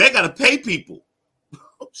 They got to pay people.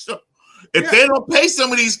 So if they don't pay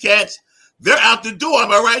some of these cats, they're out the door.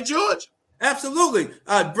 Am I right, George? Absolutely.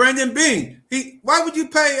 Brandon Beane. Why would you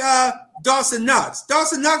pay Dawson Knox?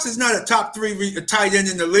 Dawson Knox is not a top 3 tight end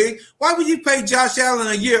in the league. Why would you pay Josh Allen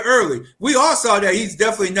a year early? We all saw that he's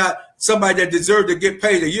definitely not somebody that deserved to get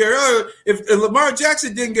paid a year early. If Lamar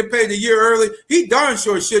Jackson didn't get paid a year early, he darn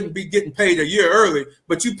sure shouldn't be getting paid a year early.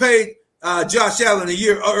 But you paid Josh Allen a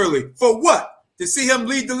year early. For what? To see him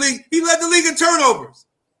lead the league? He led the league in turnovers.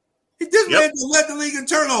 This man led the league in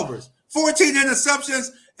turnovers. 14 interceptions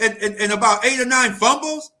and about 8 or 9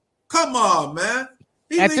 fumbles. Come on, man.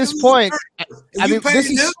 At this point, I mean,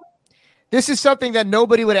 this is something that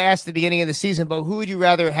nobody would have asked at the beginning of the season, but who would you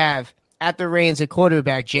rather have at the reins at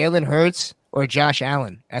quarterback, Jalen Hurts or Josh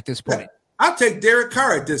Allen at this point? I'll take Derek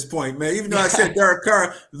Carr at this point, man. Even though I said Derek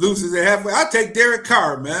Carr loses at halfway, I'll take Derek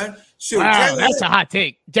Carr, man. Shoot, wow, that's a hot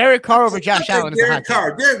take. Derek Carr over Josh Allen is a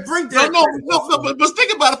hot take. Bring Derek Carr. But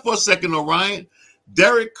think about it for a second, Orion.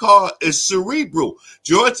 Derek Carr is cerebral.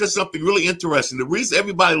 George said something really interesting. The reason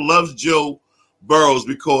everybody loves Joe Burrows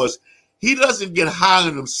because he doesn't get high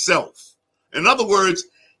on himself. In other words,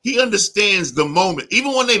 he understands the moment.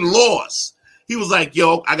 Even when they lost, he was like,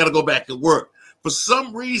 yo, I got to go back and work. For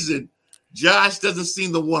some reason, Josh doesn't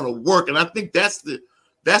seem to want to work. And I think that's the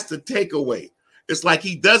takeaway. It's like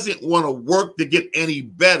he doesn't want to work to get any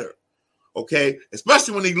better, okay?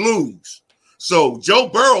 Especially when he lose. So Joe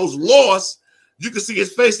Burrow's lost. You can see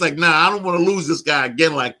his face like, nah, I don't want to lose this guy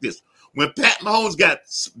again like this. When Pat Mahomes got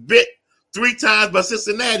bit 3 times by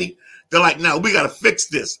Cincinnati, they're like, nah, we got to fix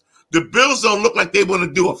this. The Bills don't look like they want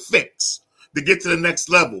to do a fix to get to the next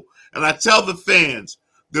level. And I tell the fans,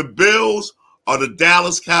 the Bills are the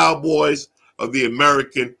Dallas Cowboys of the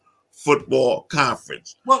American Football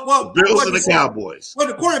Conference. The Bills and the Cowboys. Well,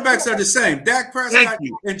 the quarterbacks are the same. Dak Prescott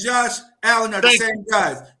and Josh Allen are the same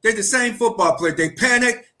guys. They're the same football players. They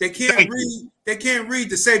panic. They can't read. They can't read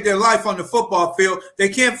to save their life on the football field. They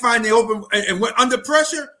can't find the open. And when under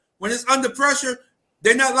pressure, when it's under pressure,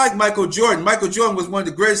 they're not like Michael Jordan. Michael Jordan was one of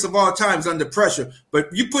the greatest of all times under pressure. But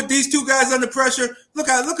you put these 2 guys under pressure. Look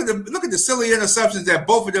at the silly interceptions that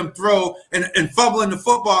both of them throw and fumbling the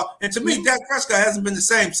football. And to me, Dak Prescott hasn't been the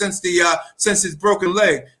same since his broken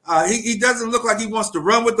leg. He doesn't look like he wants to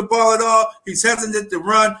run with the ball at all. He's hesitant to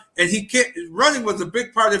run, and he can't. Running was a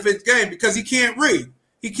big part of his game because he can't read.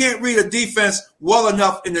 He can't read a defense well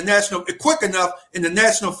enough quick enough in the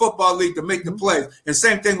National Football League to make the plays. And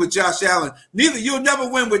same thing with Josh Allen. You'll never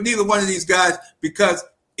win with neither one of these guys because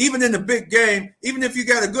even in the big game, even if you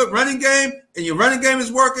got a good running game and your running game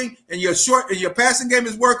is working and your passing game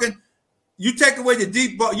is working, you take away the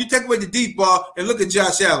deep ball. You take away the deep ball and look at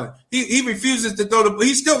Josh Allen. He refuses to throw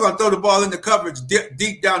he's still going to throw the ball in the coverage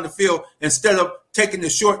deep down the field instead of taking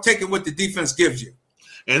what the defense gives you.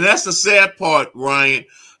 And that's the sad part, Ryan,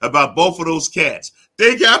 about both of those cats.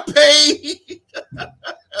 They got paid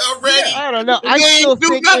already. Yeah, I don't know. I still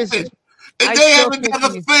think nothing. And they haven't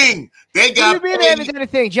done a thing. They got paid. They haven't done a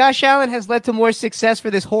thing. Josh Allen has led to more success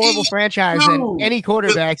for this horrible franchise than any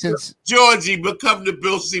quarterback since Georgie become the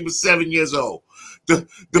Bills since he was 7 years old. The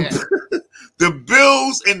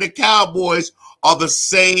Bills and the Cowboys are the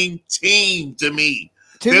same team to me.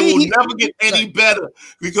 They will never get any better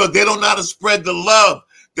because they don't know how to spread the love.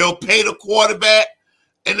 They'll pay the quarterback,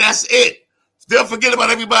 and that's it. They'll forget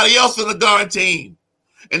about everybody else on the darn team.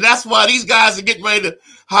 And that's why these guys are getting ready to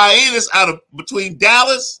hiatus between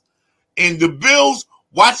Dallas and the Bills.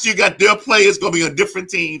 Watch, you got their players going to be on different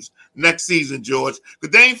teams next season, George,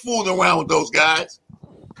 because they ain't fooling around with those guys.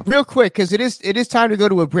 Real quick, because it is time to go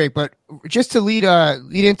to a break, but just to lead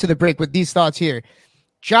into the break with these thoughts here,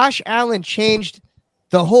 Josh Allen changed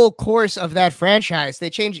the whole course of that franchise. He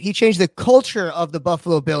changed the culture of the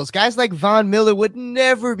Buffalo Bills. Guys like Von Miller would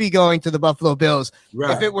never be going to the Buffalo Bills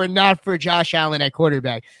if it were not for Josh Allen at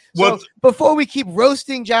quarterback. So before we keep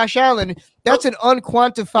roasting Josh Allen, that's an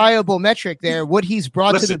unquantifiable metric there, what he's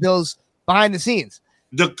brought to the Bills behind the scenes.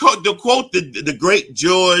 The quote the great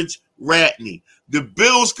George Ratney, the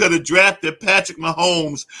Bills could have drafted Patrick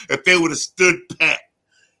Mahomes if they would have stood pat.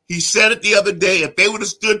 He said it the other day, if they would have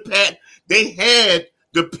stood pat, they had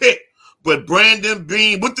the pick. But Brandon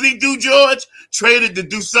Beane, what did he do, George? Traded to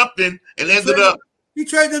do something and ended up. He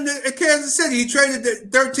traded him to Kansas City. He traded the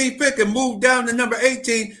 13th pick and moved down to number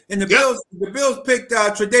 18. And the Bills picked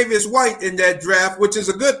Tre'Davious White in that draft, which is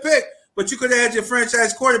a good pick. But you could have had your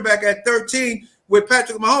franchise quarterback at 13 with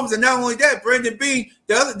Patrick Mahomes. And not only that, Brandon Beane,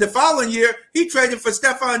 the following year, he traded for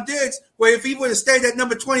Stephon Diggs, where if he would have stayed at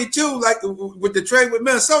number 22, like with the trade with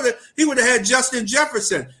Minnesota, he would have had Justin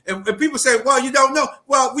Jefferson. And people say, well, you don't know.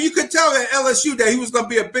 Well, you could tell at LSU that he was going to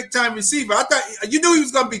be a big-time receiver. I thought you knew he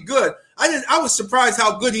was going to be good. I was surprised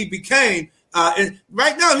how good he became. And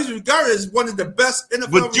right now, he's regarded as one of the best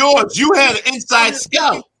NFL. But, George, you had an inside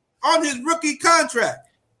scout. On his rookie contract.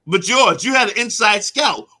 But, George, you had an inside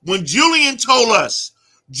scout. When Julian told us,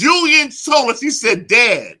 he said,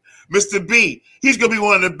 Dad, Mr. B, he's going to be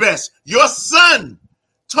one of the best. Your son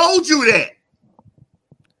told you that.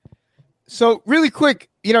 So, really quick,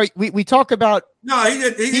 we talk about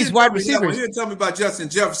these wide receivers. He didn't tell me about Justin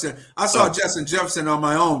Jefferson. I saw Justin Jefferson on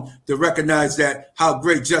my own to recognize that how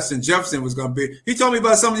great Justin Jefferson was going to be. He told me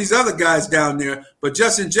about some of these other guys down there, but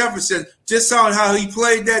Justin Jefferson, just saw how he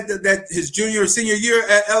played that his junior or senior year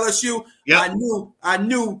at LSU. Yep. I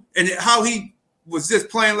knew, and how he was just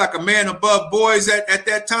playing like a man above boys at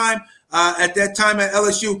that time. At that time at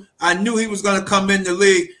LSU, I knew he was going to come in the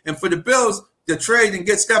league. And for the Bills to trade and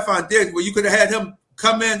get Stephon Diggs, where you could have had him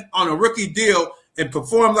come in on a rookie deal and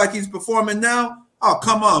perform like he's performing now. Oh,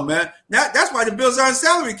 come on, man. That's why the Bills are in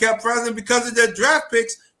salary cap present, because of their draft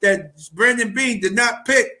picks that Brandon Beane did not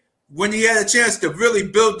pick when he had a chance to really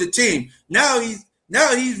build the team. Now he's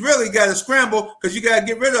really got to scramble, because you got to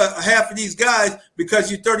get rid of half of these guys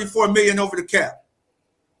because you're $34 million over the cap.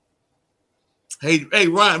 Hey,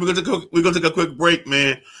 Ryan, we're gonna take a quick break,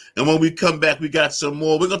 man. And when we come back, we got some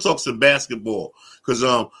more. We're gonna talk some basketball. Because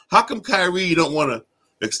how come Kyrie don't want to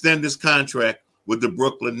extend his contract with the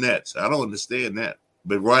Brooklyn Nets? I don't understand that.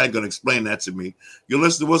 But Ryan gonna explain that to me. You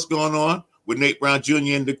listen to what's going on with Nate Brown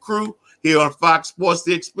Jr. and the crew here on Fox Sports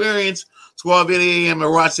The Experience, 12:80 a.m. in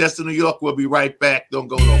Rochester, New York. We'll be right back. Don't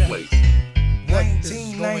go no place.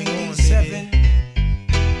 1997.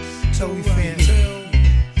 Toby fan.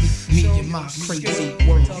 Me and my crazy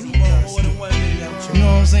world. You know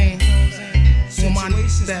what I'm saying? For my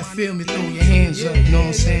niggas that feel me, throw your hands up. You know what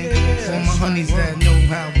I'm saying? For my honeys that know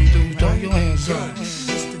how we do, throw your hands up.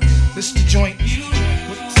 This the joint. We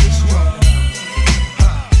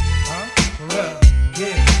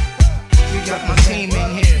got my team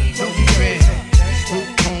in here. Toby fan. Group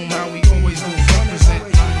home, how we always do. Represent.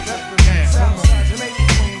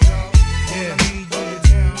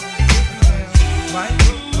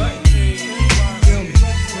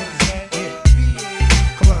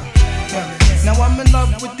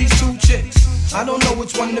 With these two chicks, I don't know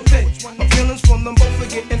which one to pick. My feelings for them both are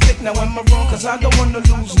getting thick. Now am I wrong? Cause I don't wanna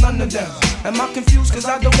lose none of them. Am I confused? Cause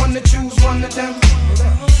I don't wanna choose one of them.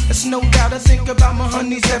 There's no doubt I think about my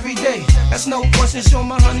honeys every day. That's no question, show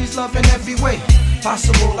my honeys love in every way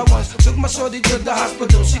possible. I once took my shorty to the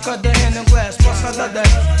hospital. She cut her hand in glass, plus I got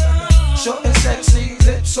that. Short and sexy,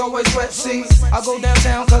 lips always wet, see. I go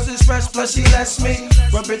downtown cause it's fresh, plus she lets me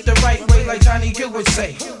rub it the right way like Johnny Gill would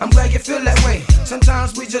say. I'm glad you feel that way.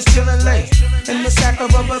 Sometimes we just chillin' late in the sack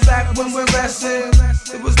of rubber back when we're resting.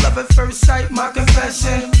 It was love at first sight, my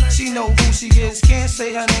confession. She know who she is, can't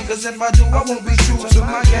say her name, cause if I do, I won't be true to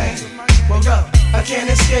my game. Well, up, I can't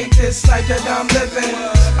escape this life that I'm living.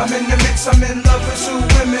 I'm in the mix, I'm in love with two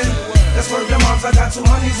women. That's where the moms, I got two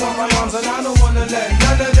honeys on my arms, and I don't wanna let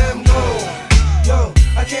none of them go. Yo,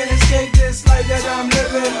 I can't escape this life that I'm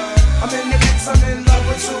living. I'm in the mix, I'm in love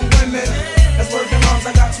with two women. That's where the moms,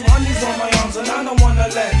 I got two honeys on my arms, and I don't wanna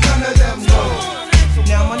let none of them go.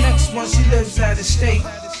 Now my next one, she lives out of state.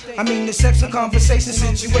 I mean the sex and conversation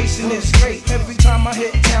situation is great. Every time I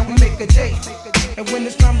hit town, we make a date. And when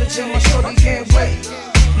it's time to chill, my shorty can't wait.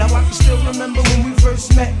 Now I can still remember when we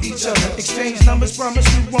first met each other. Exchange numbers, promise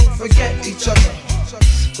we won't forget each other.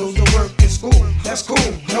 Go to work in school, that's cool,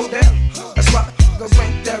 no doubt. That's why nigga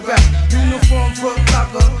rank that rap. Uniform foot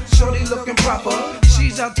locker, shorty looking proper.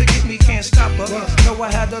 She's out to get me, can't stop her. Know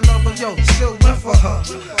I had to love her, yo, still went for her.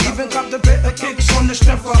 Even copped a pair of kicks on the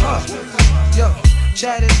strength for her. Yo,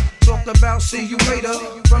 chatted, talked about see you later.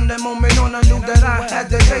 From that moment on, I knew that I had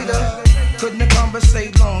to date her. Couldn't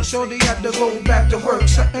conversate long, shorty had to go back to work.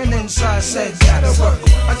 Something inside said, gotta work.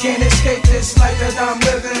 I can't escape this life that I'm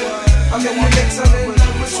living. I'm in the mix, I'm in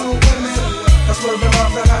love with two women. That's where the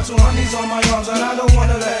mouth, I got two honeys on my arms, and I don't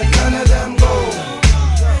wanna let none of them go.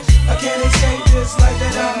 I can't escape this life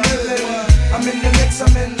that I'm living. I'm in the mix,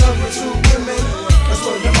 I'm in love with two women. That's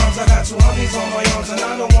where the moms, I got two honeys on my arms, and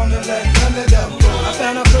I don't wanna let none of them go. I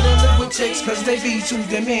found I couldn't live with chicks cause they be too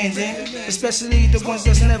demanding, especially the ones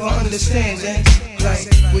that's never understanding. Like,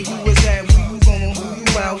 where you was at, where you going, who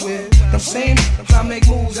you out with. I'm saying, I make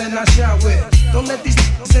moves and I shout with. Don't let these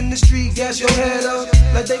in the street gas your head up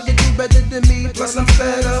like they can do better than me, plus I'm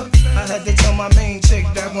fed up. I had to tell my main chick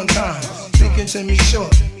that one time, speaking to me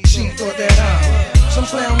short, she thought that I'm some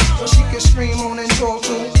clown she could scream on and talk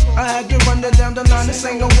to. I had to run her down the line, this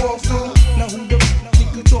ain't no walkthrough. Now who the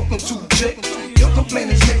f*** you talking to, chick? Your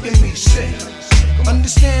complaint is making me sick.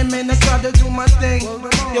 Understand, man, I try to do my thing.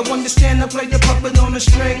 You understand, I play the puppet on the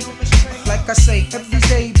string. Like I say, every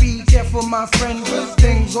day be careful, my friend. Good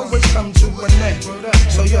things always come to an end.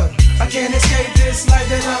 So yo, I can't escape this life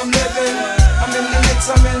that I'm living. I'm in the mix,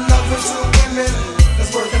 I'm in love with two women.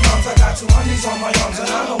 That's working moms, I got two honeys on my arms, and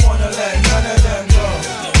I don't wanna let none of them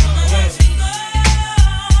go.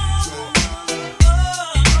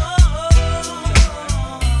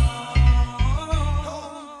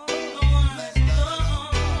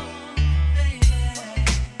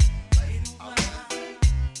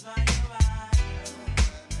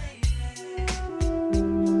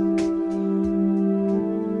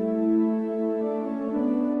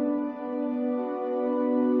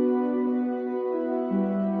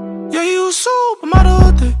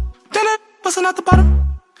 Supermodel, then it bustin' out the bottom.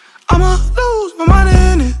 I'ma lose my mind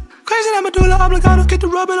in it. Crazy that medulla oblongata. Get the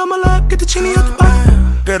rubbing on my lap, get the chini out the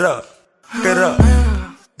bottom. Get up, get up.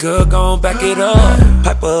 Good, gon' back it up.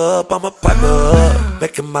 Pipe up, I'ma pipe up.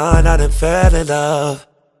 Make it mine, I done fell in love.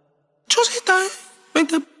 Juicy thing, make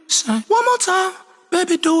the sing. One more time,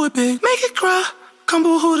 baby, do it big. Make it cry, come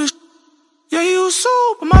boo-hoo this. Yeah, you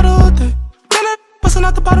supermodel, then it bustin'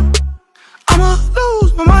 out the bottom. I'ma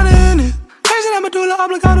lose my mind in it. Crazy that medulla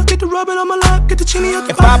oblongata. Get the rubbing on my lap, get the chini out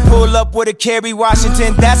the bottom. If I pull up with a Kerry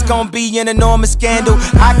Washington, that's gonna be an enormous scandal.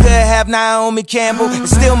 I could have Naomi Campbell and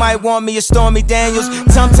still might want me a Stormy Daniels.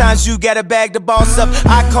 Sometimes you gotta bag the boss up.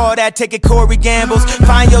 I call that taking Corey Gambles.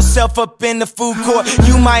 Find yourself up in the food court,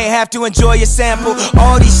 you might have to enjoy your sample.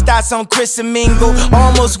 All these stats on Chris and Mingle,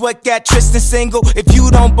 almost what got Tristan single. If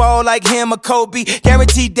you don't ball like him or Kobe,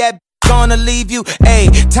 guaranteed that gonna leave you. Hey,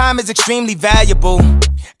 time is extremely valuable,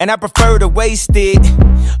 and I prefer to waste it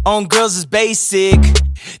on girls is basic.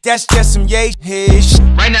 That's just some yay ish.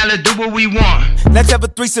 Right now, let's do what we want. Let's have a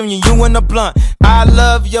threesome, you and a blunt. I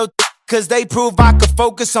love your cause they prove I could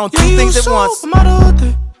focus on two things at once. Then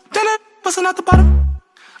it bustin' out the bottom.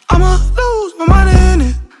 I'ma lose my mind in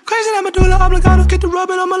it. Crazy that medulla oblongata. Get the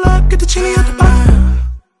rubbing on my lap, get the chini out the bottom.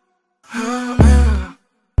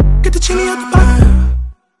 Get the chini out the bottom.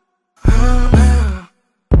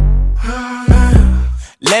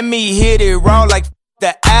 Let me hit it raw like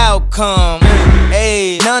the outcome.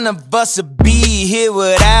 Hey, none of us would be here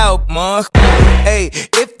without money. Hey,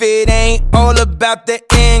 if it ain't all about the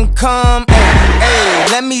income, hey,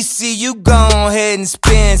 let me see you go ahead and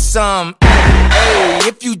spend some. Hey,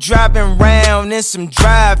 if you driving round in some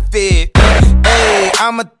dry fit, hey,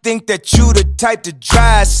 I'ma think that you the type to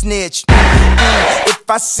dry snitch. If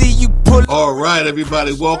I see you pull. All right,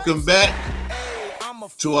 everybody, welcome back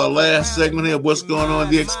to our last segment here of What's Going On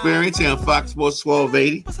The Experience here on Fox Sports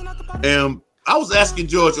 1280. And I was asking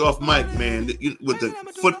George off mic, man, with the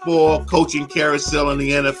football coaching carousel in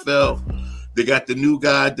the NFL, they got the new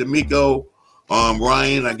guy, D'Amico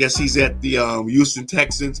Ryan. I guess he's at the Houston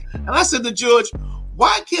Texans. And I said to George,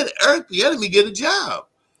 why can't Eric Bieniemy get a job?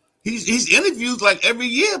 He's interviewed like every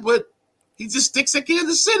year, but he just sticks at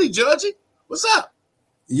Kansas City. Georgie, what's up?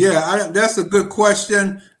 Yeah, that's a good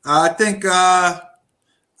question. I think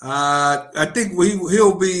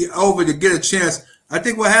he'll be over to get a chance. I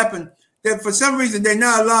think what happened that for some reason they're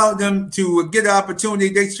not allowing them to get an opportunity.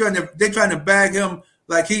 They're trying to bag him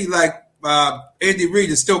like Andy Reid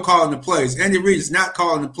is still calling the plays. Andy Reid is not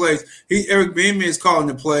calling the plays. Eric Bieniemy is calling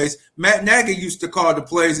the plays. Matt Nagy used to call the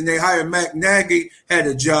plays, and they hired Matt Nagy, had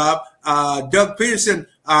a job. Doug Peterson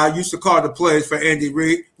used to call the plays for Andy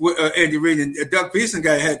Reid. And Doug Peterson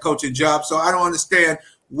got a head coaching job. So I don't understand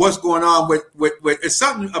what's going on with it's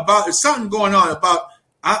something going on about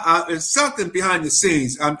it's something behind the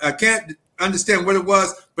scenes. I can't understand what it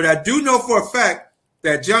was, but I do know for a fact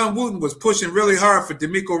that John Wooten was pushing really hard for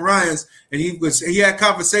DeMeco Ryans, and he had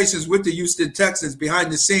conversations with the Houston Texans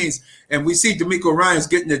behind the scenes, and we see DeMeco Ryans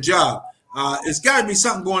getting the job. It's got to be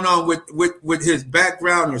something going on with his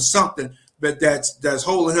background or something that's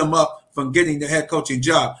holding him up from getting the head coaching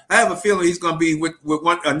job. I have a feeling he's going to be with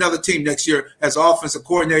another team next year as offensive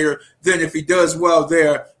coordinator. Then if he does well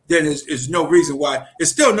there, then there's no reason why.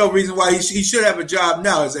 There's still no reason why he should have a job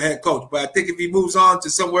now as a head coach. But I think if he moves on to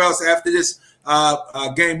somewhere else after this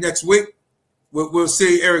game next week, we'll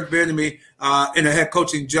see Eric Bieniemy in a head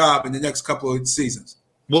coaching job in the next couple of seasons.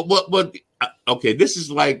 What? Okay, this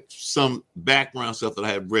is like some background stuff that I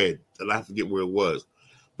had read that I forget where it was.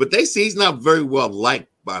 But they say he's not very well liked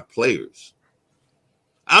by players.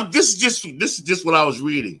 This is just what I was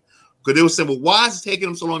reading, because they were saying, well, why is it taking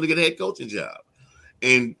him so long to get a head coaching job?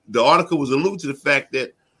 And the article was alluding to the fact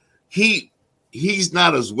that he's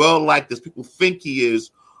not as well liked as people think he is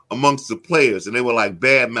amongst the players, and they were like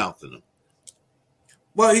bad mouthing him.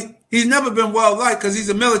 Well, he's never been well liked because he's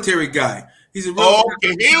a military guy. He's a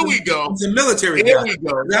here we go. He's a military guy. We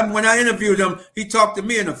go. When I interviewed him, he talked to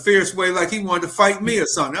me in a fierce way, like he wanted to fight me or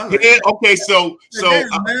something. I was like, so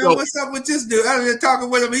what's up with this dude? I was talking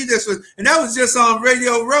with him. And that was just on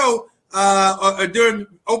Radio Row during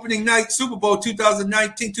opening night Super Bowl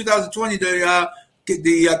 2019, 2020,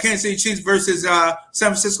 the Kansas City Chiefs versus San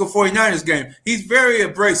Francisco 49ers game. He's very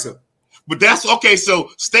abrasive. But that's okay. So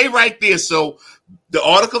stay right there. So the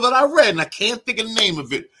article that I read, and I can't think of the name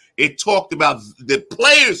of it, it talked about the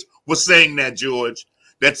players were saying that, George,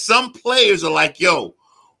 that some players are like, yo,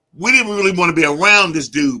 we didn't really want to be around this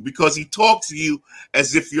dude because he talks to you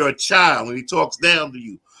as if you're a child and he talks down to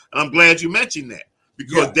you. And I'm glad you mentioned that,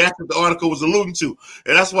 because that's what the article was alluding to.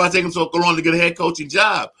 And that's why I think him so long to get a head coaching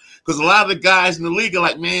job, because a lot of the guys in the league are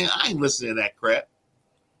like, man, I ain't listening to that crap.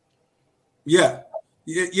 Yeah,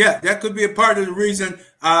 that could be a part of the reason.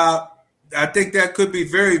 I think that could be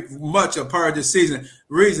very much a part of the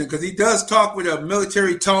reason, because he does talk with a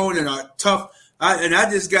military tone and a tough. And I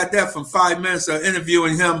just got that from 5 minutes of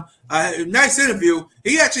interviewing him. Nice interview.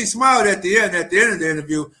 He actually smiled at the end of the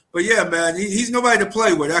interview. But yeah, man, he's nobody to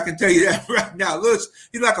play with. I can tell you that right now. Look,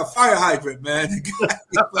 he's like a fire hydrant, man.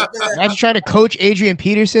 That's trying to coach Adrian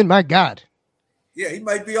Peterson. My God. Yeah, he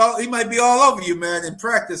might be all over you, man, in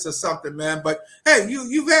practice or something, man. But hey,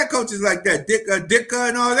 you've had coaches like that, Ditka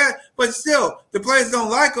and all that. But still, the players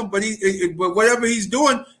don't like him. But but whatever he's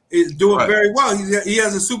doing is doing very well. He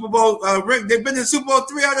has a Super Bowl ring. They've been in Super Bowl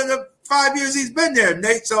 3 out of the 5 years he's been there,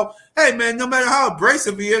 Nate. So hey, man, no matter how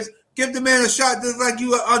abrasive he is, give the man a shot just like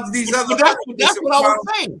you are these other. That's what I was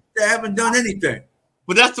saying. They haven't done anything.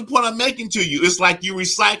 But that's the point I'm making to you. It's like you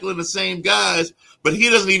recycling the same guys, but he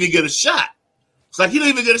doesn't even get a shot. It's like he don't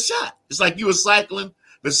even get a shot. It's like you recycling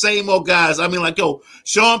the same old guys. I mean, like, yo,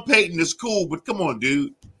 Sean Payton is cool, but come on,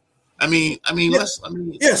 dude. Sean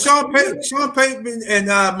Payton and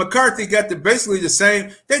McCarthy got basically the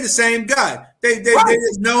same. They're the same guy. They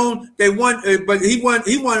just known they won, but he won.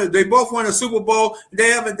 They both won a Super Bowl.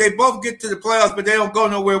 They both get to the playoffs, but they don't go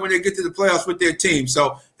nowhere when they get to the playoffs with their team.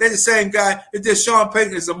 So they're the same guy. It's just Sean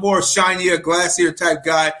Payton is a more shinier, glassier type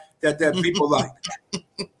guy that people like.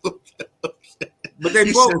 But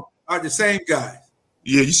they both are the same guys.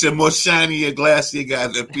 Yeah, you said more shiny and glassy guy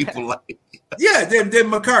that people like. Yeah, than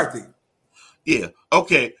McCarthy. Yeah.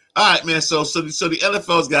 Okay. All right, man. So the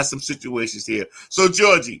NFL's got some situations here. So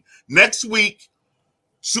Georgie, next week,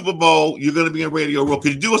 Super Bowl, you're going to be in Radio Row.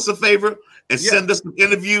 Can you do us a favor and send us some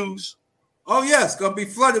interviews? Oh yes, going to be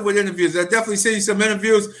flooded with interviews. I'll definitely send you some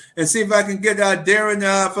interviews and see if I can get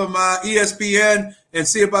Darren from ESPN and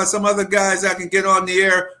see about some other guys I can get on the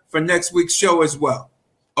air for next week's show as well.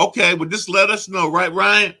 Okay, well, just let us know, right,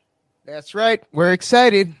 Ryan? That's right. We're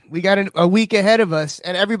excited. We got a week ahead of us.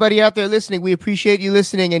 And everybody out there listening, we appreciate you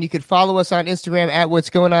listening. And you can follow us on Instagram at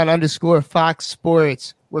what'sgoingon_Fox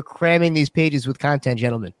Sports. We're cramming these pages with content,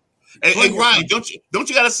 gentlemen. Hey, Ryan, don't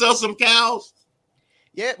you got to sell some cows?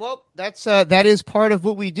 Yeah, well, that is part of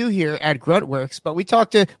what we do here at Gruntworks. But we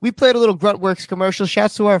played a little Gruntworks commercial.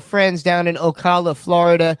 Shouts to our friends down in Ocala,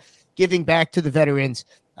 Florida, giving back to the veterans.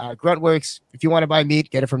 Gruntworks, if you want to buy meat,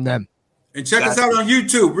 get it from them. And check us out on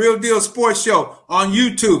YouTube, Real Deal Sports Show on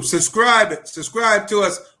YouTube. Subscribe to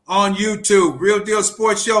us on YouTube, Real Deal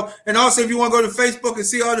Sports Show. And also, if you want to go to Facebook and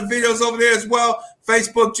see all the videos over there as well,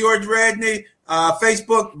 Facebook, George Radney,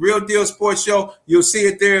 Facebook, Real Deal Sports Show. You'll see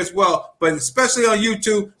it there as well. But especially on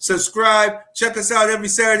YouTube, subscribe. Check us out every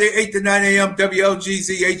Saturday, 8 to 9 a.m.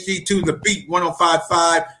 WLGZ HD2, The Beat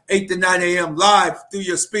 105.5, 8 to 9 a.m. live through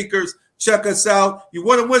your speakers. Check us out. You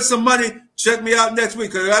want to win some money? Check me out next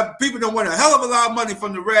week. Because people don't win a hell of a lot of money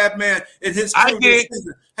from the Rad Man and his crew this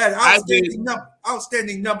season. Had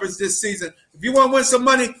outstanding numbers this season. If you want to win some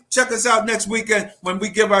money, check us out next weekend when we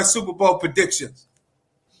give our Super Bowl predictions.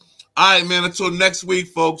 All right, man. Until next week,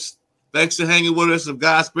 folks. Thanks for hanging with us. If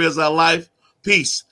God spares our life, peace.